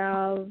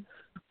have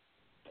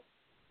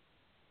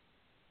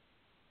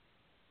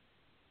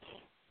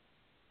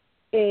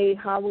a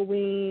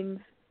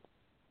Halloween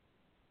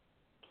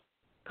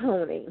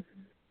pony.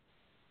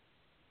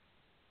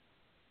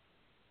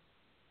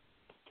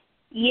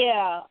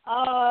 Yeah,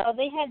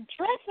 they had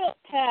dress-up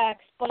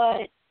packs,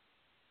 but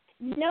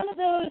none of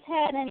those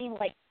had any,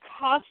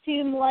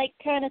 costume-like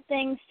kind of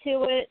things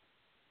to it.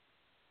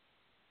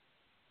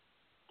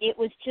 It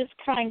was just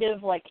kind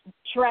of like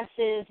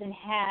dresses and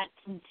hats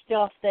and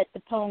stuff that the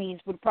ponies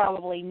would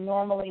probably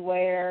normally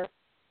wear.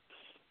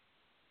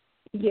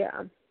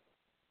 Yeah.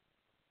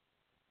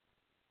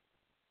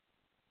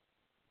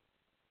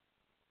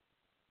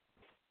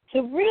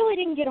 So really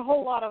didn't get a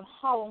whole lot of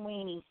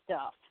Halloween-y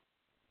stuff.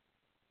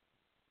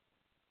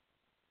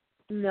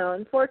 No,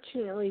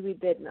 unfortunately we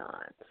did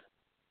not.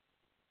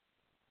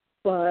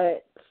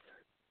 But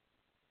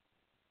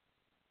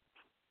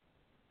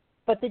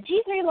the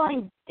G3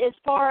 line, as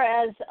far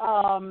as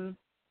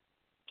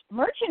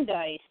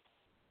merchandise,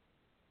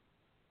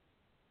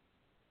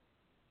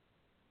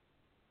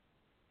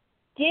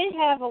 did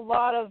have a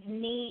lot of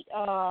neat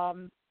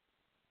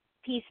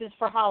pieces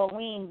for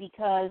Halloween,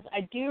 because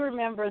I do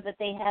remember that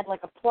they had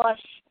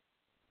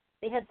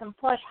they had some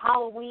plush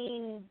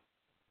Halloween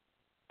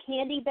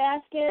candy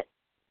basket.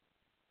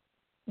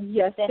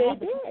 Yes, they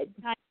did.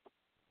 Kind of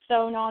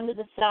sewn onto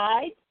the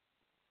side.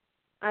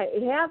 I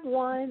have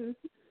one.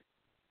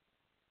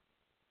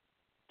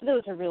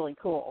 Those are really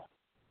cool.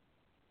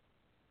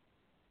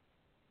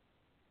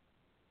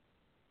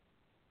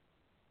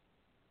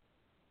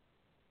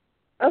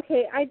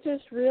 Okay, I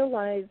just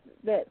realized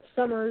that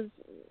Summer's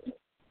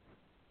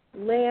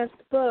last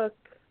book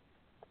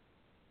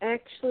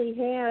actually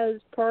has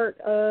part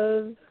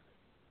of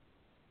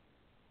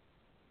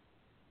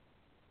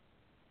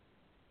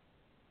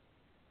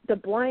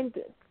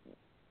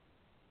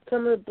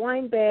some of the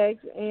blind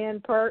bags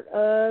and part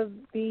of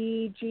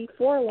the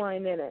G4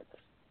 line in it.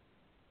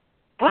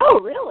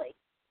 Oh, really?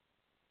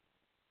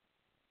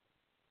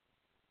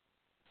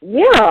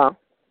 Yeah.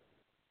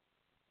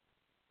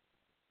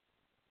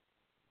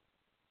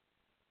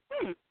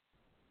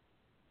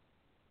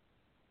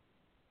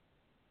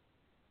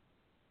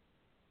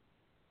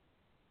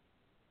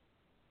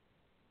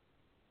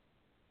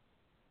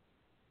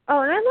 Oh,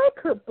 and I like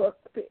her book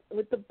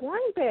with the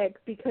blind bags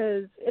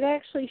because it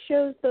actually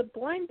shows the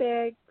blind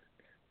bags.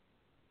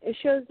 It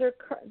shows their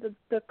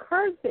the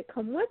cards that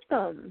come with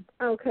them.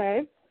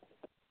 Okay.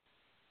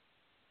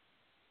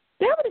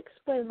 That would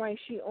explain why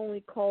she only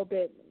called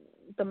it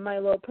the My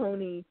Little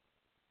Pony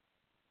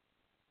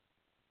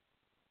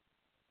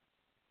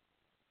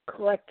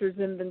Collector's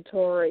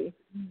Inventory.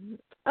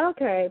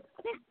 Okay.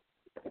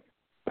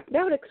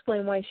 That would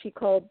explain why she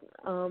called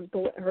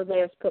her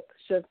last book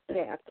just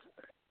that,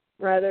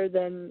 rather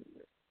than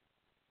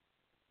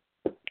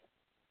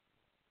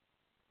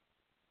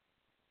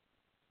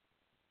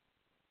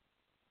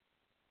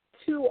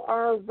to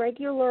our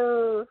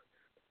regular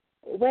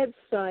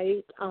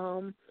website.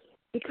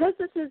 Because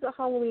this is a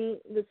holiday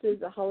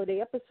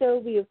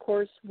episode. We of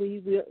course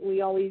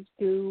we always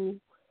do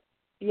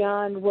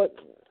beyond what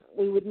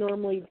we would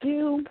normally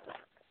do.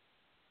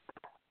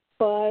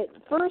 But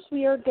first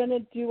we are going to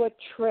do a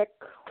trick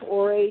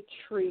or a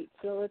treat.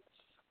 So let's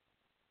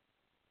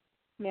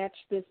match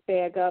this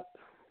bag up.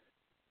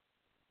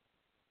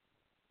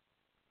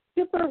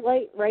 Super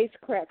light rice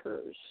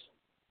crackers.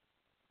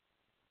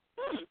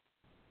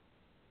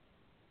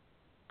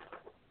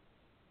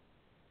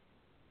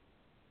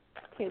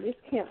 Okay, this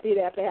can't be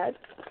that bad.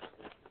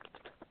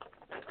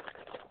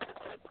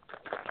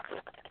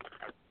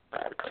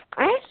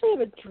 I actually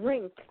have a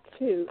drink,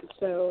 too,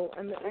 so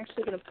I'm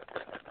actually going to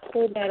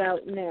pull that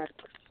out next.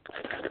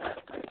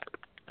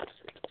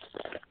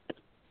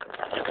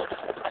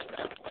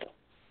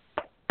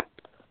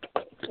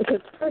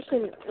 Because the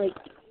person,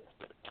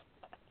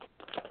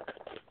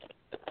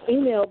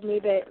 emailed me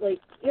that,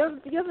 you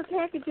have a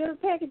package, you have a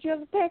package, you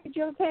have a package,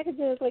 you have a package,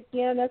 and it's like,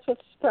 yeah, and that's what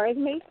surprised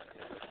me.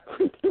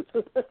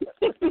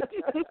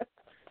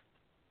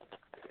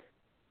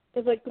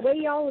 It's like the way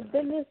y'all have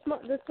been this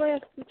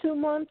last 2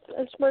 months,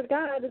 I swear to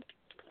God.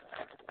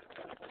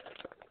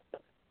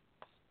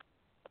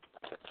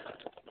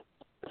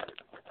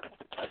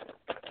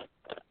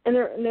 And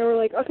they were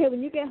like, okay,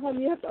 when you get home,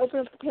 you have to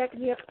open up the package,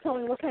 you have to tell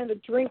me what kind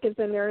of drink is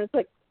in there. And it's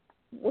like,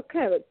 what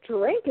kind of a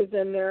drink is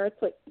in there?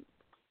 It's like,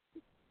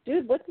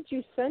 dude, what did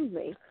you send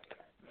me?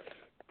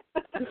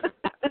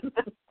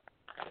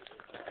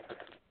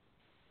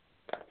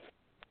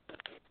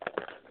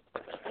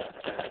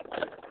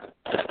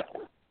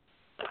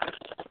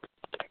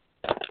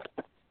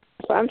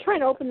 So I'm trying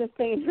to open this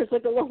thing, and there's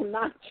a little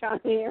notch on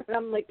here, and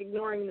I'm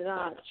ignoring the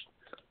notch.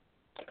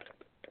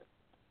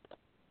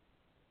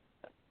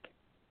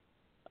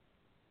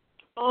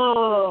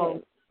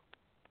 Oh.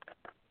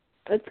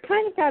 It's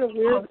kind of got a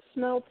weird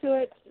smell to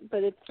it,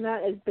 but it's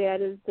not as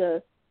bad as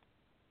the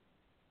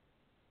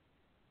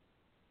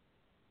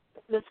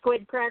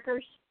squid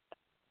crackers.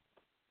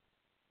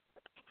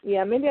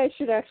 Yeah, maybe I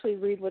should actually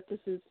read what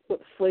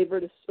flavor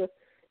this is.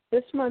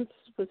 This month's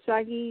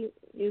Wasagi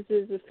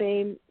uses the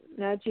famed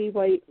Naji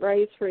white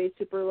rice for a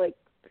super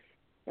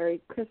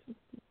very crisp,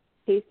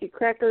 tasty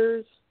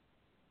crackers.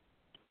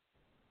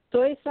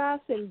 Soy sauce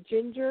and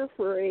ginger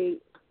for a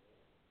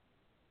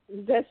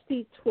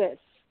zesty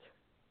twist.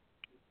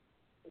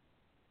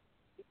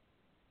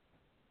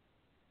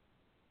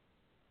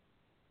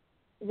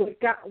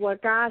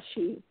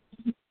 Wagashi.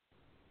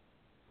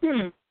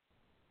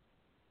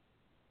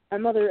 My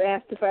mother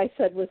asked if I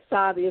said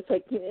wasabi. It's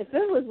like, if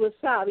it was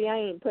wasabi, I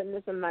ain't putting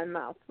this in my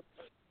mouth.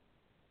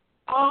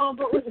 Oh,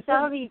 but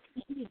wasabi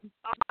is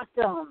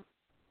awesome.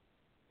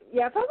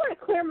 Yeah, if I want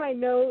to clear my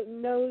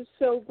nose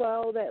so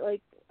well that,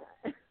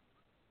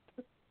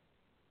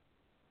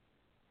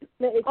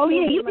 it's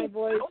you my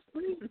voice.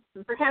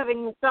 For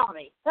having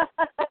wasabi.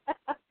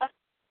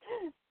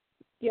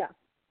 Yeah.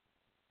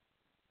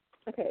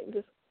 Okay,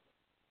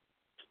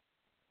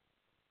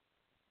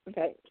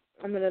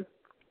 I'm going to...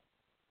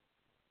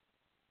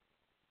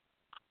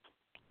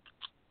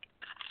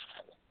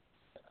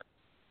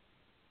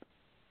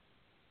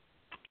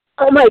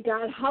 Oh, my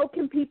God, how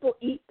can people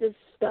eat this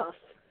stuff?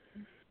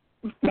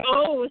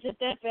 Oh, is it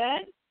that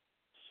bad?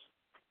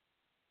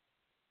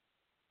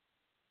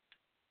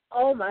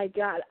 Oh, my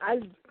God, I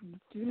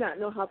do not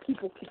know how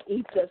people can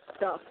eat this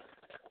stuff.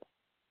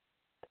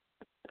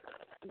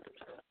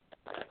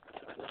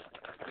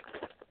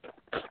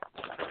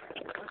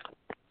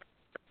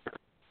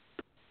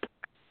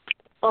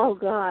 Oh,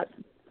 God.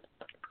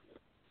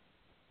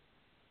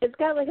 It's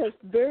got a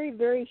very,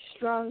 very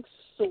strong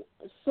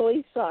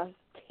soy sauce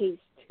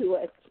taste to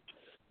it.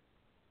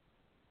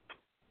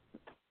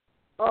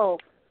 Oh.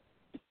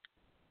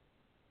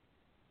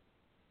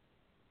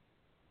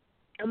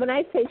 And when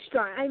I say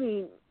strong, I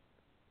mean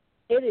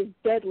it is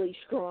deadly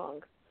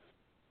strong.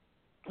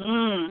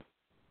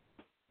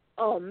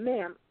 Oh,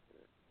 man.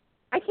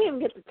 I can't even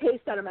get the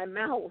taste out of my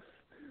mouth.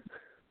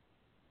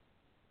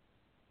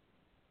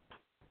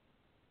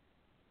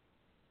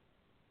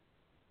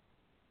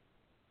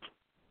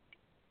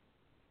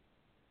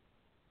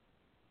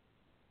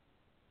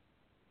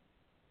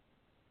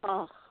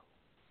 Oh.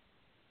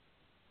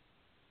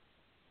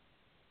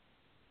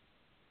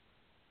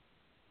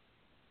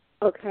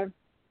 Okay.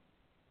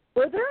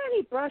 Were there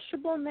any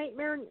brushable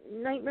Nightmare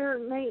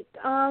Night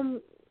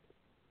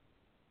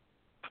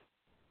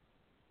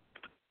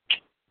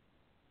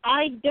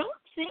I don't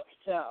think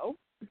so.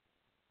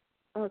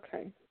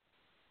 Okay.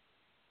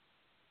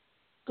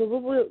 So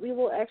we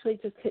will actually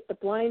just hit the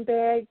blind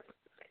bags.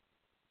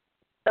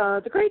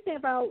 The great thing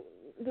about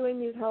doing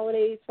these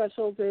holiday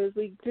specials is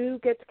we do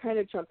get to kind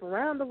of jump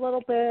around a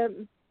little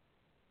bit.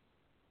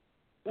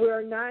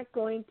 We're not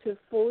going to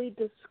fully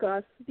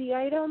discuss the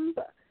item,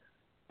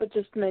 but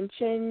just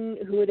mention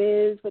who it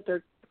is, what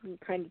they're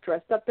kind of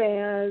dressed up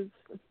as.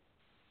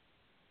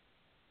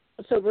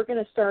 So we're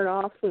going to start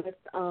off with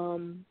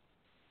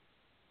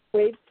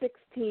Wave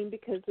 16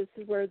 because this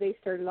is where they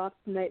started off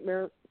the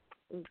Nightmare.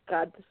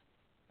 God,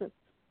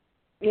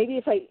 maybe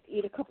if I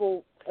eat a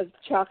couple of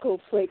Choco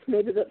Flakes,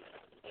 maybe the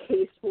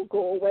taste will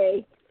go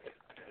away.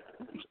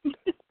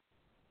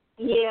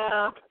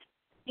 Yeah,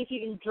 if you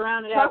can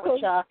drown it out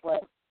with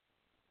chocolate.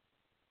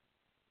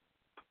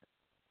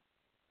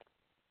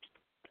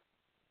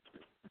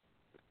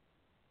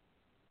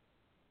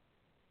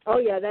 Oh,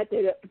 yeah, that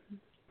did it.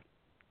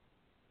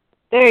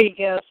 There you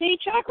go. See,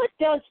 chocolate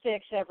does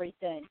fix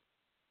everything.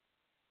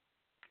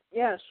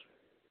 Yes.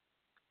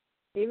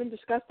 Even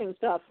disgusting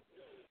stuff.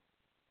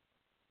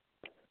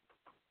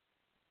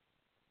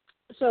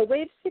 So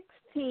Wave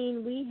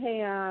 16, we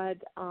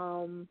had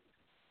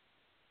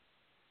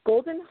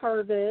Golden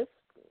Harvest,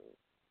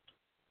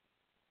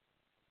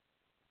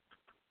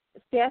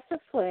 Sassa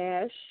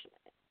Flash,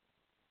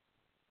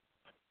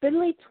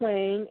 Fiddly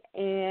Twang,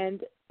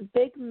 and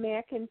Big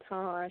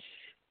Macintosh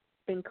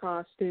in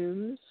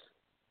costumes.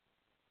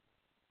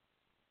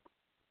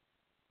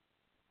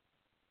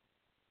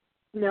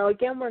 Now,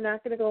 again, we're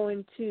not going to go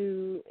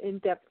into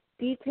in-depth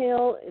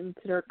detail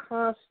into their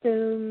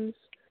costumes.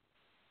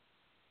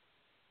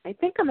 I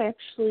think I'm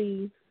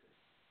actually...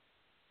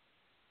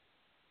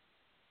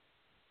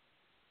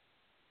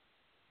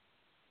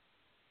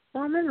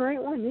 I'm in the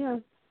right one, yeah.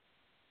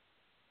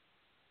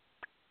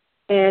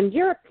 And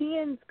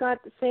Europeans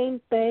got the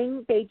same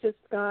thing. They just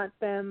got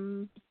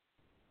them...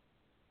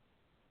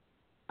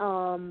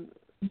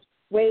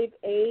 Wave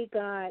A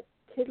got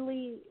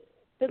Fiddly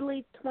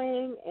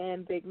Twang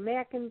and Big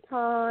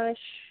Macintosh.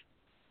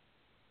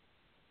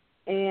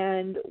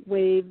 And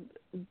Wave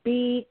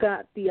B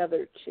got the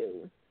other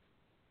two.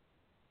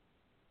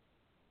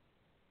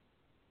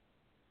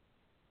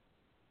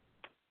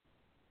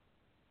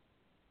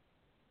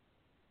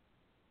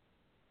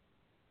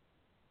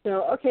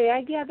 So,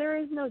 okay, yeah, there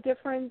is no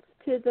difference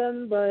to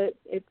them, but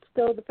it's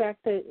still the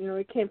fact that,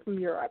 it came from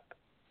Europe.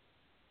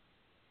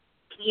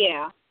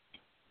 Yeah.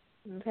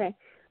 Okay.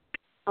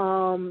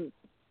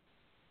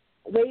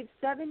 Wave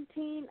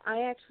 17,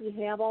 I actually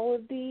have all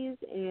of these,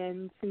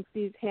 and since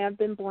these have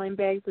been blind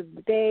bags of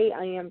the day,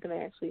 I am going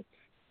to actually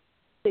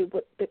say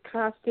what the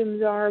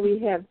costumes are. We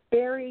have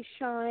Berry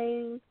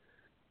Shine,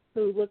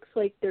 who looks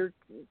like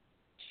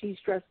she's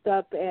dressed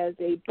up as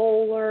a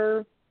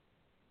bowler.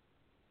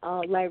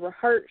 Lyra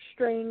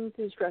Heartstrings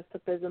is dressed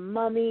up as a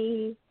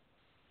mummy.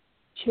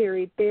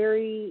 Cherry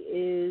Berry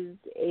is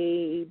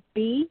a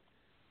bee.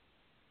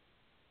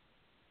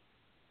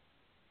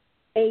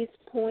 Ace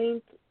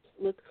Point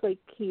looks like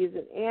he is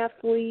an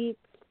athlete.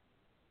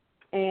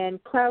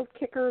 And Cloud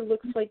Kicker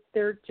looks like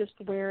they're just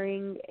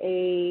wearing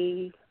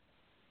a...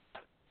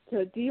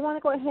 So do you want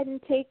to go ahead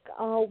and take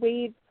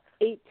Wave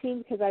 18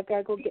 because I've got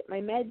to go get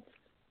my meds?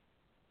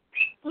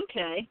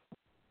 Okay.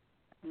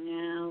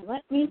 Now,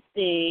 let me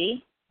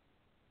see.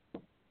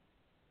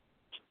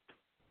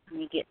 Let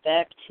me get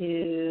back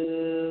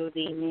to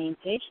the main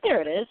page.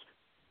 There it is.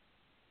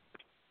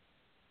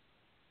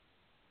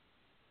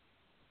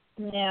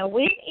 Now,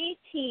 Wave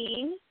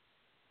 18,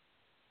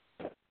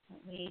 let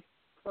me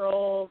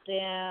scroll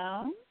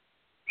down.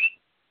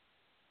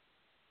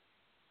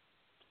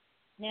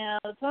 Now,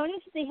 the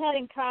ponies that they had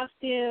in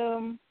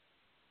costume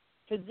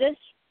for this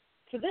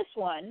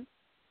one,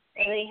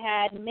 they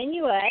had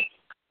Minuet,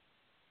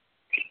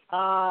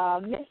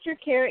 Mr.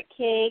 Carrot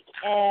Cake,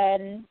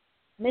 and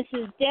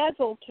Mrs.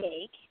 Dazzle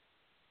Cake.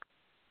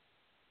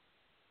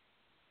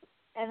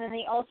 And then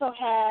they also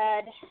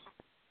had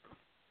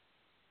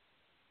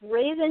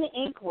Raven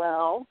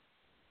Inkwell.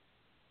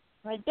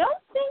 I don't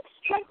think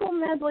Speckle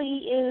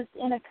Medley is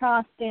in a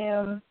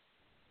costume.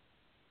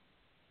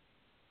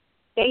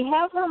 They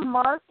have her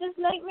marked as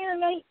Nightmare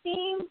Night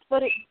themed,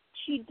 but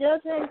she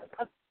doesn't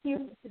appear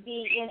to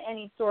be in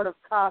any sort of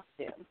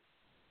costume.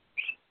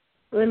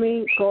 Let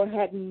me go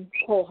ahead and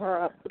pull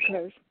her up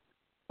because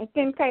I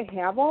think I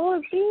have all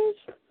of these.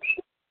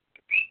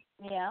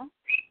 Yeah.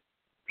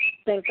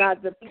 Thank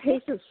God the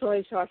taste of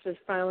soy sauce is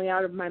finally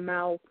out of my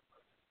mouth.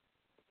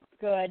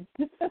 Good.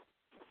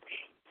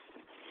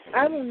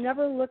 I will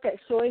never look at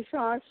soy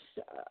sauce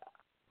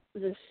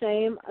the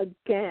same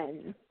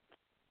again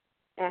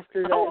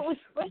after this. Oh, it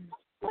was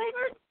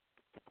flavored?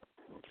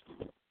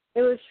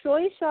 It was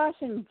soy sauce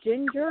and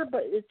ginger,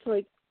 but it's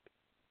like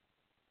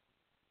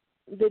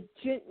the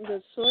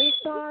soy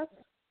sauce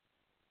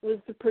was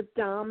the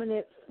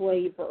predominant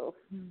flavor.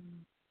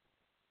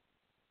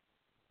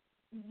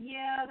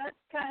 Yeah, that's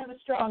kind of a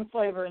strong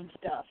flavor and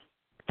stuff.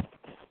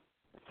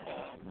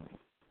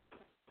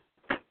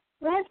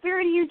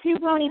 Raspberry to you too,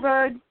 Pony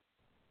Bird.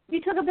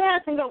 You took a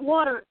bath and got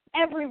water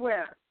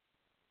everywhere.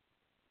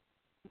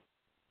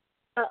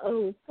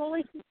 Uh-oh.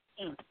 Holy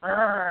beans.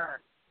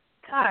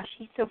 Gosh,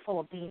 he's so full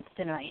of beans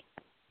tonight.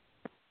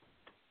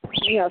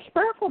 Yeah,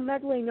 Sparkle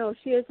Medley, no,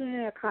 she isn't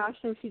in a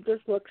costume. She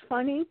just looks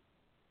funny.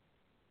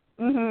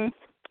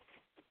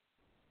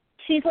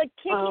 She's like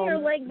kicking her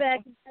leg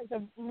back and has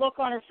a look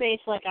on her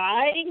face like,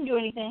 I didn't do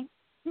anything.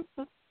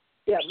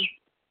 Yep.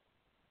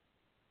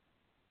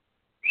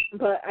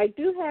 But I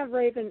do have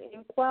Raven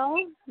Inkwell.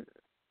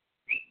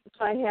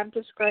 So I have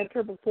described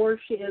her before.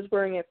 She is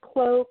wearing a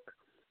cloak.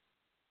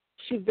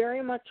 She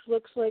very much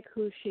looks like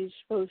who she's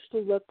supposed to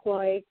look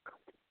like.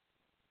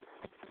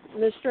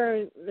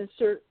 Mr. and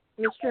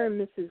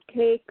Mrs.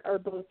 Cake are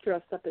both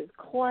dressed up as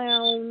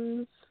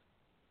clowns.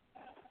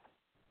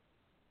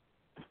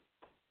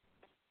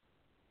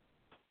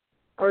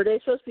 Or are they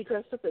supposed to be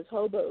dressed up as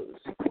hobos?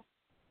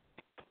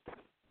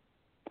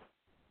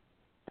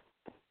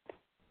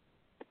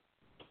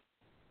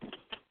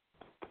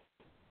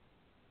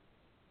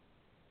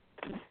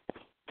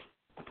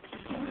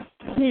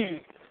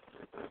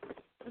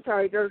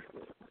 Sorry,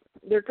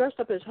 they're dressed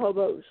up as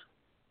hobos.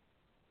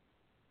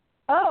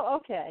 Oh,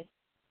 okay.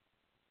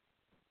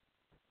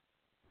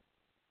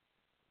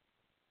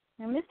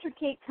 Now, Mr.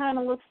 Cake kind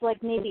of looks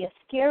like maybe a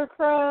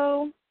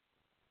scarecrow,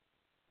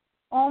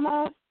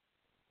 almost.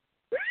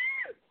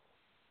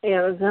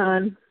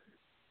 Amazon.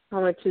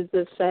 How much is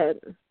this set?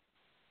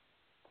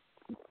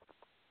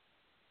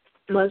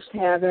 Must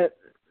have it.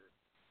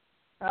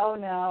 Oh,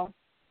 no.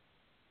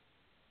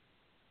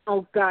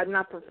 Oh, God,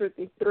 not for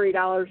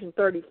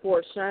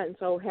 $53.34.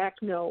 Oh,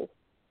 heck no.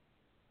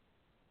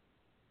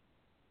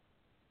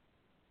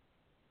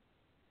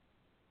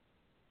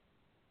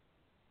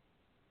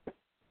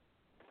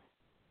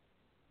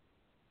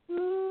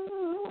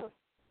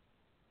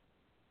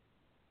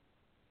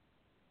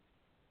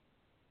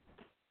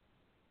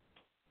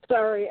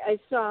 Sorry, I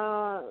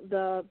saw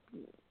the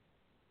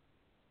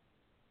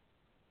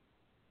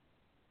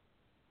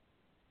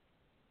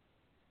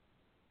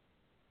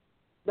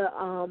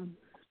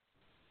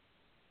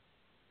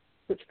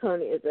which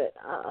pony is it?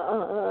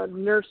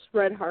 Nurse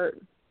Redheart.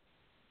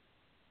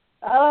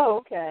 Oh,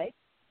 okay.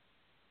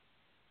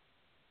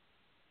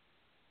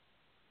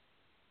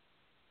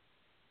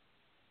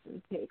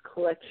 Okay,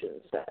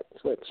 collection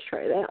sets. Let's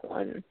try that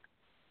one.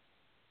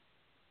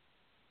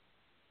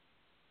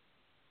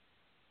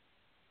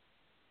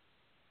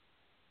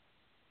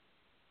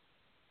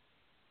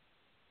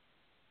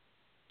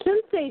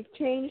 Since they've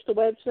changed the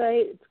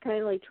website, it's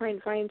kind of like trying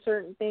to find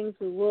certain things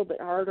is a little bit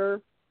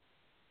harder.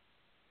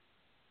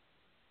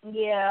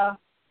 Yeah.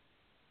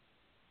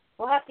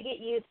 We'll have to get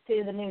used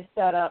to the new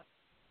setup.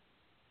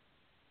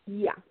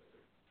 Yeah.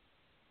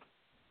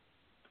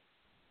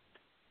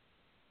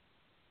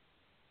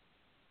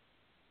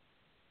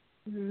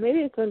 Maybe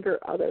it's under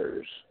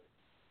others.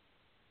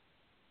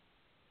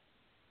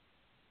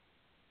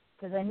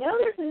 Because I know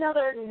there's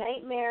another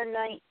Nightmare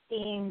Night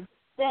themed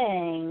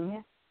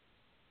thing.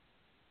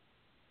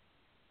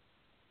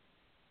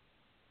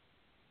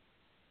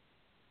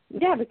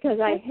 Yeah, because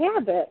I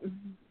have it.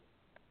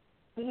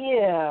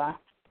 Yeah.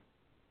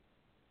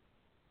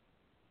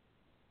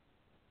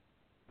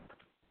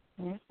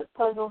 There's the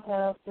puzzle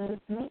houses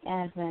and the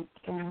advent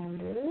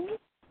calendars.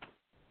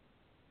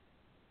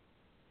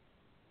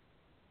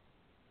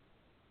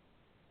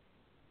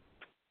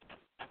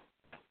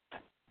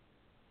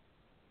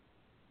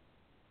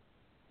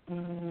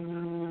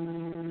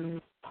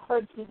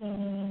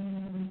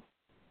 Parking.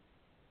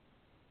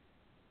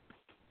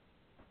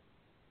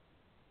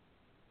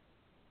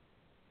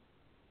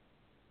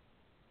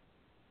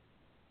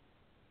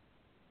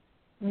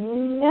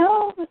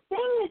 No, the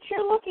thing that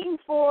you're looking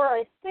for,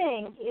 I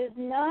think, is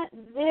not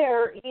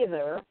there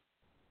either.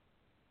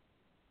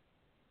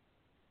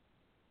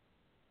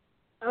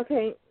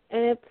 Okay,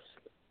 and it's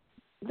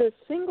the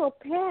single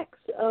packs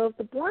of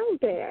the blind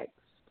bags.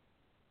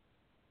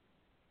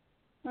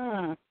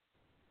 Let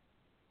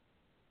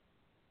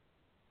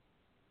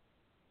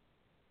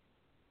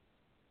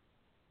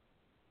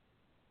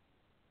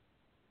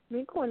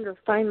me go under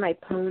Find My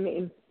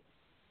Pony.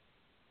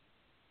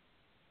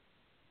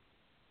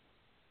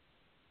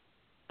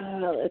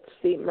 Let's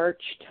see,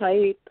 merch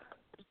type.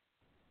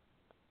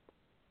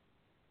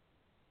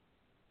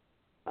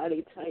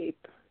 Body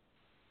type.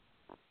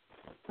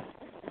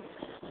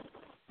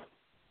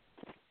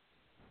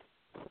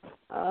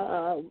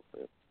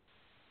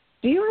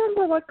 Do you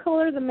remember what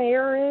color the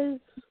mayor is?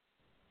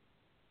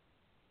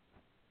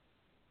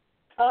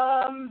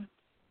 I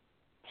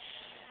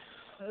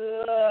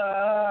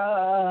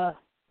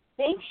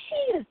think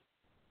she is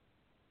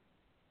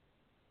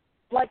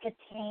like a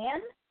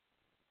tan.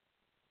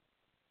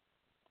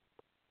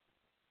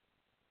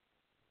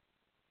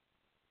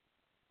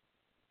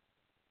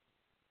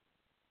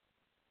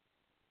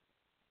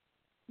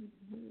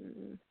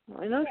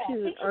 I know she's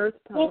an earth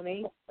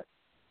pony.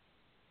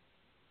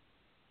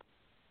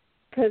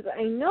 Because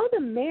I know the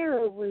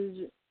mayor was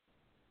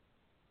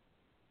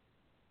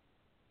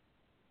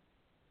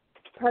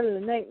part of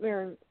the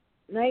Nightmare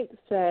Night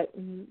set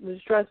and was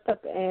dressed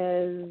up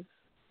as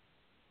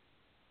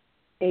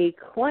a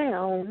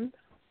clown.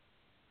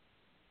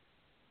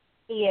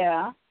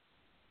 Yeah.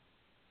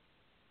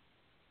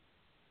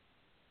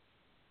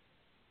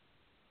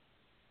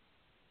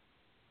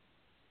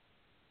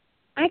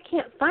 I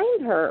can't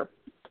find her.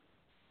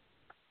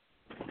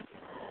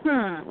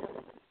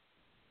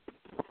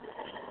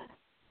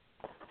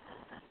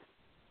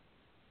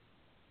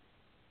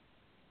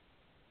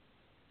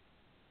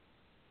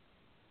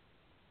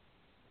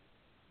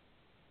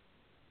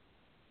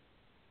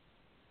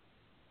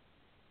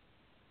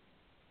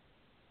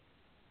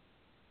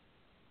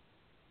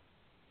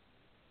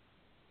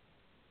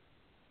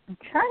 I'm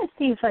trying to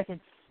see if I could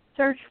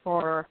search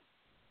for her.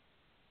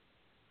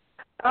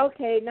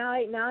 Okay, now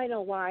I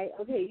know why.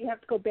 Okay, you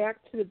have to go back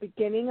to the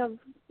beginning of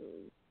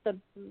the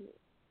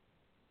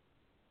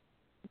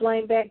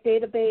Blind Bag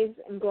database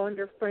and go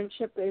under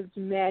Friendship is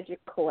Magic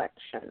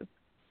Collection.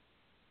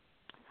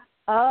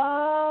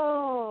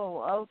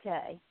 Oh,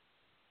 okay.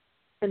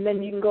 And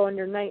then you can go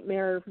under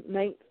Nightmare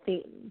Night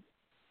Theme.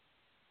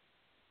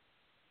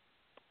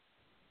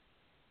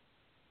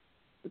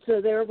 So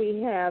there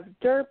we have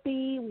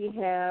Derpy, we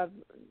have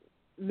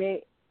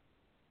Mayor,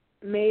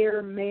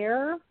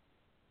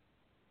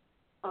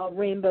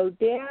 Rainbow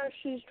Dash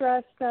is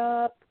dressed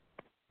up,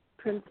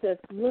 Princess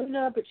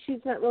Luna, but she's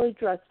not really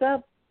dressed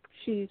up.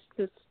 She's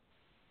just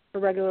a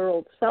regular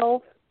old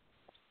self.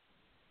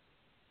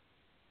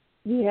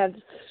 You have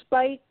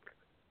Spike,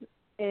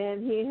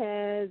 and he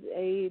has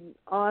an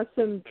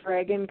awesome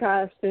dragon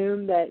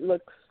costume that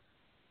looks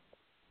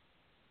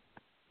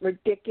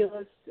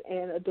ridiculous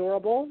and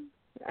adorable.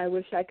 I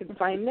wish I could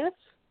find this.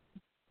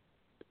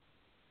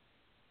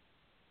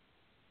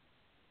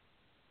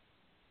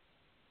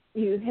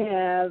 You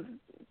have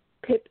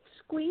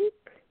Pipsqueak,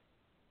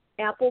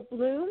 Apple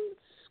Bloom,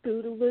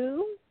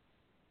 Scootaloo,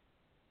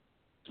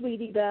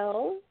 Sweetie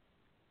Belle,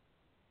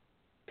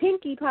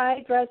 Pinkie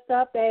Pie dressed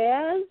up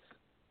as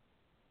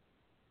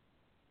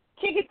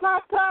Chicken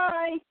pot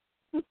pie.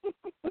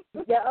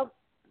 Yep.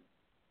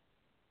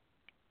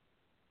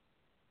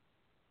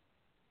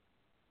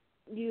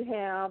 You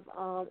have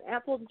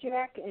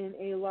Applejack in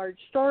a large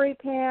story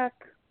pack.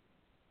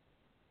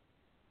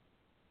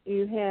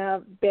 You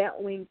have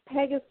Batwing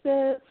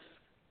Pegasus,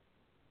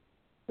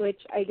 which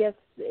I guess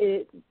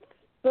it's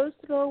supposed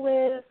to go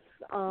with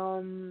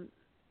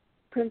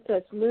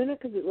Princess Luna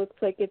because it looks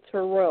like it's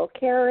her royal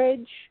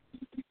carriage.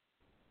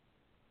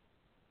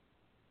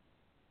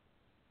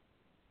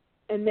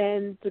 And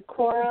then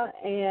Decora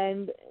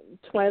and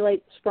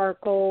Twilight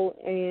Sparkle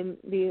and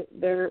the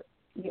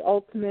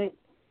ultimate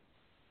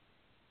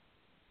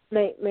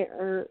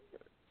Nightmare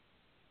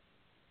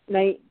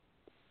Night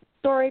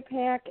story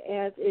pack,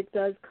 as it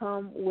does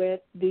come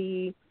with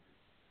the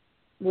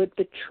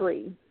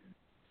tree.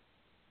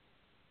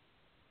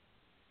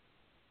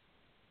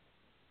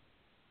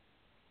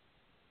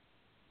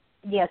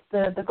 Yes,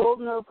 the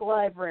Golden Oak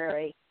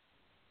Library.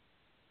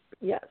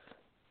 Yes.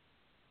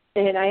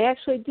 And I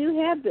actually do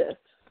have this.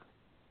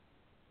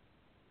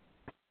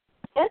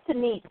 That's a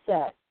neat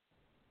set.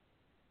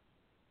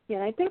 Yeah,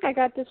 and I think I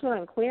got this one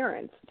on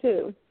clearance,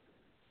 too.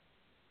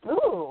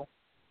 Ooh.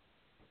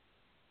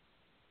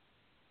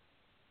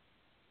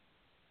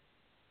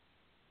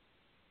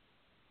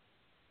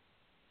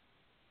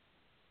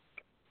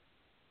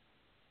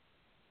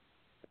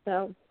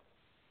 So,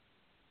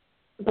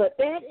 but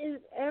that is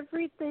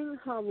everything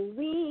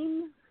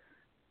Halloween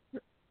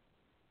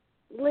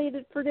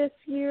related for this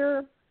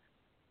year.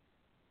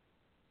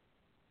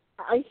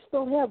 I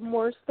still have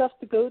more stuff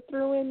to go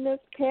through in this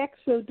pack,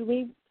 so do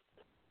we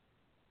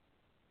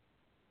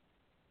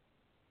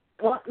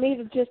want me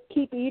to just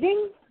keep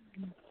eating?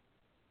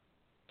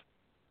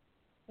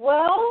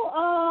 Well,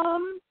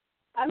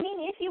 I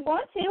mean, if you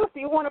want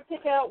to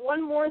pick out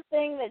one more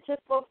thing that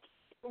just looks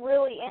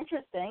really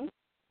interesting.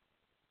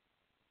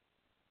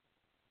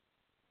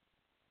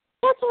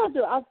 That's what I'll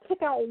do. I'll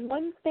pick out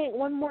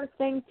one more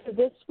thing for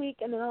this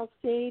week, and then I'll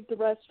save the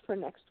rest for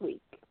next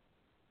week.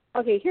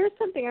 Okay, here's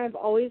something I've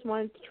always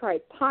wanted to try,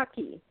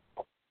 Pocky.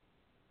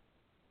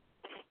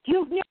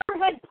 You've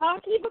never had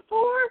Pocky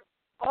before?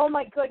 Oh,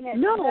 my goodness.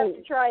 No. You have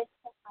to try it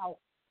now.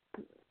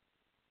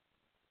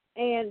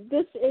 And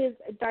this is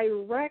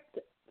direct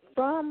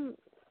from,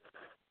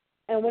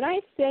 and when I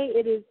say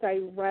it is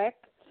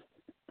direct,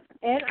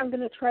 and I'm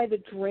going to try the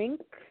drink,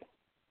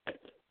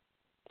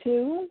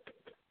 too.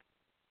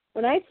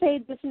 When I say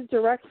this is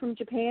direct from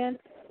Japan,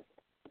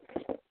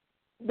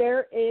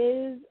 there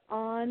is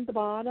on the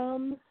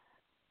bottom,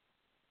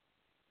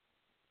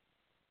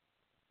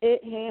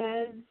 it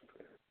has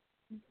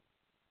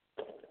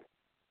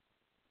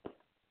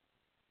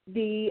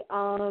the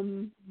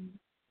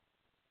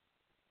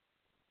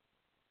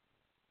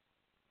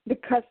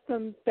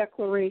customs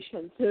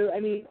declaration. So, I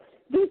mean,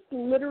 this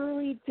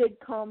literally did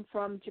come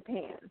from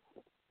Japan.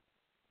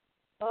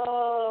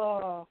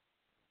 Oh.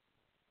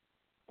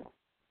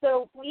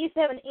 So we used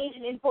to have an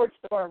Asian import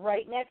store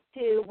right next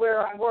to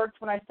where I worked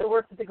when I still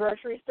worked at the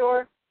grocery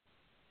store.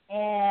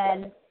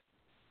 And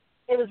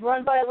it was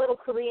run by a little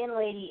Korean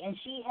lady, and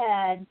she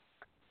had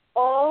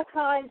all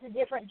kinds of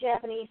different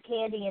Japanese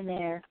candy in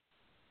there.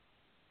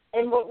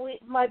 And what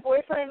my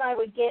boyfriend and I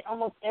would get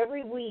almost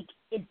every week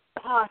is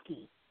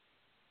Pocky.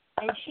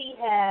 And she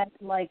had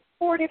like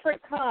 4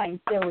 different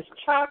kinds. There was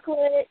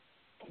chocolate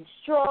and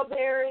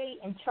strawberry,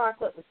 and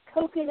chocolate with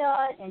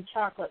coconut, and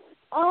chocolate with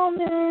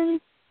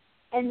almonds,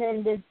 and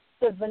then the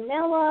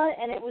vanilla,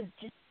 and it was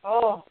just,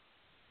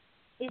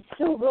 it's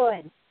so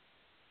good.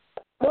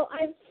 Well,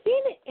 I've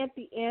seen it at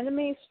the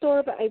anime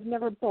store, but I've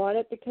never bought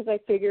it because I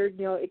figured,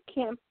 it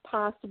can't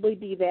possibly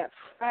be that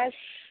fresh.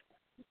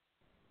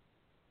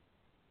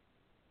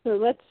 So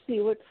let's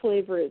see, what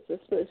flavor is this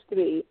supposed to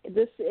be?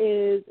 This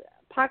is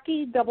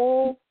Pocky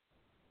Double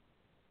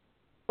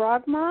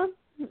Frogma,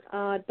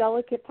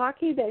 delicate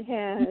Pocky that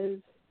has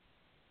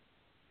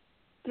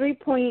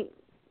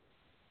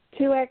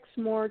 3.2x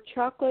more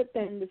chocolate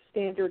than the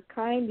standard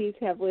kind. These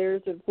have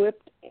layers of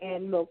whipped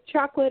and milk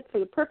chocolate for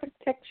the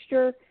perfect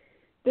texture.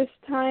 This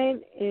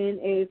time in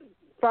a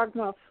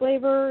Frogma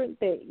flavor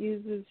that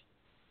uses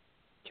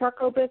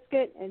charcoal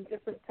biscuit and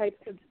different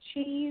types of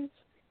cheese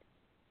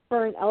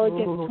for an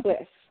elegant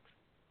twist.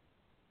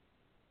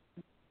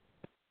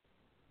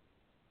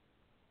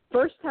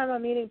 First time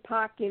I'm eating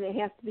Pocky, and it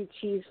has to be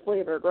cheese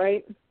flavored,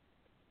 right?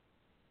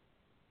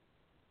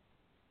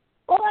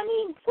 Well, I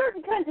mean,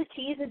 certain kinds of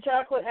cheese and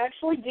chocolate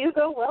actually do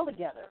go well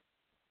together.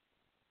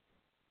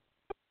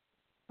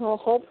 Well,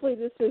 hopefully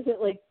this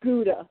isn't like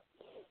Gouda.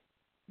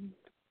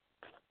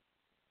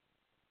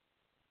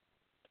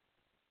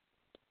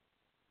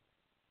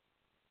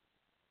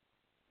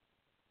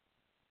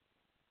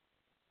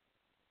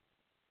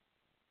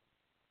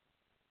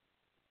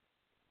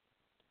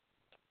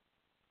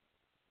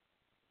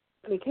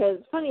 Because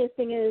the funniest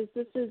thing is,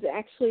 this is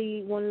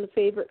actually one of the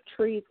favorite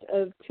treats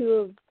of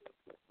two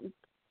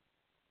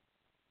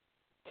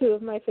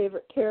of my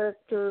favorite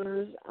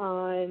characters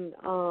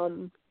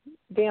on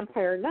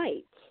Vampire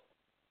Nights.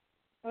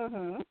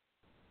 Mm-hmm.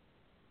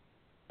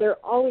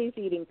 They're always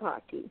eating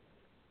Pocky.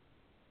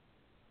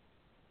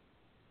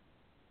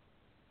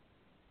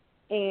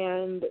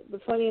 And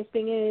the funniest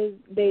thing is,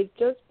 they've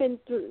just been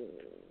through...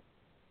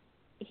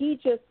 He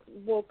just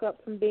woke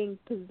up from being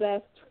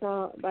possessed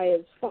by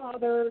his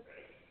father.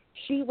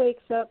 She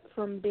wakes up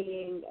from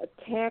being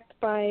attacked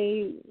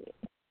by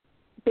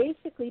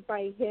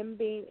him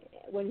being,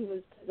 when he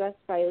was possessed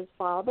by his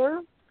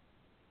father.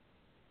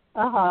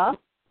 Uh-huh.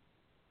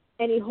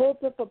 And he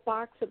holds up a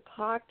box of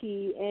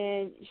Pocky,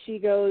 and she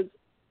goes,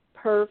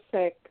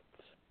 perfect.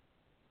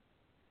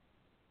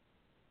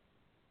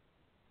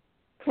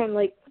 Kind of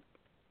like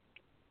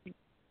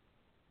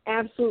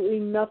absolutely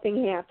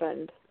nothing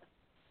happened.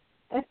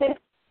 Okay.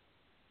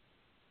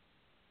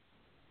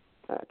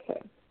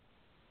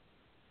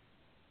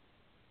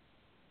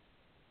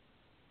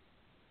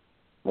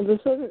 Well, this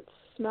doesn't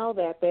smell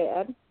that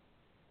bad. It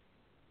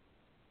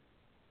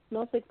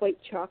smells like white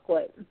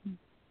chocolate.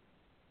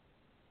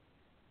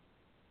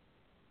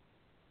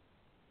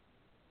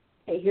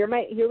 Okay,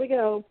 here we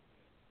go.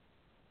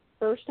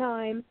 First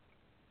time.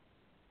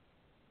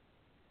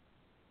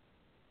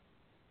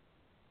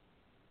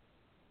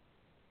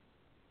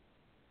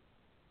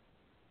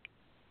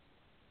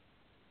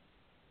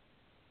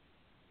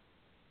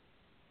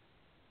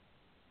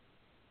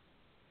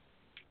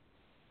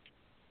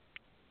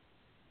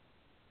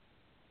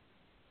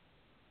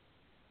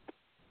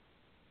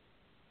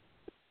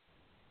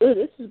 Ooh,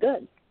 this is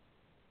good.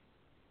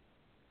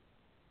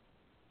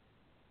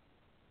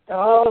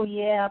 Oh,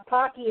 yeah.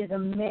 Pocky is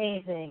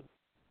amazing.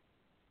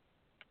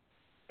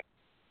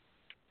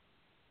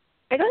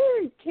 I don't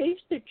even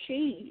taste the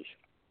cheese.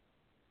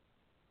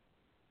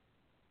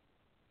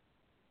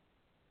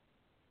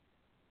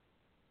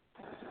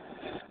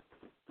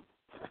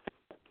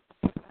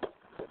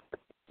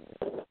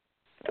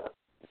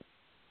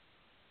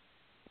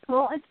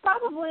 Well, it's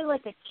probably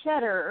like a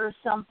cheddar or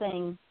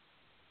something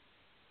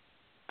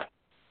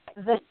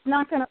that's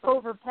not going to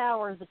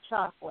overpower the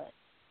chocolate.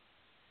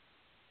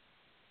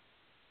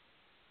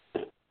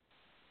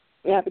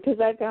 Yeah, because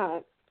I've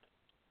got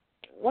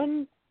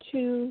 1,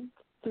 2,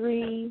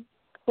 3,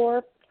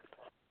 4,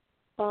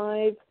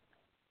 5,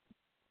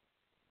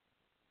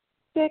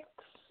 6,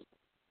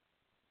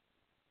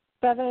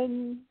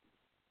 7,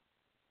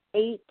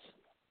 8,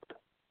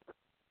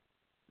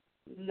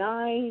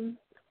 9,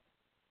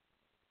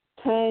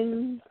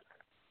 10,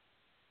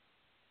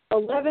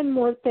 11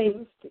 more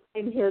things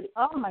in here.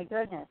 Oh, my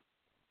goodness.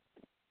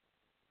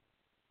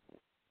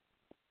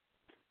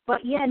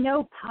 But, yeah,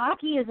 no,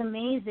 Pocky is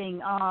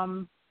amazing.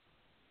 I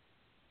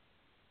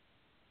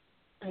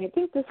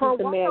think this is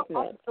the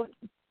magnet.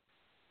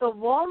 The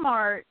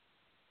Walmart,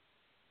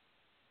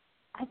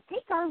 I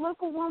think our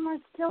local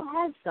Walmart still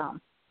has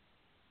some.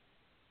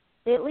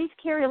 They at least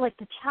carry, like,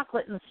 the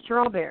chocolate and the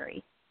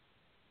strawberry.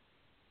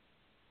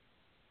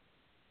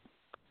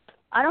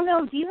 I don't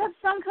know. Do you have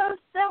Suncoast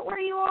out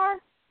where you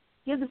are?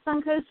 Do you have the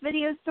Suncoast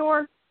video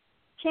store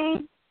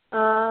chain?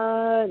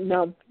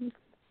 No.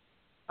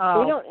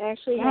 Oh. We don't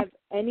actually have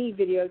any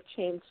video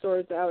chain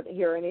stores out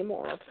here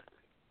anymore.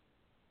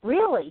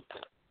 Really?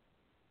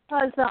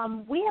 Because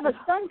we have a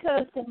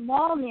Suncoast in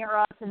mall near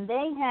us, and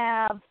they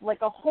have,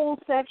 like, a whole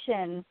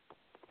section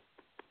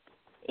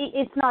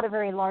It's not a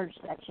very large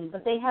section,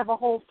 but they have a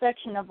whole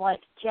section of, like,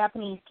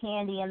 Japanese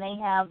candy, and they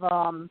have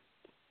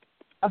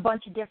a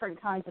bunch of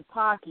different kinds of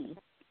Pocky.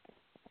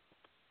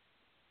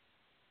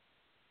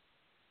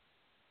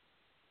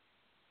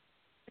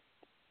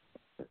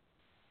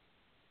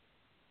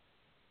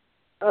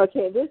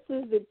 Okay, this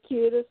is the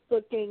cutest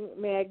looking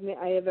magnet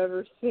I have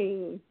ever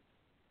seen.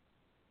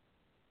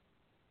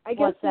 I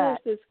guess there's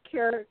this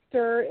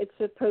character. It's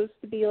supposed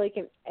to be like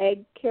an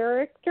egg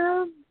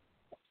character.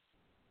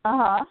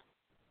 Uh-huh.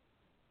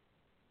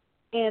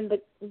 And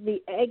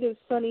the egg is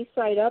sunny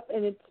side up,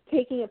 and it's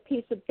taking a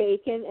piece of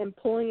bacon and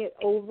pulling it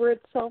over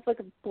itself like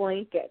a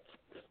blanket.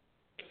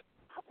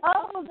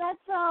 Oh, that's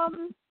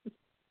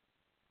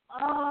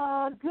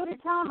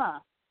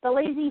Gudetama, the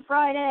lazy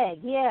fried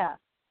egg. Yeah.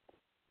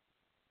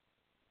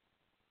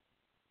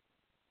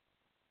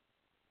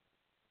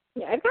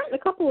 Yeah, I've gotten a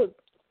couple of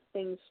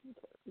things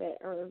that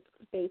are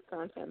based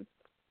on him.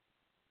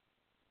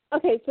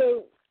 Okay,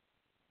 so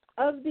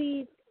of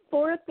the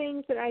 4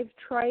 things that I've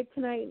tried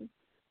tonight,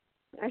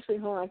 actually,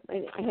 hold on.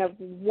 I have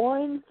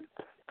 1,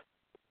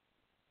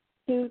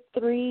 2,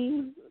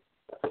 3,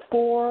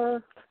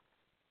 4,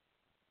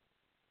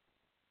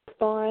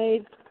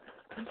 5,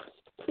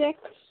 6,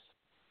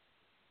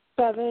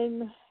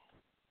 7,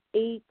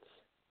 8,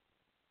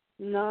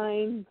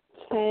 9,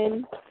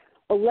 10,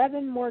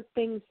 11 more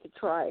things to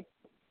try.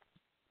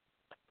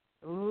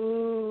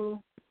 Ooh.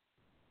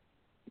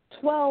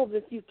 12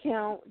 if you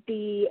count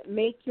the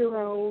make your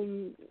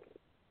own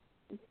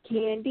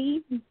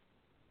candy.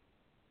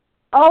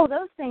 Oh,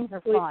 those things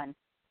are fun.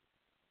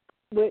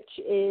 Which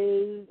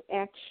is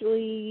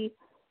actually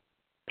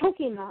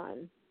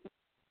Pokemon.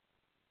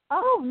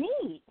 Oh,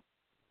 neat.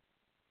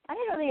 I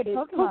didn't know they had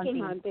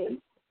Pokemon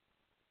themed.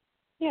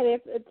 Yeah,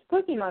 it's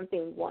Pokemon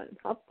themed one.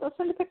 I'll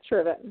send a picture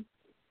of it.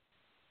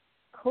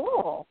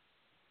 Cool.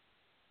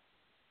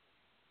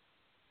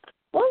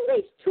 Well, at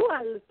least 2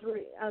 out of the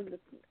 3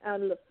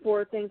 out of the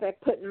 4 things I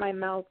put in my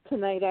mouth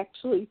tonight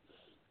actually.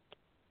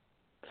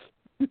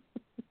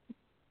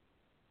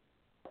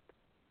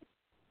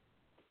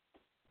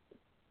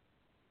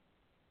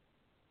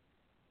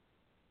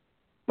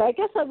 But I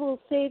guess I will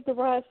save the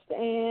rest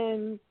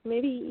and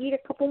maybe eat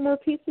a couple more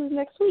pieces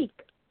next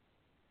week.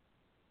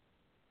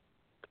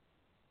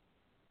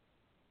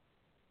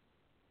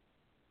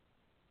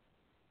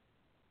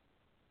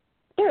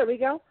 There we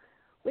go.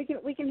 We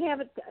can have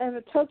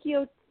a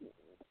Tokyo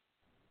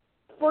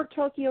 4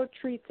 Tokyo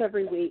treats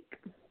every week.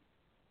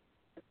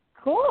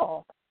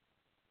 Cool.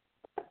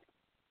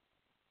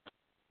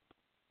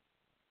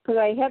 Because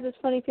I have this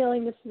funny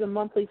feeling this is a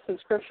monthly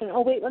subscription.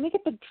 Oh wait, let me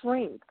get the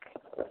drink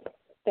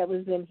that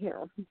was in here.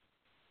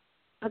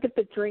 I'll get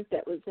the drink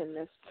that was in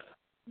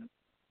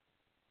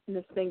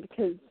this thing,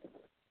 because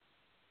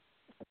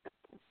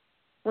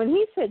when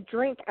he said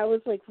drink, I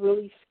was like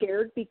really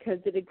scared because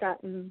it had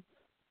gotten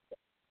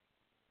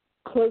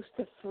close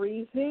to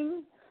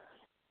freezing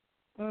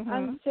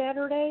on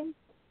Saturday.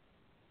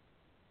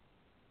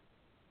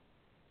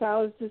 So I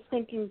was just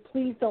thinking,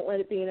 please don't let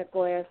it be in a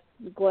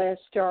glass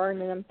jar.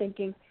 And then I'm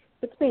thinking,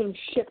 if it's being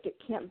shipped, it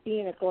can't be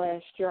in a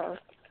glass jar.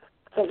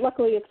 But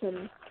luckily it's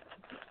in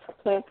a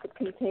plastic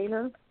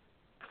container.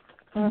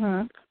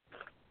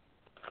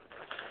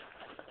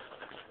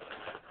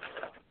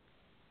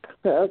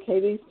 So, okay,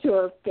 these 2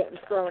 are getting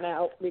thrown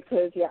out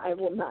because, yeah, I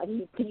will not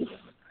eat these.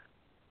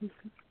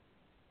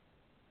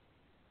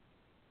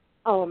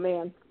 Oh,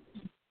 man.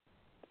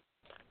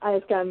 I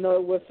just got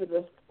another whiff of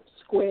the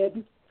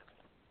squid.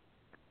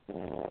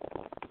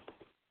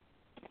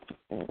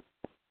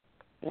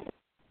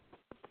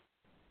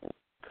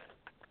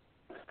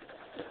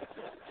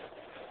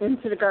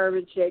 Into the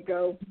garbage they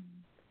go.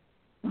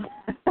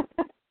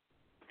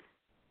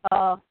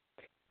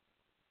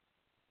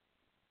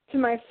 To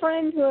my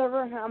friend,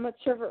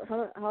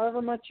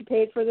 however much you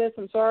paid for this,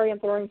 I'm sorry, I'm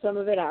throwing some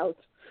of it out.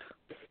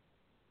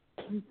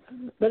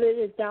 But it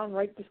is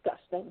downright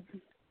disgusting.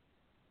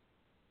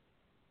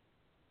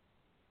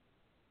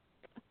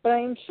 But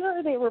I'm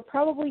sure they were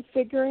probably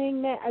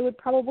figuring that I would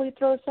probably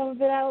throw some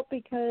of it out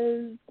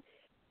because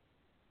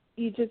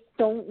you just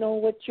don't know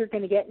what you're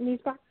going to get in these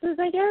boxes,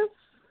 I guess.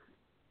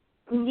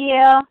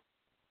 Yeah.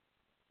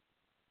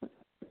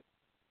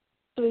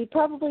 So we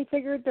probably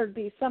figured there'd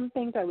be some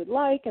things I would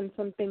like and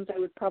some things I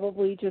would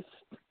probably just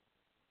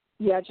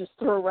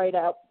throw right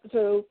out.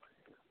 So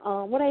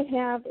what I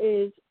have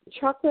is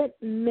chocolate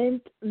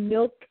mint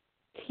milk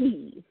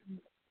tea.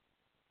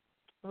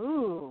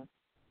 Ooh.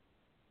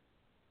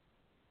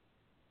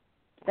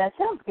 That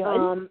sounds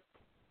good.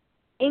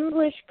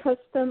 English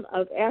custom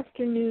of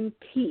afternoon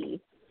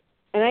tea.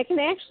 And I can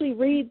actually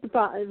read the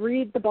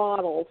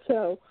bottle,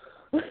 so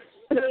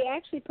they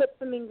actually put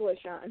some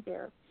English on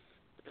here.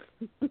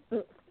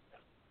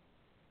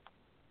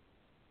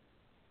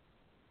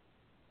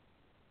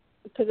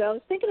 Because I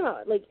was thinking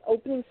about like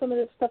opening some of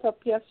this stuff up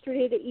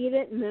yesterday to eat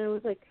it, and then I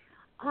was like,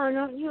 oh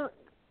no,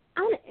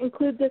 I'm gonna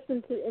include this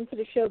into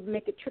the show to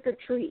make it trick or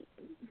treat.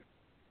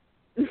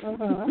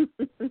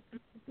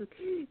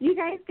 You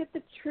guys get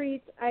the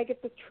treats, I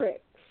get the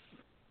tricks.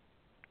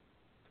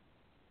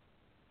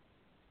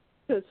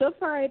 So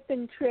far I've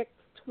been tricked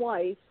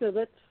twice, so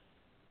let's...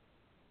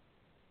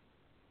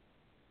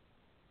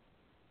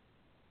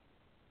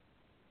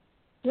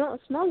 You know,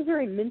 it smells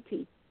very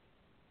minty.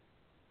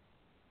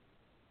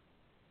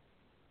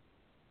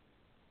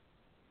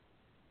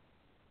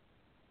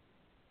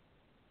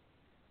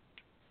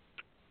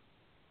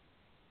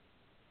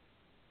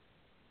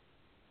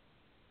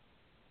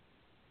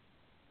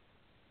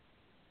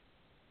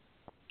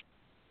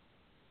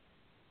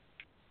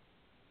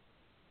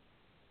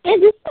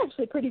 And it's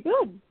actually pretty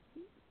good.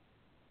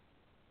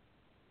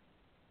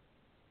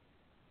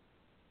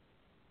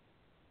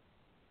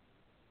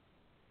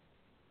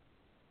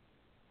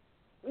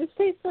 This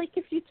tastes like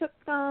if you took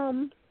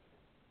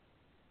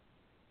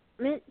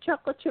mint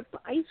chocolate chip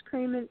ice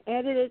cream and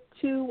added it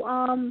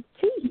to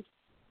tea.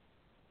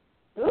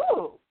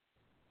 Ooh.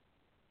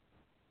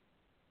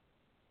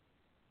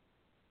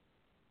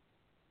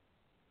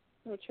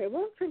 Which I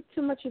won't drink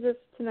too much of this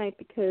tonight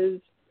because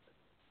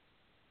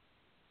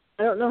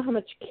I don't know how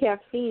much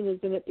caffeine is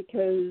in it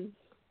because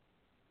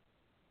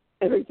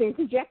everything's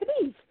in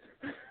Japanese.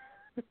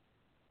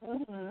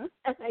 Mm-hmm.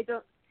 And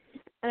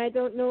I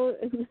don't know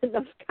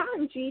enough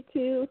kanji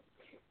to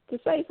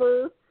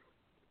decipher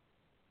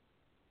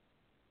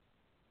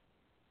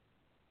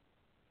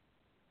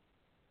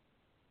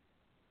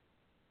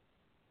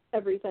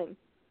everything.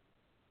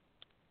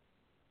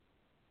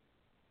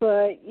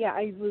 But yeah,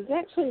 I was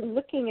actually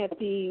looking at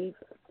the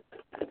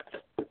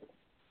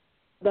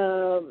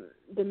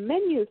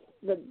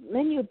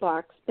menu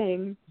box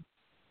thing,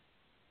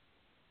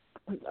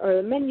 or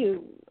the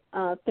menu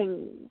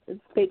thing.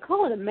 They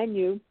call it a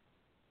menu.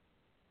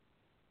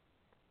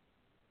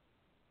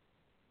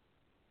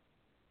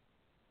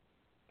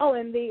 Oh,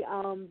 and the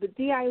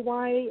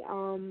DIY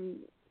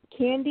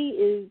candy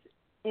is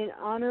in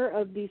honor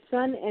of the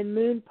Sun and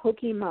Moon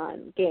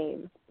Pokemon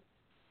game.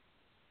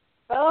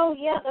 Oh,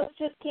 yeah, those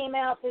just came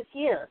out this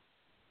year.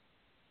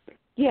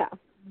 Yeah.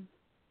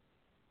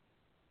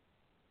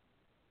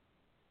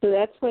 So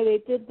that's why they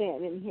did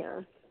that in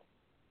here.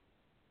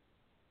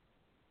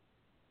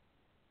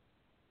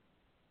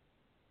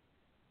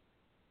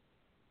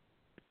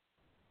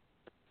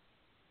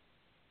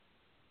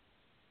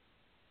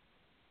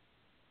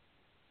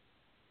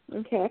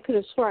 Okay, I could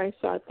have swore I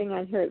saw a thing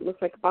on here. It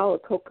looked like a bottle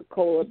of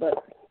Coca-Cola,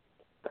 but...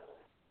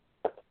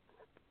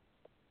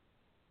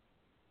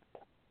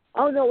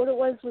 Oh, no, what it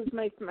was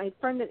my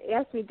friend that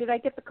asked me, did I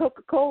get the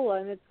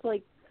Coca-Cola? And it's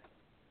like,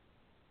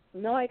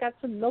 no, I got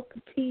some milk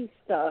and tea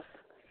stuff.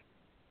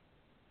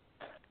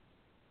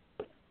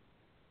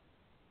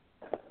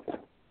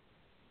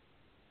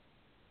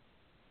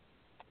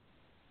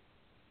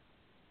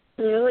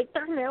 And you're like,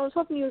 darn it, I was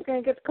hoping you were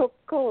going to get the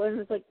Coca-Cola. And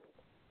it's like,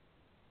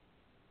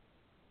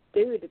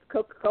 dude, it's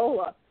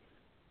Coca-Cola.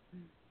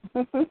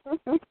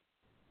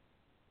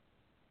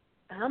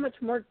 How much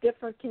more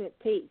different can it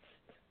taste?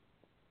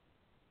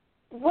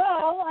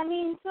 Well, I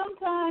mean,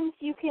 sometimes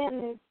you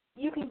can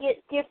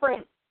get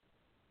different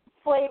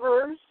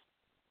flavors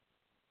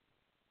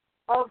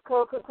of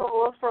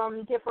Coca-Cola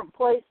from different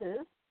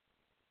places.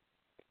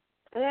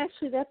 And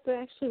actually, that's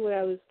actually what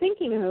I was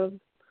thinking of,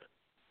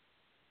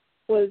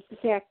 was the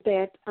fact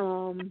that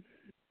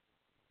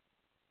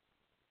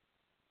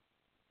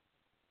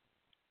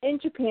in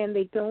Japan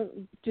they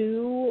don't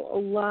do a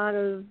lot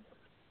of,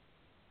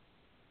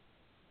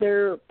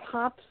 their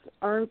pops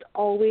aren't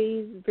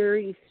always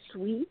very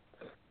sweet.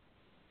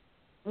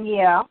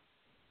 Yeah.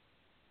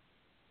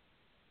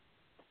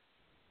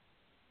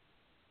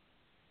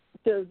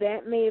 So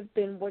that may have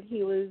been what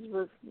he was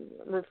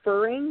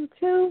referring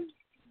to.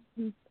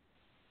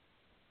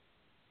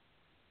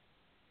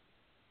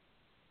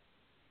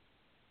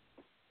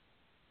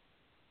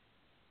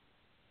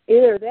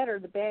 Either that or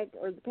the bag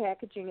or the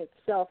packaging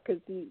itself, because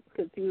he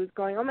was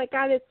going, oh my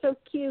God, it's so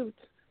cute.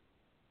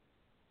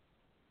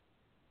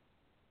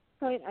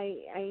 So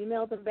I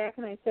emailed him back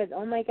and I said,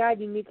 oh my God,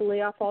 you need to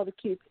lay off all the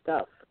cute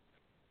stuff.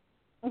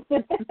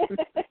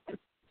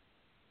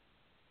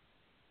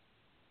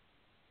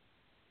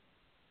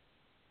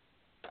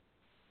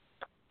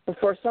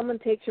 Before someone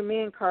takes your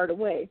man card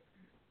away.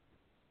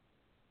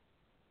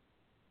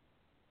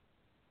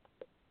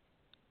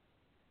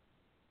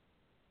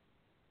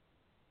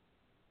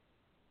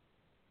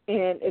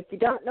 And if you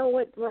don't know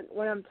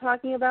what I'm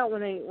talking about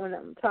when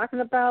I'm talking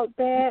about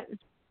that,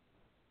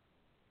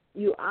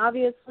 you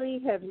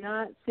obviously have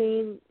not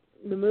seen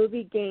the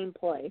movie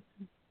Gameplay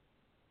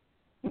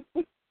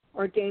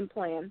or Game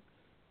Plan.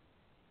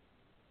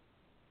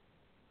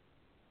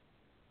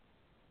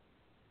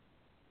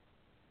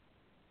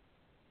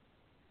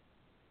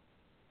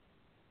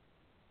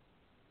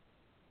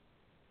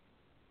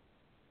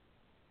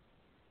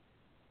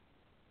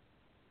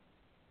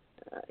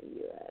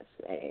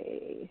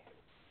 USA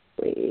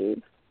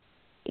Wave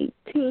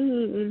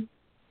 18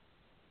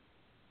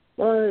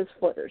 was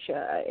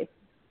Fluttershy.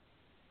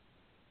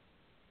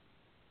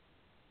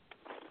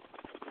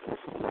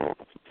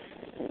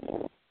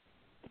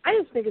 I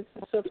just think it's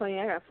so funny.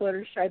 I got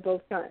Fluttershy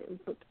both times,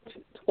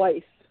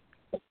 twice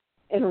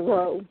in a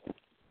row.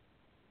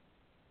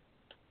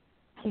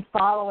 He's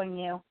following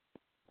you.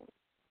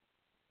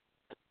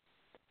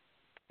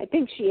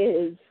 think she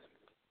is.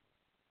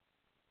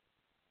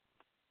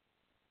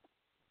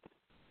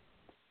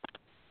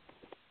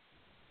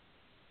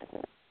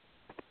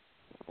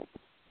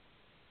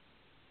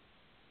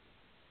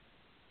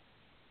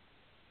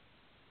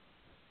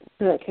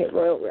 Okay,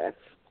 Royal Riff.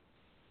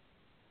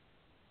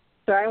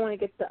 So I want to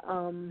get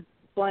the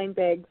blind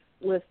bags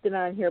listed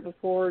on here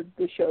before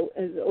the show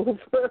is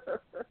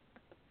over.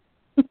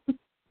 And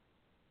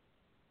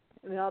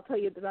then I'll tell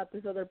you about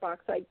this other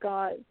box I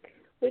got,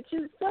 which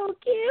is so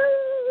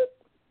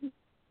cute.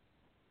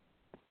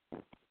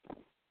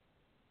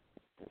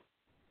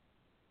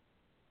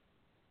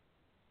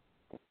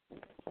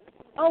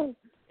 Oh,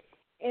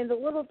 and the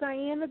little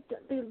Diana,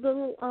 the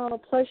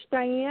little plush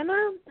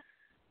Diana.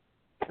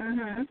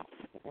 Mhm.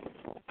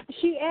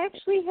 She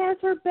actually has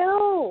her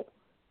bell.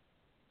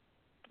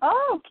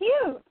 Oh,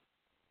 cute.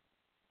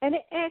 And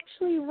it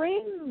actually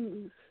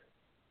rings.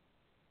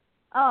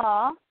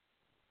 Aw.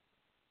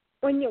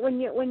 When you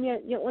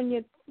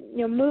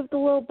move the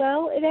little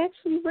bell, it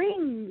actually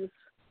rings.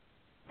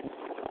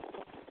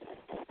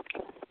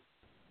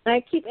 And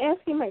I keep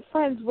asking my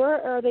friends,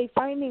 where are they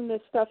finding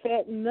this stuff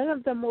at? And none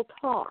of them will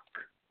talk.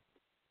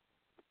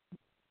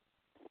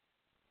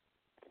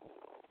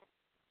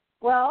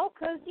 Well,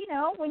 because,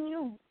 when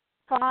you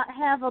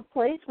have a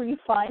place where you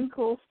find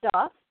cool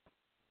stuff,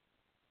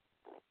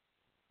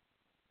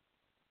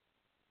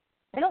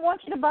 they don't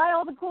want you to buy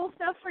all the cool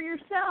stuff for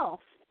yourself.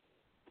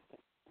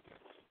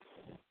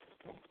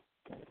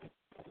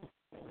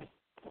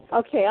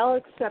 Okay, I'll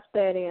accept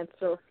that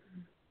answer.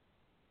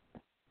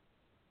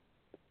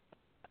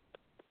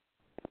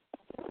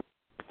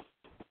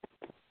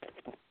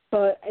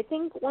 But I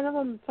think one of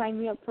them signed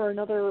me up for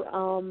another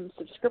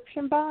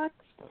subscription box.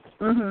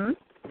 Mhm.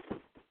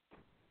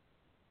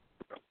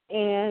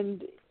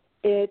 And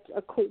it's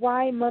a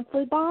Kawaii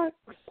monthly box.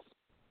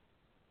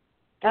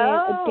 Oh,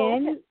 and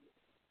again, okay.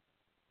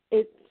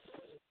 It's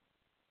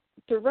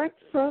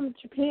direct from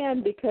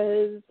Japan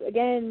because,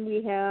 again,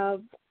 we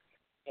have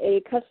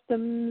a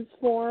customs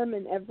form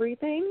and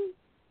everything.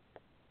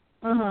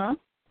 Mhm.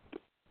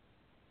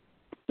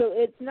 So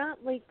it's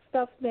not like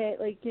stuff that,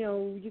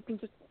 you can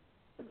just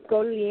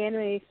go to the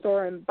anime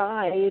store and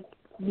buy. It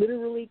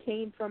literally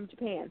came from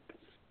Japan.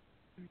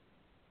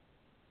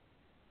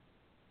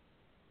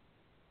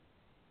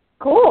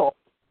 Cool.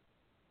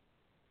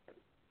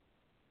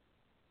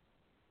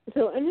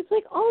 So, and it's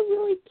all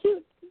really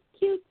cute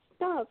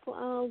stuff.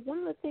 One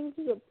of the things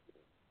is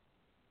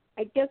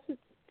I guess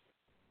it's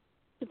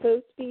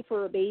supposed to be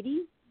for a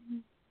baby,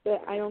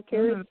 but I don't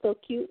care. Mhm. It's so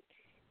cute.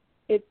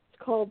 It's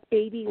called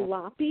Baby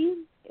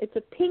Loppy. It's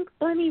a pink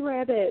bunny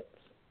rabbit.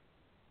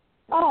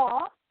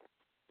 Aw.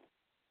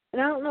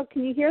 And I don't know,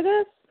 can you hear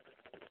this?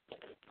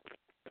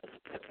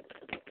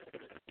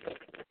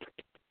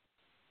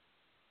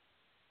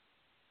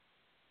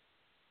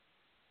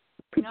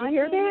 Could you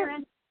hear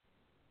that?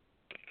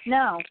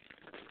 No.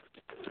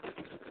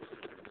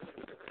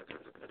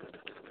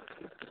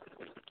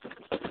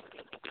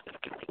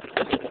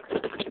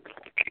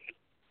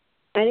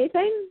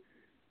 Anything?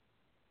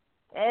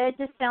 It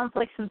just sounds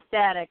like some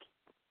static.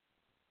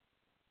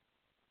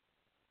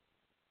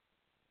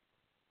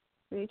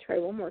 Let me try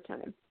one more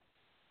time.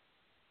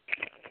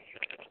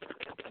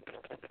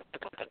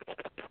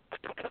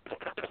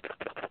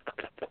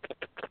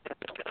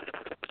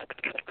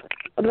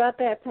 What about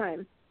that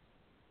time?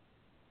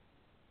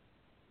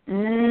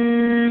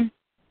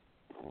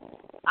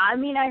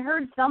 I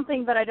heard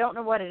something, but I don't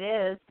know what it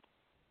is.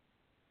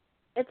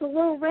 It's a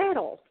little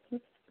rattle.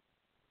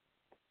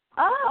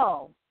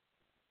 Oh.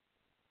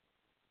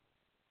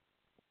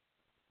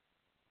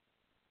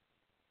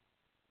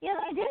 Yeah,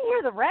 I did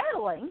hear the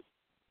rattling.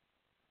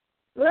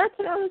 Well, that's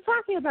what I was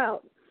talking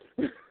about.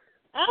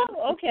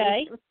 Oh,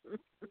 okay.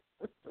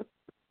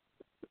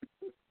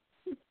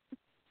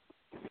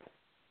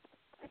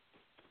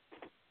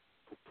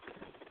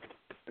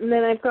 And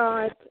then I've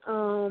got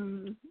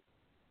some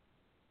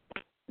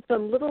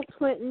Little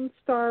Twin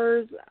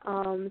Stars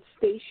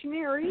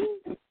stationery.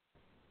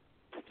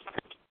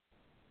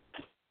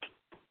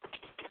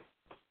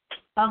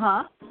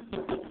 Uh-huh.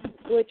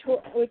 Which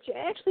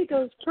actually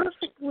goes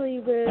perfectly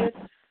with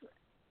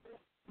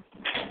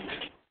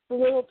the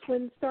Little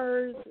Twin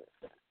Stars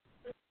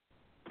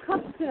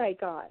cups that I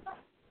got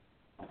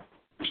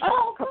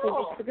Oh, a couple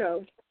cool. weeks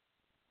ago.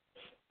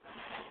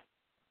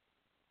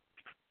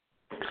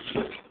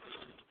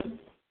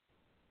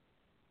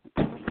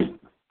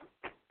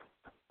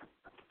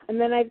 And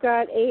then I've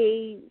got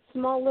a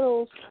small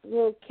little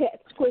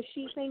cat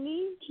squishy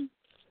thingy.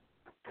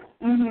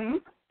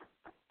 Mhm.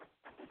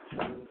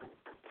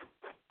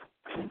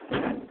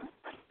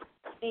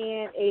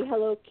 And a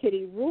Hello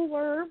Kitty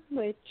ruler,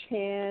 which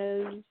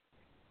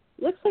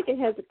looks like it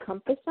has a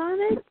compass on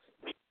it.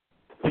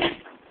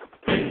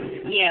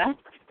 Yeah.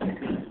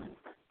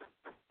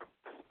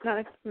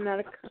 Not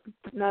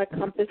a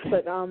compass,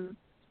 but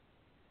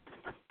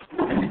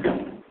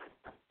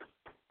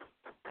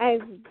I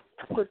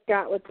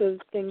forgot what those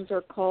things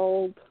are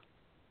called.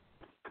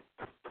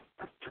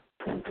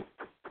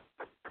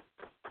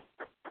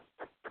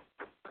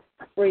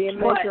 where you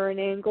measure an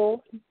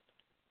angle.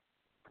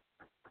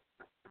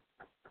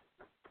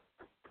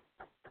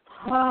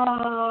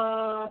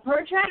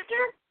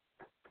 Protractor?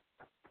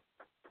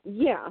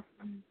 Yeah.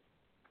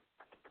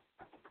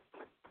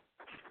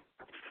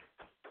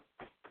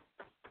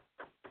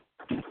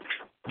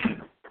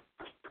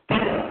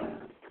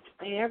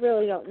 I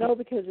really don't know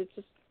because it's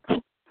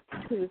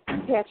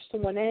attached to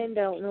one end.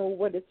 I don't know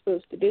what it's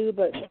supposed to do,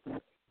 but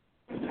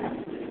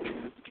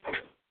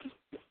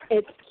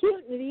it's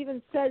cute and it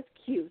even says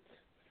cute.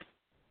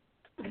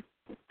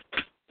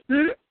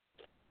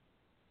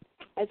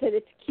 I said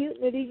it's cute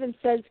and it even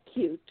says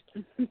cute.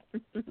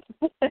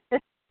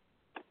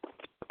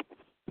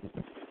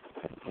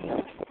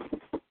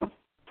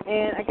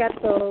 And I got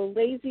the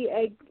lazy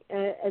egg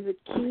as a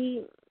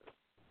key.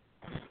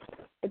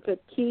 It's a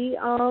key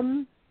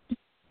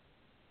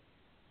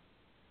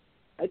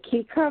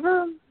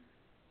cover.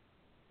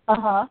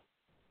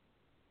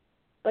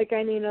 Like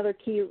I need another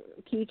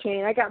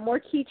keychain. I got more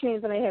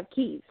keychains than I have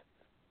keys.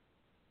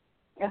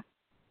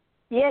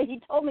 Yeah, you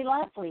told me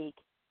last week.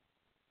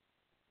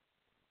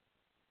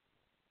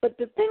 But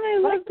the thing I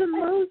love the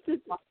most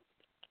is...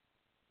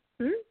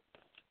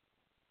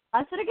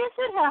 I said, I guess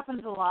it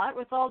happens a lot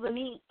with all the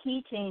neat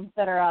keychains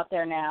that are out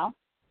there now.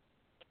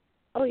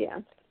 Oh, yeah.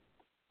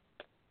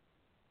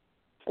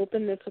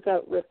 Open this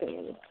without ripping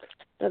it.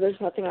 No, there's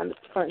nothing on the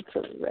front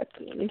to rip.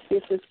 Let me see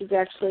if this is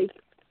actually...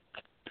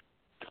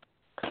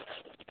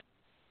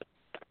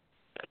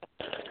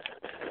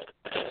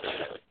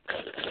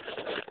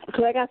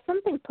 So I got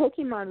something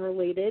Pokemon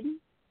related.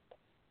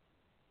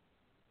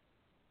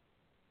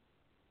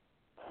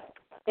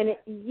 And it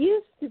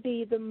used to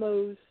be the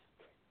most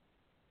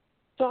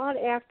sought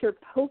after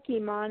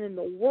Pokemon in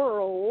the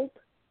world.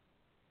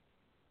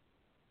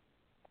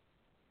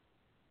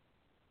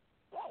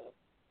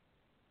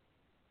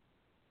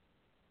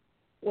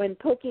 When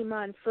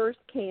Pokemon first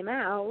came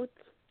out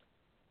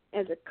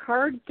as a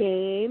card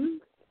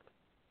game.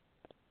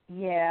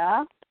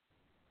 Yeah.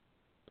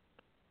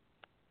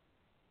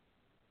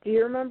 Do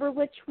you remember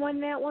which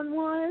one that one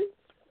was?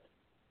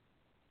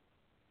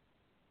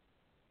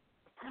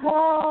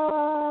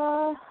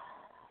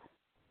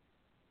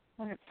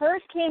 When it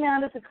first came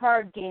out as a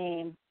card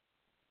game,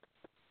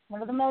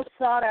 one of the most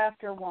sought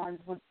after ones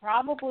would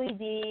probably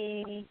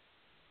be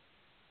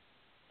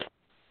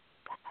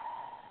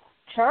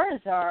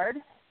Charizard.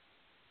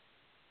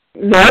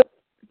 Nope.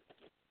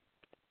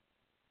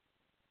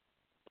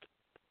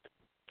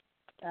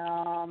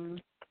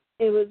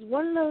 It was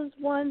one of those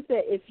ones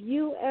that if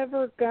you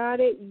ever got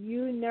it,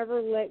 you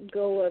never let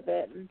go of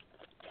it.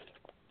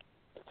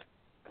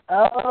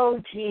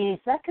 Oh, geez.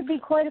 That could be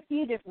quite a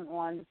few different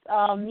ones.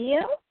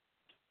 Mew?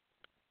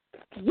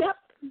 Yep.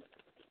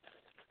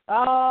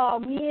 Oh,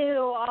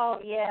 Mew. Oh,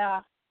 yeah.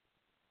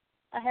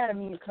 I had a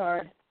Mew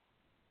card.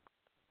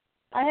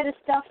 I had a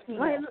stuffed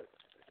Mew.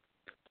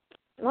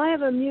 I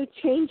have a Mew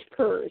change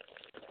purse.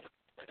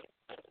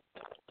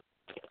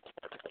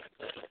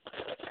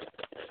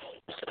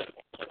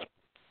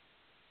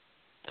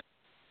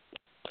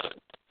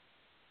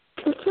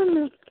 It's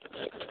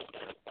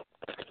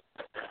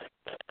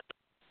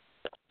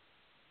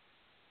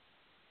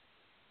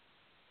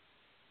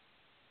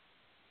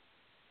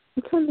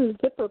on the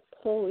zipper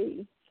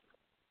pulley.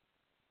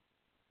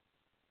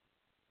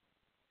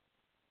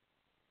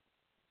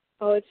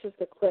 Oh, it's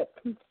just a clip.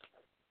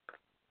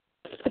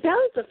 But that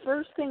was the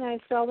first thing I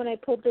saw when I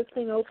pulled this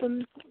thing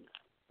open.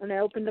 When I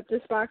opened up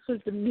this box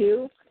was the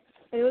Mew.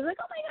 And it was like,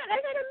 oh my God,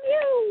 I got a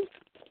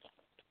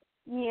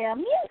Mew! Yeah,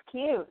 Mew's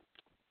cute.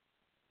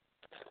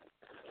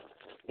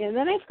 And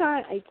then I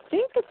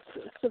think it's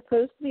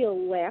supposed to be a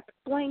lap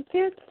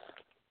blanket.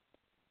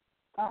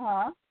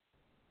 Uh-huh.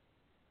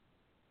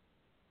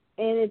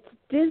 And it's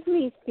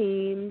Disney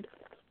themed,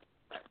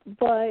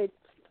 but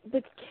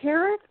the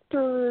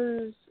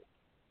characters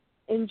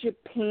in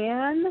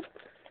Japan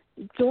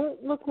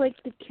don't look like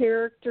the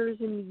characters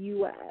in the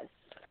U.S.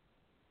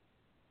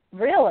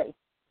 Really?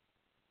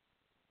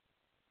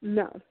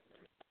 No.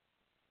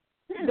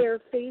 Their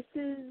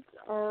faces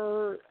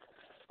are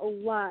a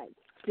lot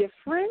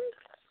different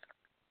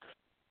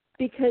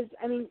because,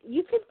 I mean,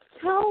 you could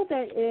tell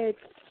that it's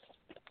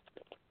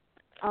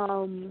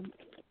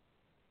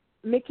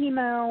Mickey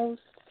Mouse,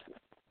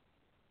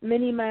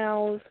 Minnie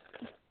Mouse,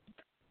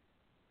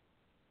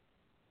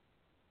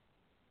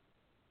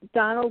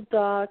 Donald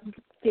Duck,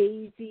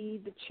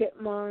 Daisy, the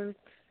Chipmunks,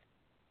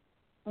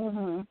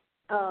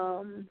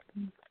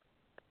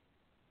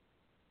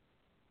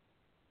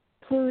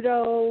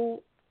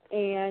 Pluto,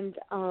 and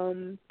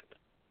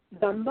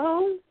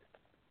Dumbo.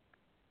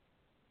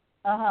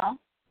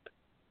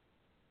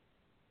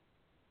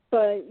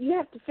 But you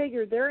have to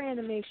figure their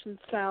animation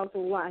style is a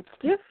lot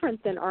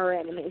different than our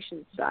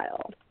animation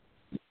style.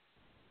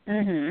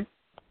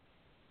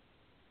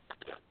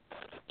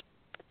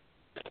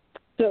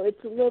 So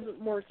it's a little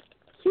bit more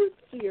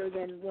cutesier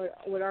than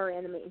what our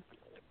anime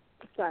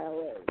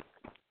style is.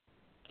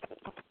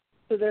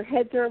 So their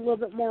heads are a little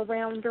bit more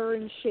rounder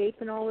in shape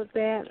and all of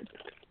that.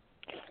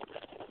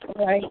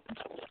 Right.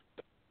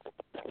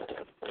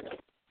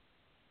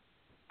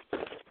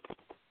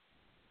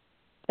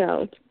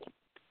 So.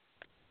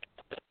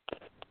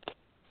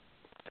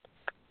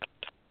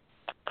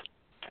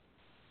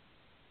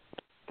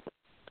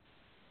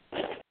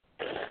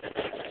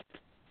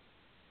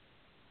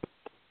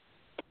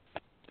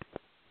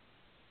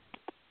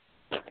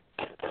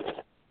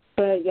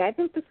 But yeah, I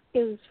think this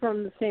is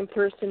from the same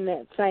person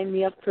that signed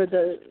me up for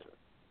the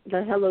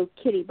Hello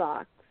Kitty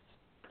box.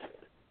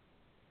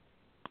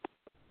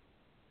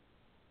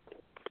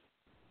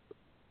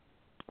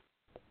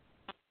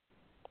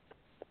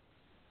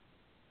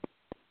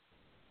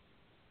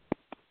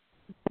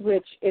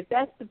 Which, if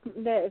that's the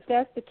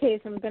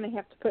case, I'm gonna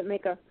have to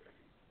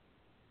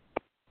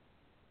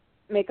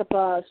make up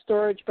a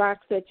storage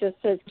box that just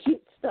says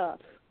cute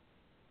stuff.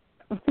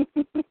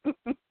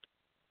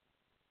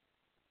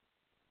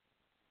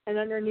 And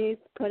underneath,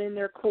 put in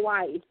their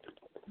kawaii.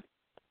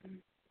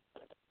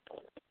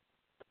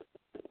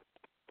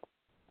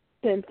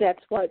 Since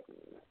that's what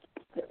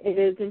it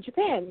is in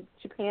Japan.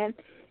 Japan,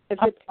 if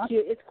it's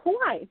cute, it's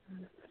kawaii.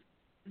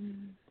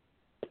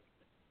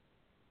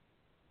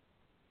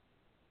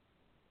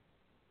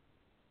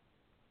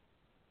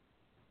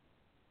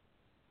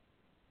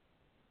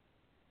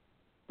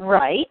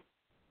 Right.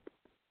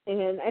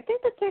 And I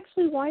think that's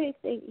actually why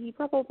he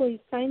probably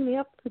signed me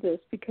up for this,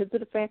 because of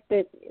the fact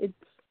that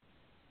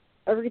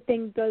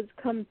everything does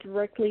come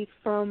directly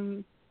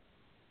from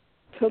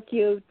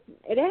Tokyo.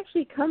 It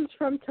actually comes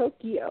from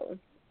Tokyo.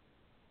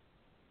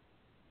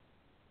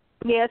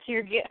 Yeah, so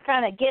you're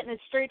kind of getting it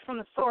straight from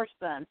the source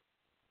then.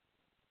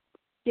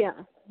 Yeah.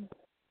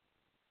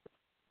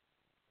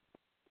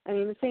 I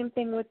mean, the same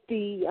thing with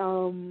the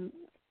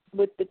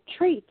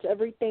treats.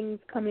 Everything's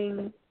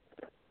coming.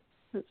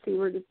 Let's see,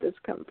 where did this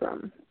come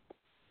from?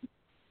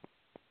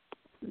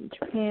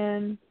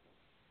 Japan.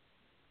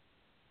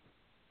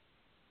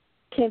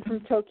 Came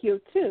from Tokyo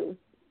too.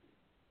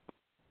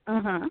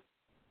 Uh-huh.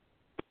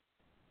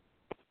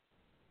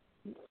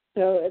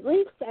 So at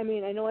least, I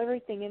mean, I know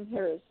everything in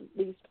here is at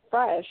least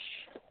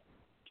fresh.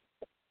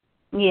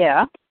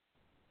 Yeah.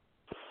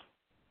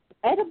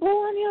 Edible,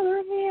 on the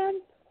other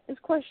hand, is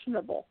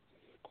questionable.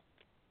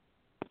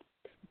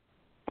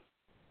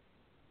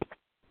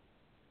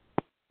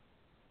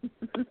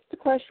 The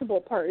questionable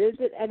part. Is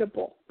it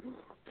edible?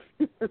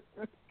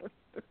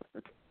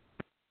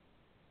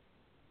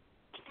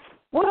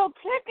 Well,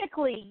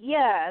 technically,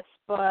 yes,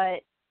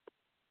 but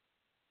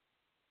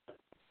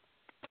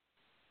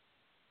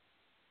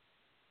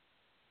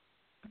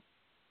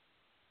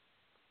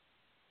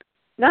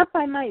not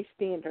by my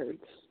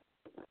standards.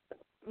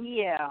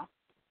 yeah.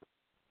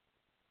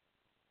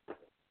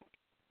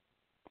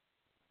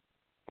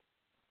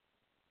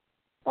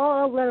 Well,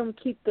 I'll let them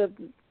keep the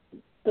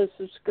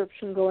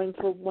subscription going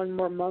for one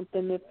more month,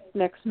 and if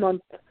next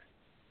month,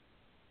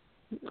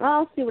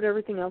 I'll see what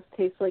everything else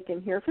tastes like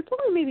in here. If it's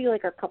only maybe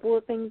like a couple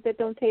of things that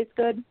don't taste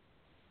good.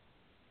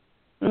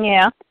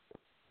 Yeah.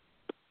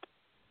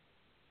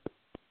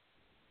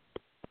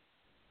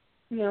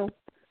 You know,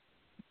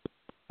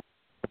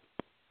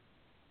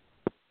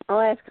 I'll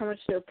ask how much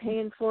they're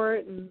paying for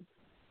it, and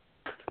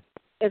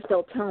if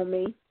they'll tell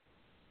me.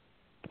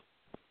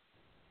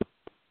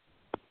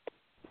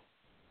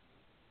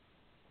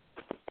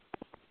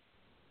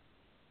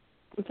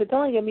 If it's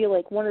only going to be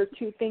like one or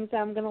two things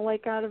I'm going to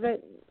like out of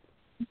it,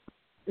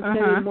 it's going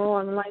to be more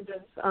along the lines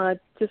of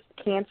just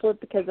cancel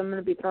it because I'm going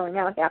to be throwing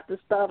out half the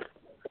stuff.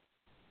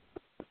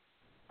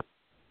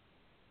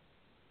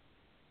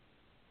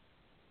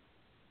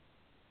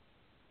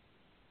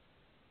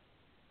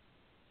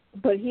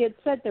 But he had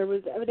said there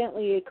was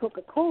evidently a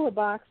Coca-Cola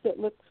box that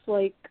looks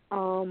like it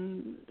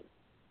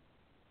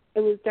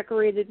was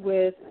decorated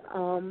with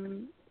not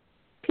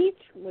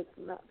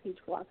peach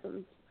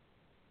blossoms.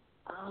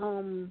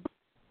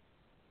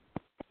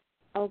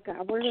 Oh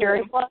God, what are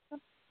Cherry they? blossom?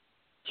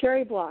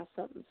 Cherry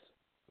blossoms.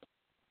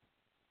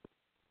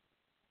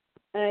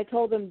 And I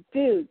told him,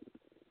 dude,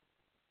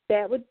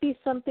 that would be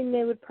something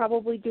they would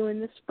probably do in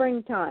the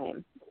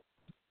springtime.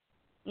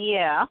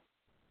 Yeah.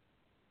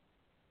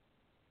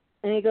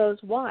 And he goes,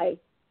 why?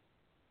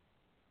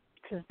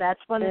 Because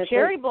that's when the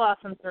cherry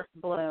blossoms are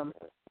in bloom.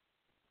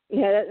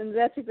 Yeah, and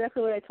that's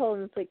exactly what I told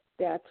him. It's like,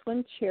 that's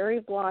when cherry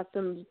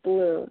blossoms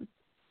bloom.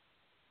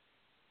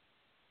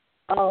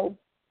 Oh.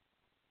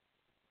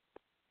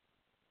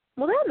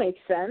 Well, that makes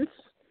sense.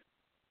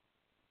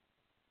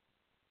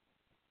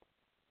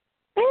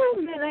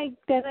 And then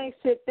I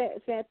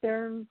sat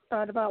there and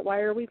thought about, why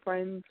are we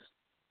friends?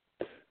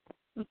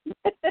 Well,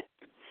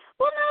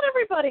 not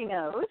everybody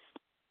knows.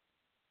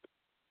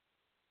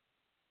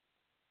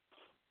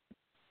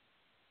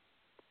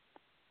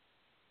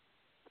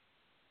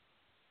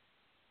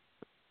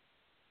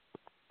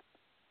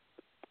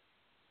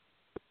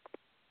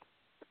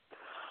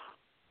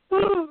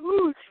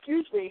 Oh,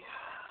 excuse me.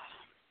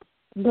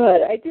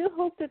 But I do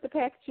hope that the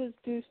packages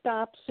do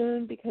stop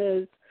soon,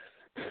 because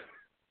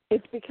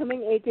it's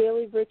becoming a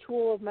daily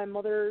ritual of my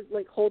mother,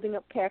 like, holding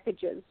up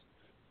packages.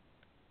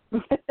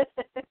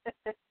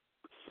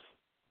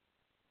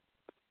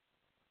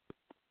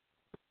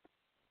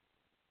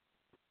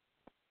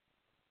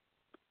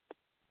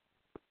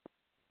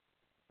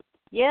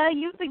 Yeah,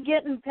 you've been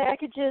getting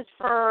packages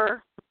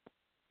for,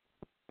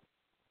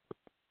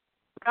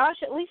 gosh,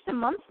 at least a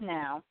month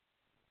now.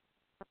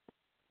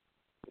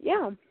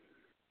 Yeah.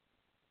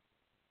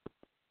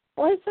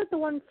 Well, I said the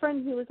one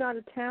friend who was out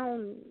of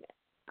town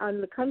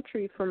on the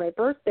country for my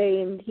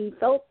birthday, and he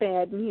felt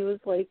bad, and he was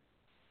like,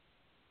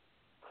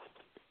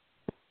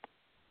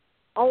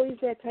 always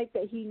that type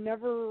that he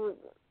never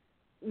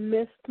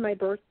missed my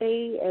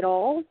birthday at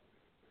all.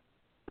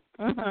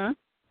 Mhm.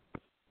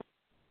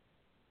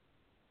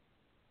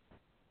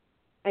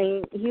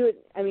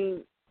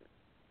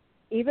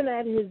 Even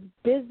at his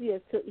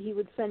busiest, he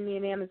would send me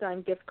an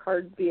Amazon gift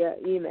card via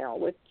email,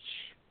 which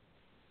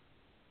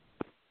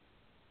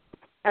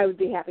I would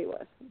be happy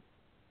with.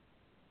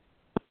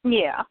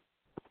 Yeah.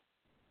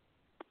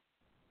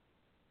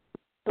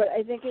 But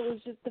I think it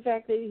was just the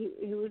fact that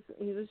he was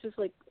just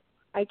like,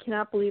 I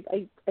cannot believe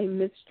I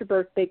missed your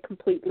birthday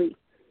completely.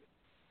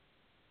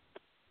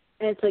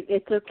 And it's like,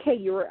 it's okay,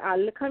 you were out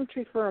of the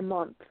country for a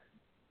month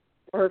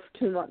or for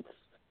 2 months.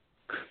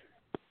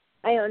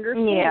 I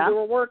understand you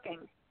were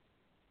working.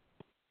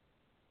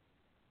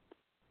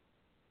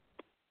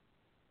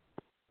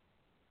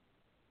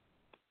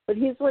 But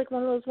he's like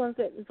one of those ones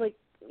that is like,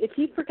 if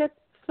he forgets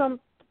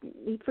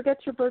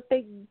your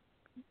birthday,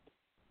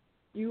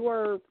 you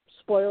are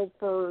spoiled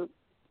for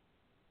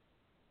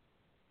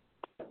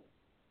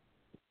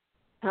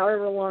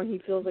however long he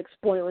feels like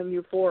spoiling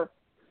you for.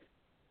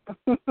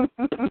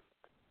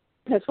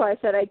 That's why I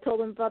said I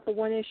told him about the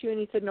one issue, and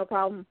he said no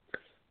problem.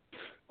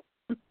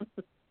 It's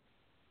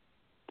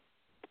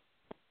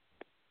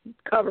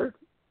covered.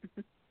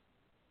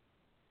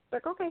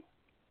 Like, okay.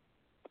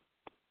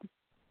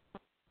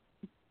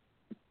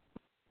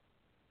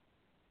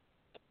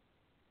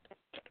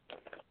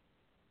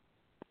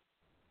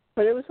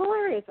 But it was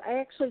hilarious. I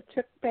actually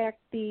took back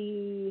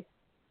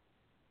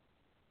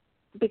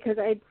because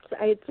I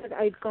had said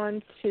I'd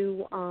gone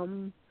to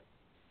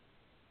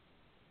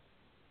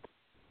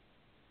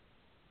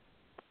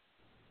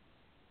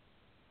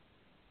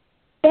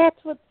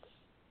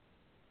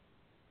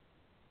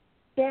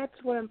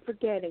that's what I'm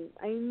forgetting.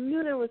 I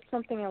knew there was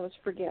something I was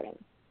forgetting.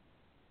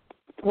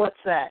 What's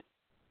that?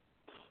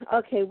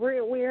 Okay,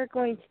 we're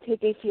going to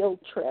take a field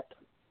trip.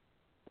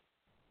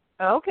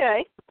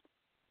 Okay.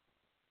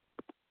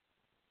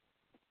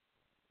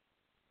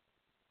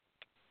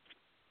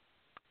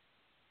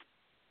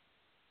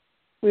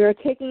 We are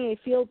taking a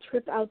field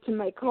trip out to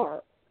my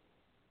car.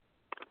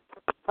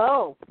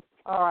 Oh,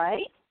 all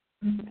right.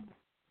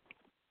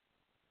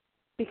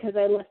 Because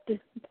I left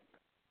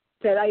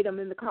that item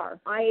in the car.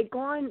 I had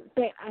gone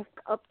back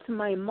up to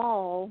my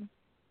mall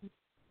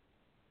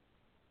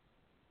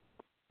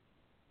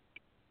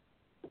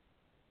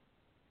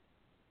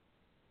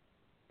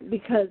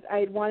because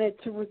I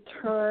wanted to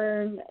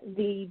return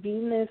the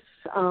Venus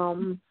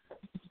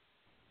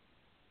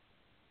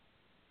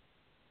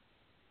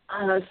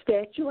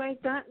statue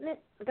I'd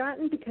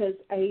gotten because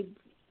I'd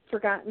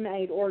forgotten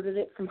I'd ordered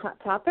it from Hot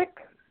Topic.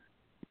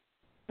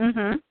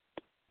 Mhm.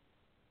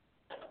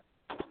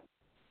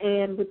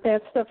 And with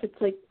that stuff,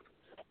 it's like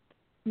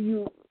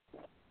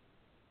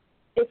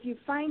if you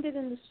find it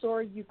in the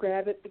store, you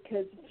grab it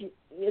because if you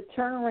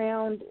turn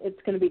around,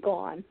 it's going to be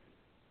gone.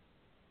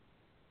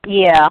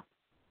 Yeah.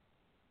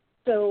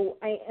 So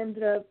I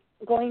ended up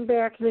going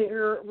back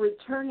there,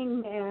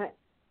 returning that,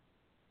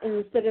 and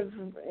instead of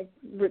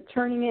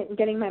returning it and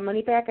getting my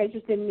money back, I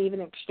just didn't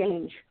even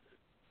exchange.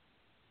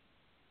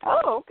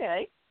 Oh,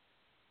 okay.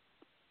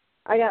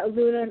 I got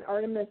Luna and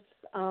Artemis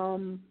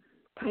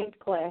pint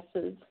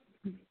glasses.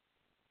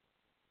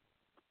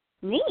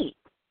 Neat.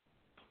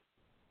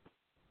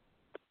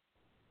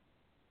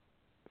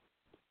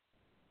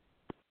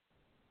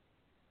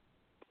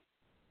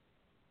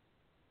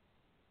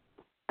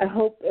 I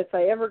hope if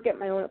I ever get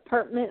my own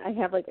apartment, I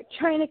have like a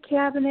china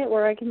cabinet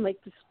where I can like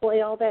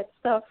display all that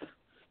stuff.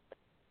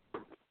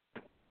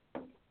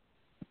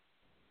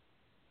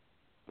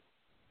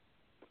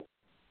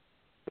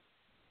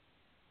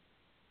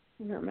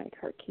 Where are my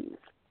car keys?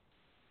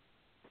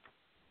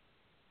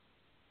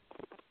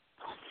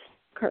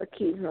 Car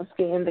keys must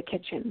be in the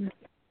kitchen.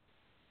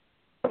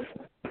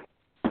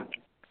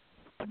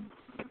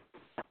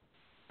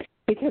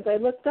 Because I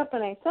looked up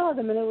and I saw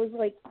them and it was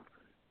like,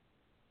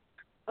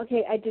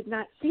 okay, I did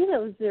not see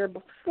that was there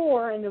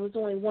before, and there was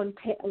only one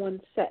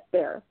set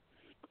there.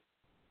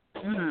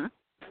 Mhm.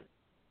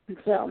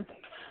 So,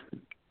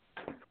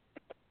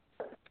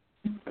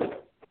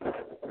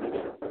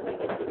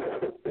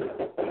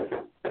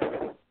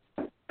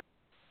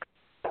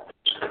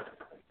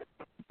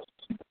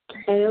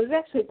 and it was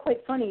actually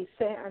quite funny.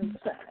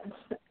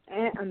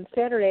 On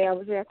Saturday, I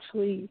was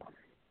actually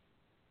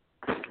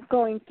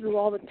going through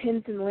all the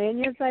pins and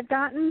lanyards I've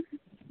gotten.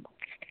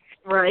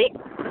 Right.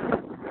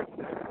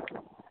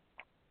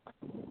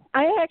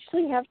 I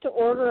actually have to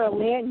order a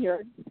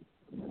lanyard.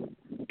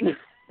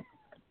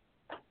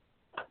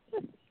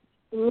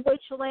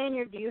 Which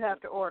lanyard do you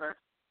have to order?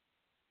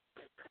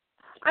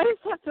 I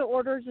just have to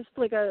order just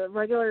like a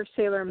regular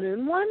Sailor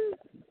Moon one.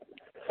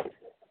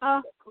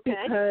 Oh, okay.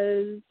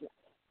 Because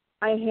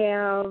I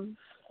have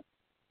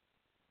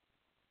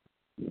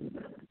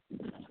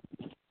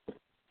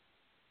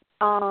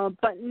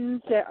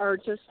buttons that are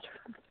just,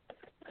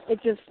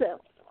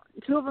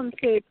 two of them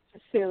say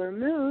Sailor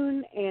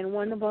Moon, and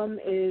one of them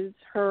is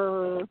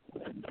her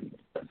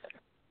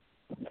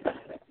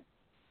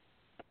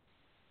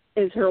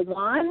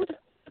wand.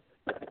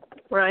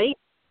 Right.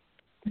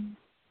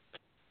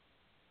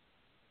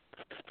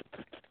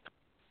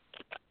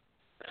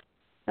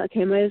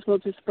 Okay, might as well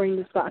just bring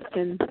this box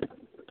in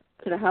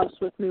to the house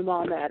with me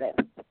while I'm at it,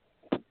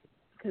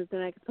 because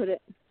then I can put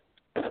it.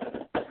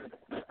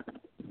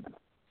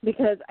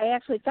 Because I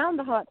actually found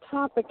the Hot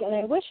Topic, and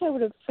I wish I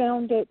would have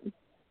found it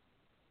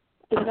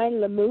the night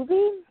of the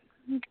movie.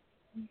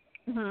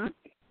 Mm-hmm.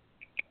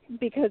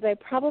 Because I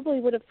probably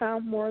would have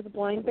found more of the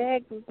blind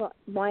bag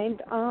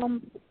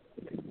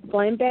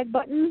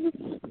buttons,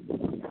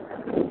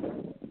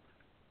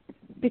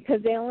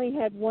 because they only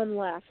had one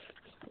left.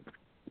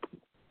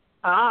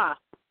 Ah.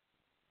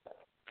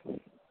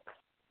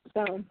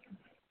 So,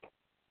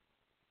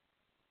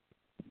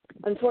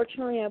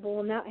 unfortunately, I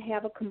will not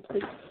have a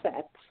complete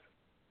set.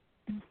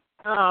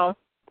 Oh.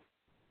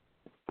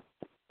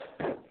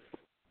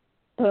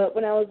 But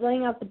when I was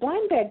laying out the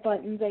blind bag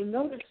buttons, I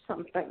noticed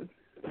something.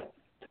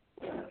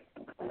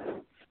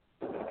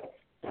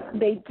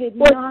 They did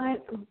not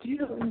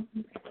do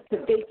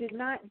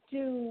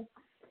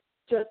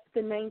just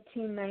the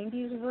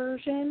 1990s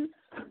version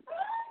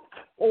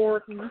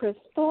or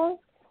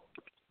Crystal.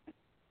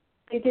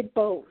 They did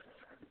both.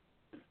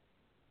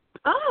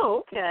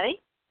 Oh, okay.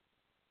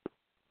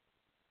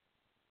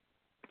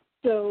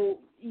 So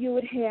you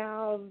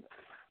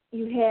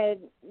had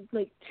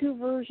like two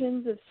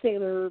versions of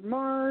Sailor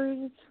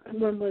Mars.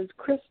 One was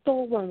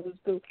Crystal, one was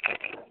the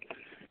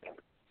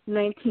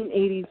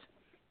 1980s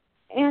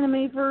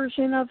anime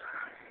version of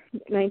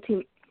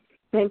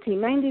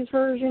 1990s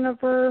version of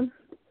her.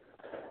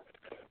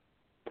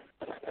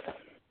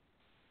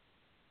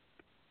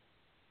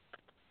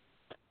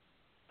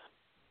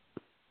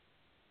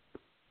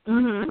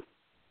 Mhm.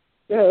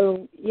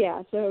 So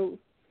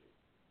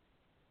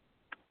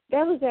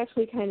that was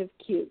actually kind of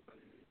cute.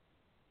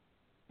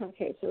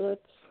 Okay, so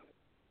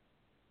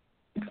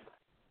let's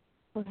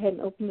go ahead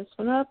and open this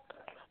one up.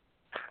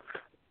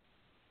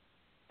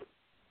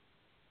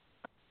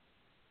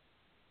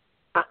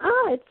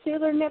 It's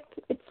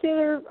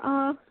Sailor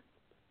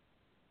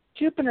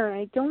Jupiter.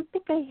 I don't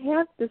think I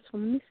have this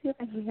one. Let me see if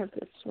I have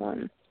this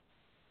one.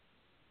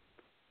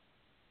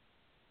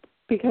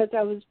 Because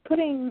I was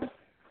putting...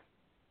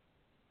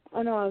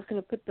 Oh, no, I was going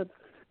to put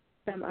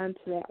them onto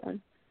that one.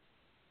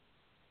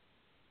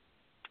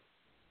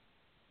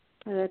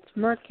 That's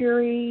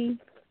Mercury.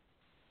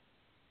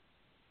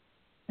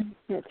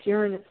 That's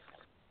Uranus.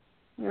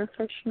 Air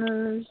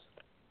fresheners.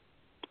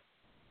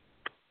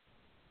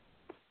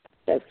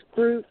 That's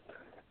Groot.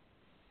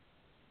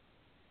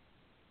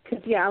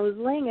 Because, I was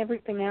laying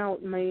everything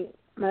out, and my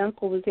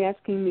uncle was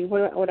asking me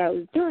what I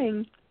was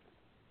doing.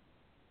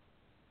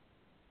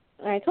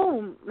 And I told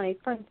him my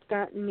friend's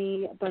gotten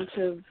me a bunch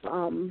of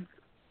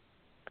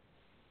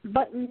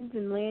buttons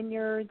and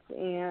lanyards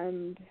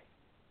and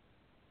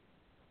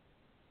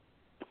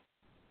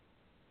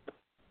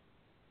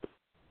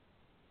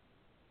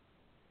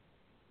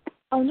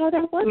oh no,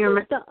 that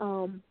wasn't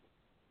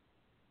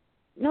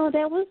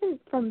that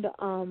wasn't from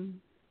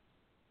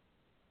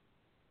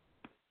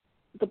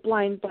the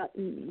blind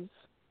buttons.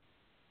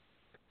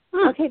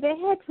 Okay, they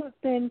had to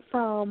have been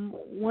from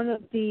one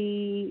of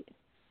the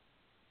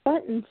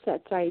button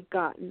sets I'd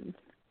gotten,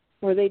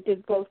 where they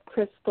did both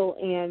Crystal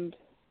and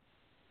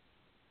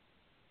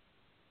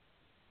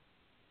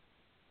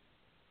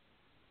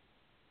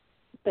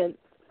the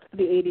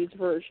 80s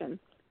version,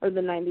 or the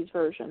 90s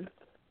version.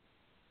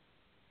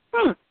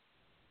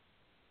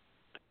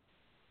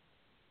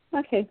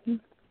 Okay.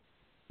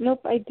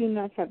 Nope, I do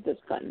not have this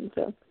button,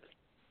 so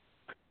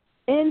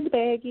in the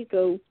bag you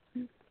go.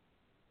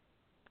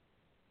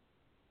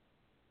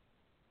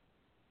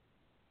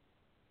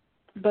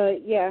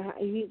 But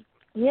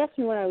he asked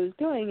me what I was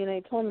doing, and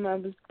I told him I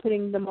was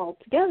putting them all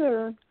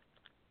together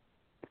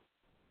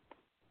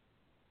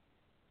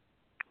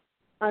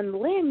on the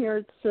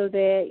lanyards so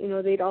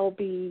that, they'd all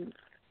be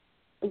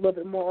a little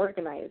bit more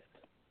organized.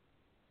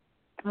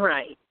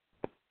 Right.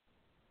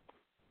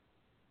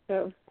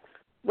 So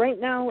right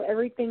now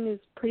everything is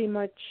pretty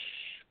much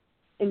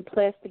in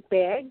plastic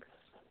bags.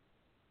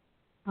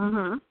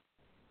 Uh-huh.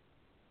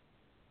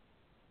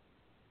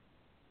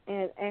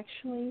 And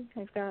actually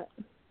I've got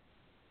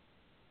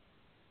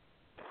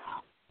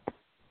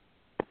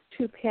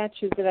 2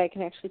 patches that I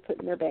can actually put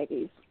in their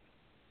baggies.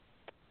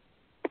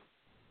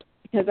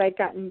 Because I'd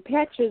gotten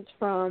patches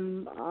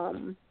from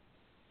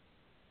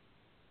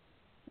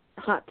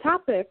Hot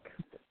Topic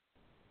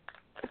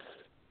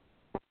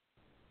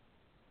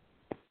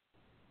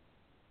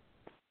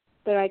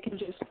that I can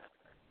just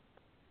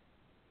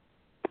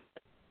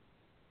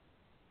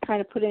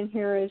kind of put in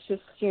here as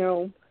just,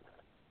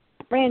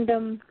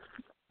 random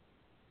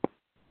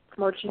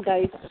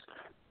merchandise.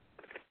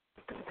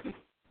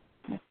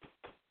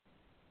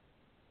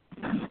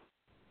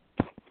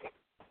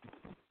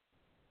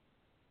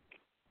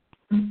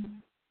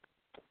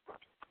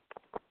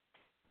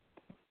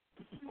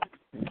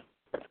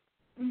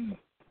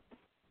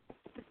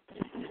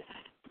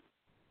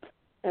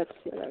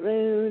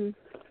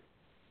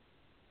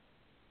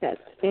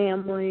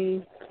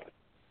 family.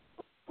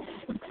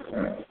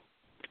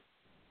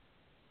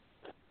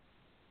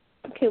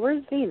 Okay,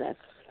 where's Venus?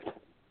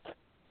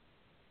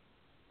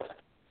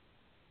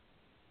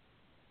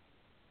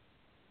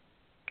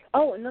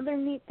 Oh, another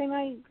neat thing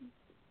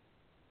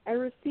I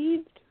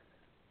received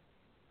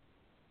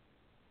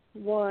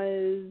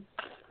was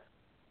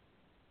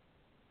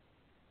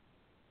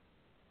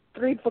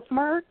 3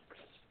 bookmarks.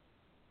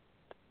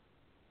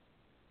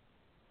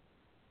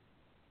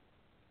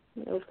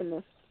 Let me open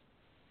this.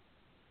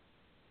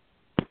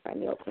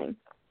 Find the opening.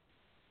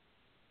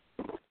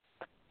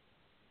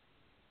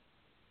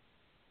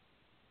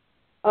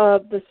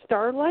 Of the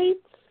Starlights.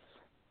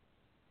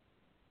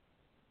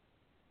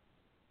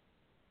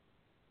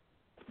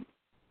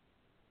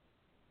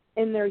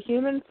 In their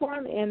human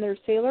form and their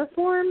sailor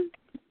form.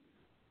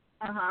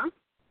 Uh-huh.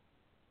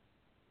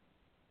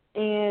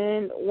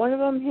 And one of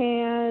them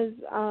has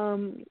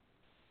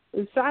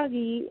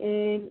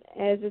Usagi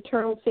as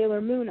Eternal Sailor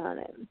Moon on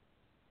it.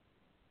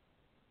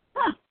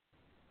 Huh.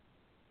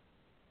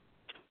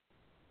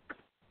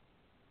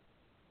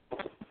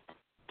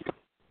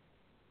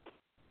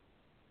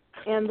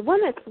 And the one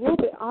that's a little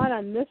bit odd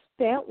on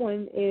that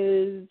one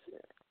is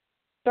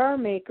Star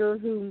Maker,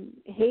 who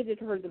hated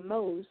her the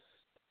most,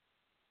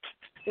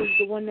 is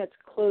the one that's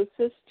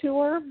closest to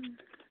her.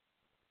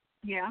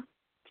 Yeah.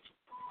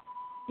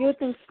 You would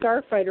think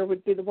Starfighter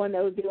would be the one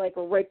that would be like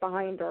right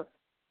behind her.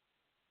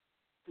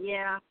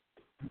 Yeah.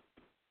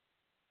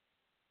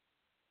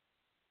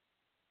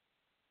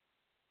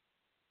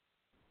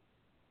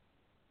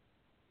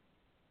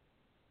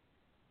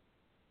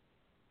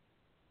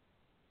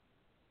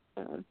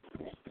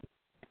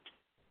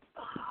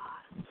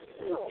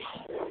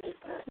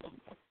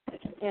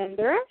 And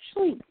they're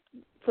actually,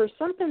 for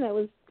something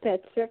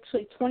that's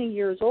actually 20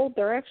 years old,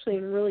 they're actually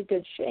in really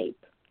good shape.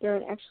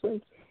 They're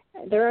actually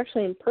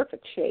in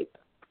perfect shape.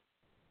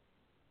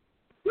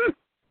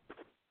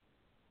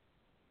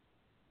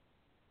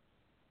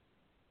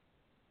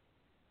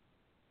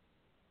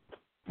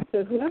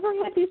 So whoever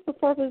had these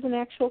before was an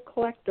actual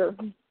collector.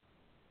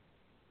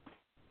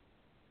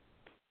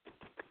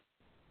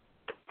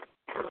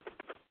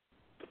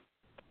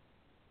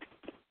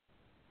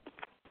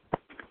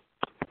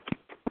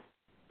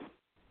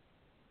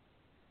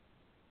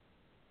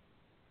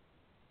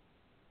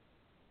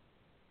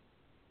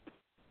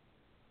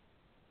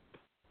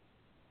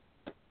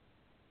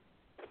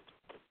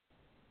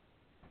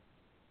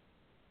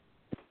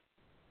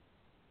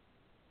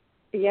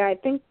 Yeah, I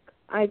think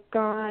I've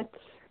got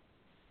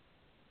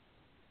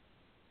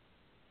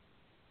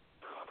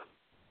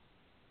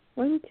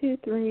 1, 2,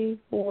 3,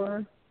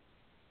 4,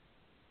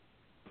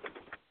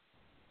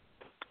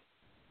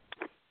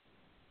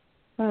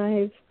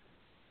 5,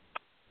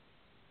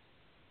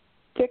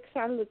 6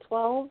 out of the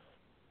 12.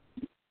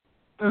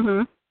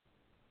 Mhm.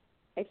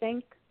 I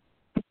think.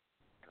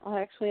 I'll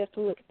actually have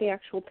to look at the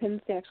actual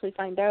pins to actually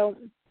find out.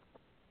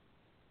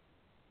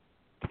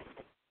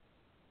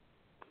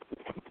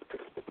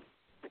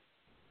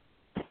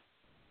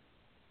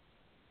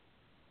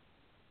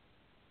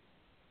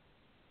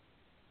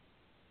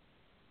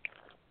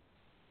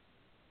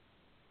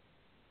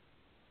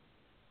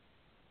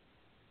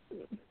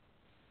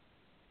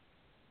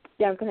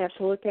 Yeah, I'm gonna have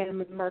to look at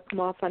them and mark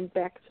them off on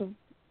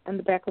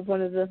the back of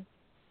one of the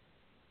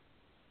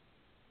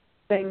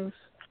things.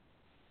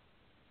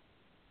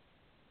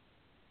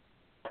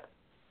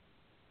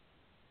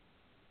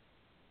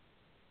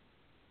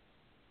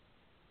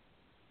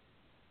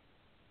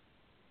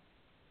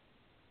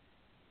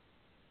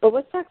 But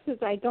what sucks is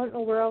I don't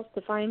know where else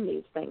to find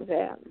these things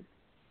at.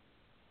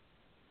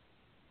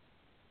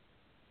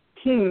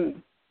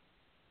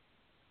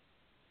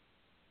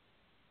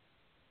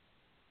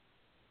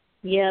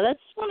 Yeah, that's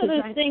one of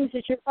those I- things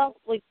that you're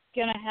probably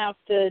going to have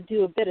to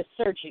do a bit of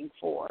searching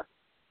for.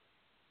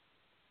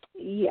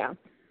 Yeah.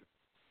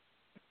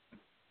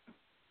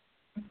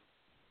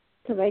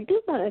 Because I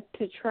do want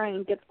to try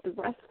and get the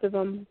rest of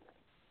them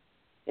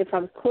if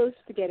I'm close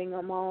to getting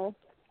them all.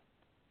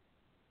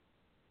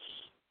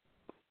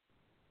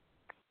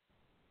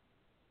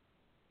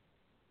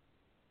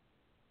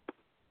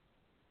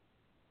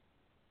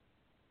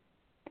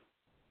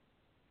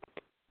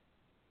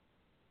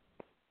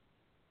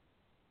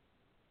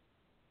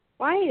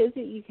 Why is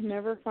it you can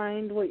never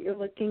find what you're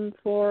looking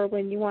for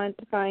when you want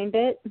to find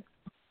it?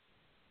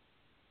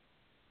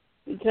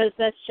 Because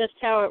that's just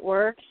how it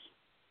works.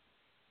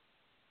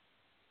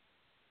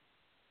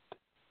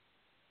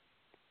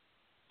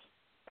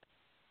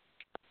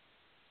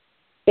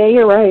 Yeah,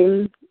 you're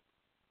right.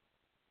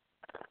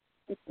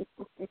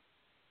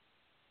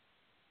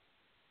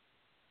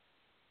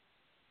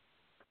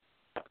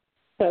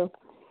 So,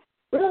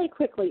 really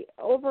quickly,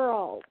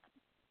 overall,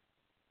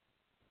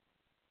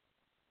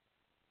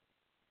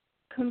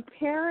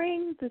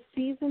 comparing the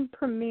season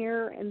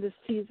premiere and the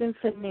season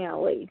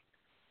finale,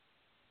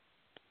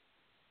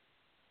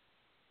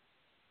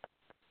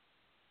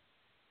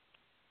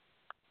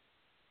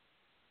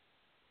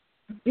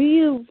 do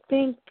you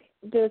think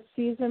the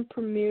season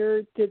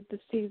premiere did the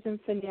season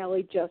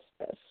finale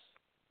justice?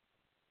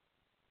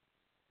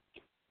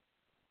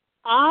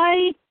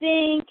 I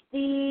think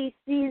the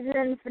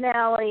season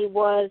finale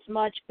was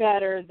much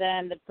better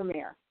than the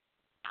premiere.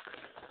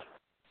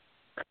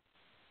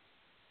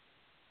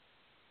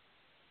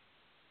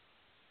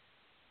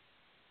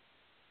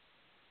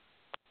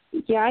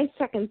 Yeah, I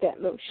second that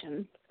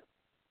motion.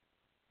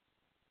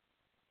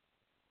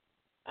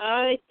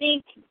 I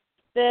think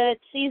that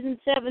season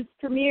 7's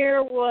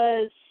premiere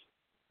was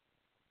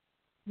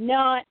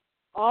not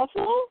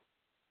awful,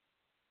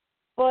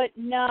 but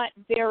not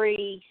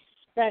very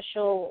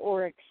special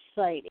or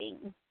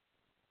exciting.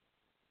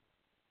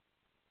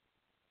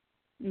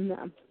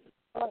 No.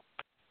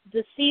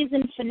 The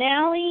season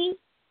finale,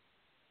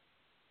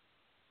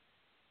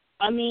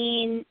 I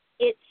mean,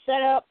 it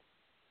set up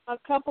a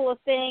couple of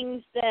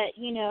things that,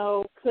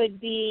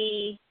 could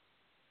be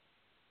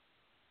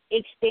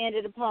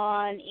expanded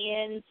upon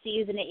in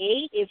season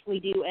 8 if we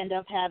do end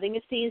up having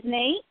a season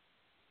 8.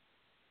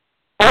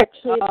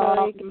 Actually, it's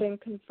already been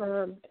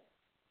confirmed.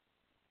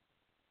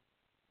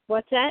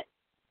 What's that?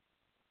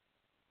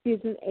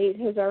 Season 8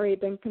 has already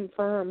been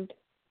confirmed.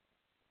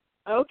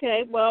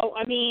 Okay, well,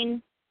 I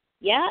mean,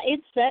 yeah,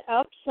 it set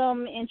up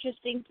some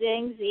interesting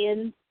things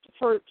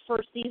for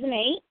season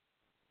 8.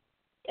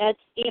 That's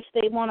if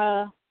they want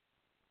to,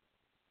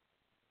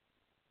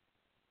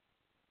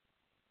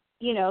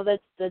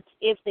 that's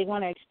if they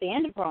want to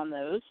expand upon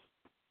those.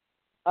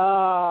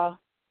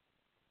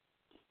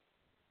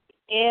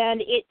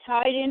 And it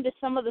tied into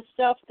some of the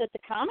stuff that the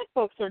comic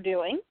books are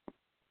doing.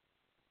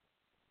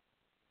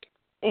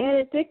 And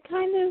it did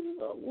kind of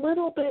a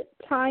little bit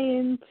tie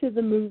into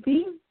the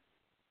movie.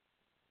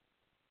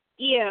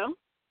 Yeah.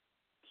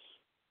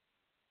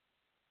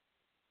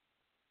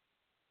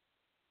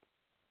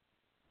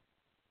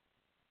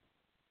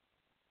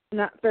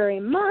 Not very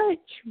much,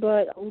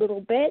 but a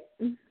little bit.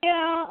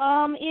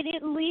 Yeah, it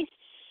at least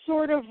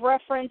sort of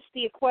referenced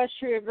the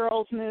Equestria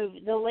Girls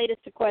movie, the latest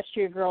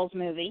Equestria Girls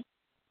movie.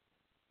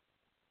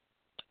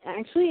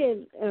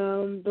 Actually,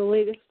 the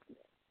latest...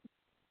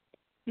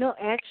 No,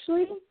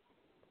 actually,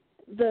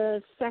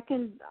 the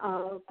second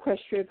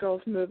Equestria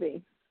Girls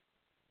movie.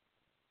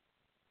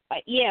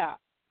 Yeah.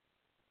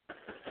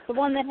 The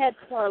one that had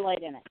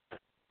Starlight in it.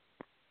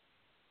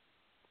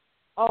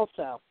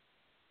 Also.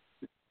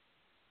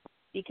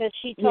 Because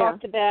she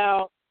talked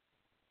about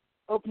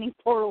opening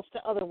portals to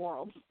other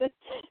worlds.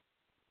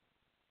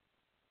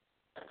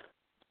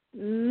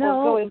 No.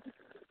 Or going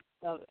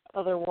to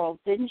other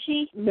worlds, didn't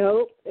she?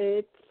 Nope,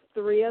 it's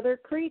 3 other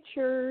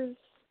creatures.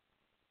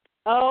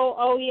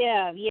 Oh,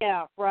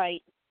 yeah,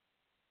 right.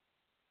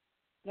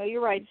 No,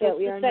 you're right. So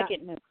it's the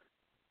second movie.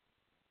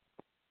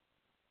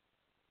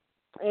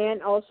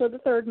 And also the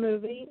third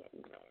movie.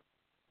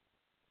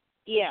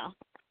 Yeah.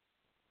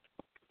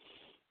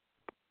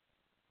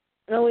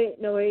 No, wait.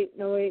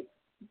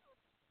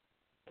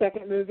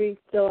 Second movie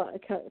still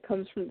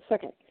comes from the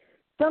second.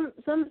 Some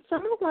of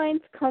the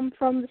lines come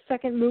from the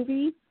second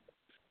movie.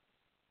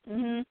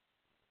 Mhm.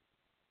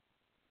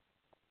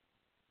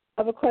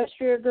 Of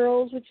Equestria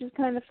Girls, which is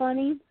kind of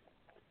funny.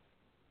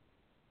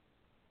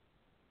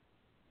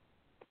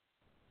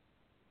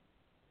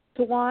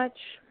 To watch.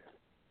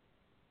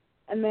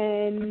 And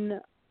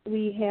then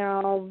we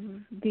have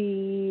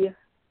the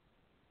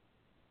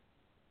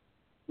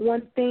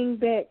one thing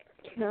that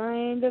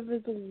kind of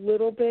is a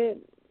little bit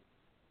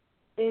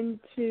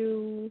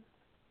into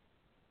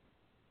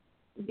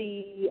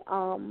the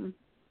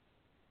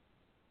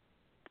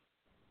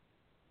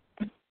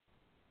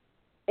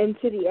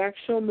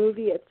actual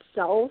movie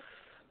itself.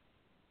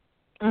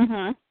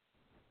 Mhm.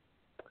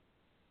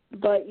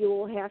 But you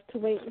will have to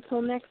wait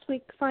until next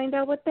week to find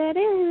out what that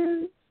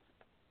is.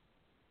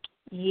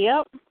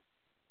 Yep.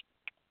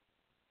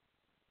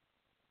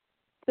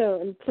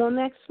 So until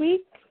next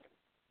week,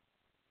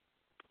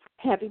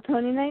 happy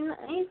Pony Night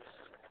Nights.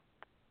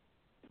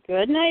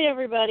 Good night,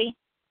 everybody.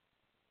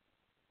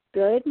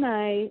 Good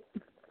night.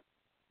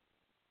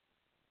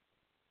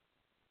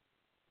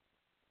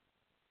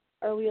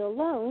 Are we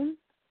alone?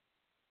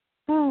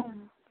 Oh.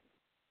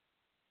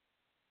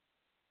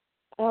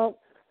 Well,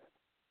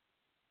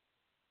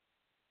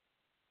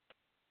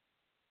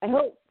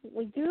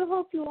 we do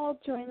hope you all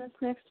join us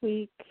next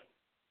week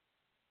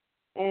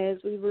as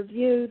we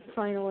review the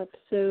final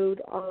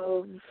episode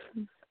of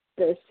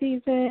the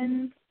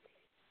season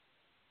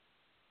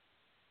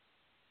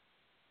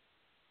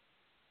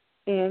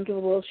and give a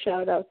little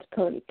shout out to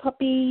Pony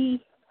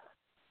Puppy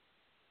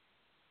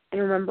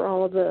and remember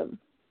all of the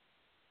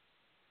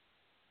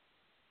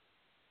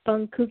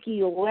fun,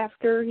 kooky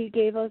laughter he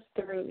gave us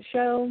during the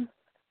show.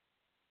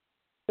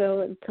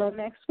 So until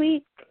next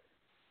week,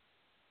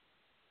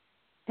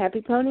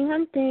 happy pony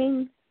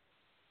hunting.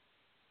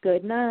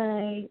 Good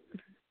night.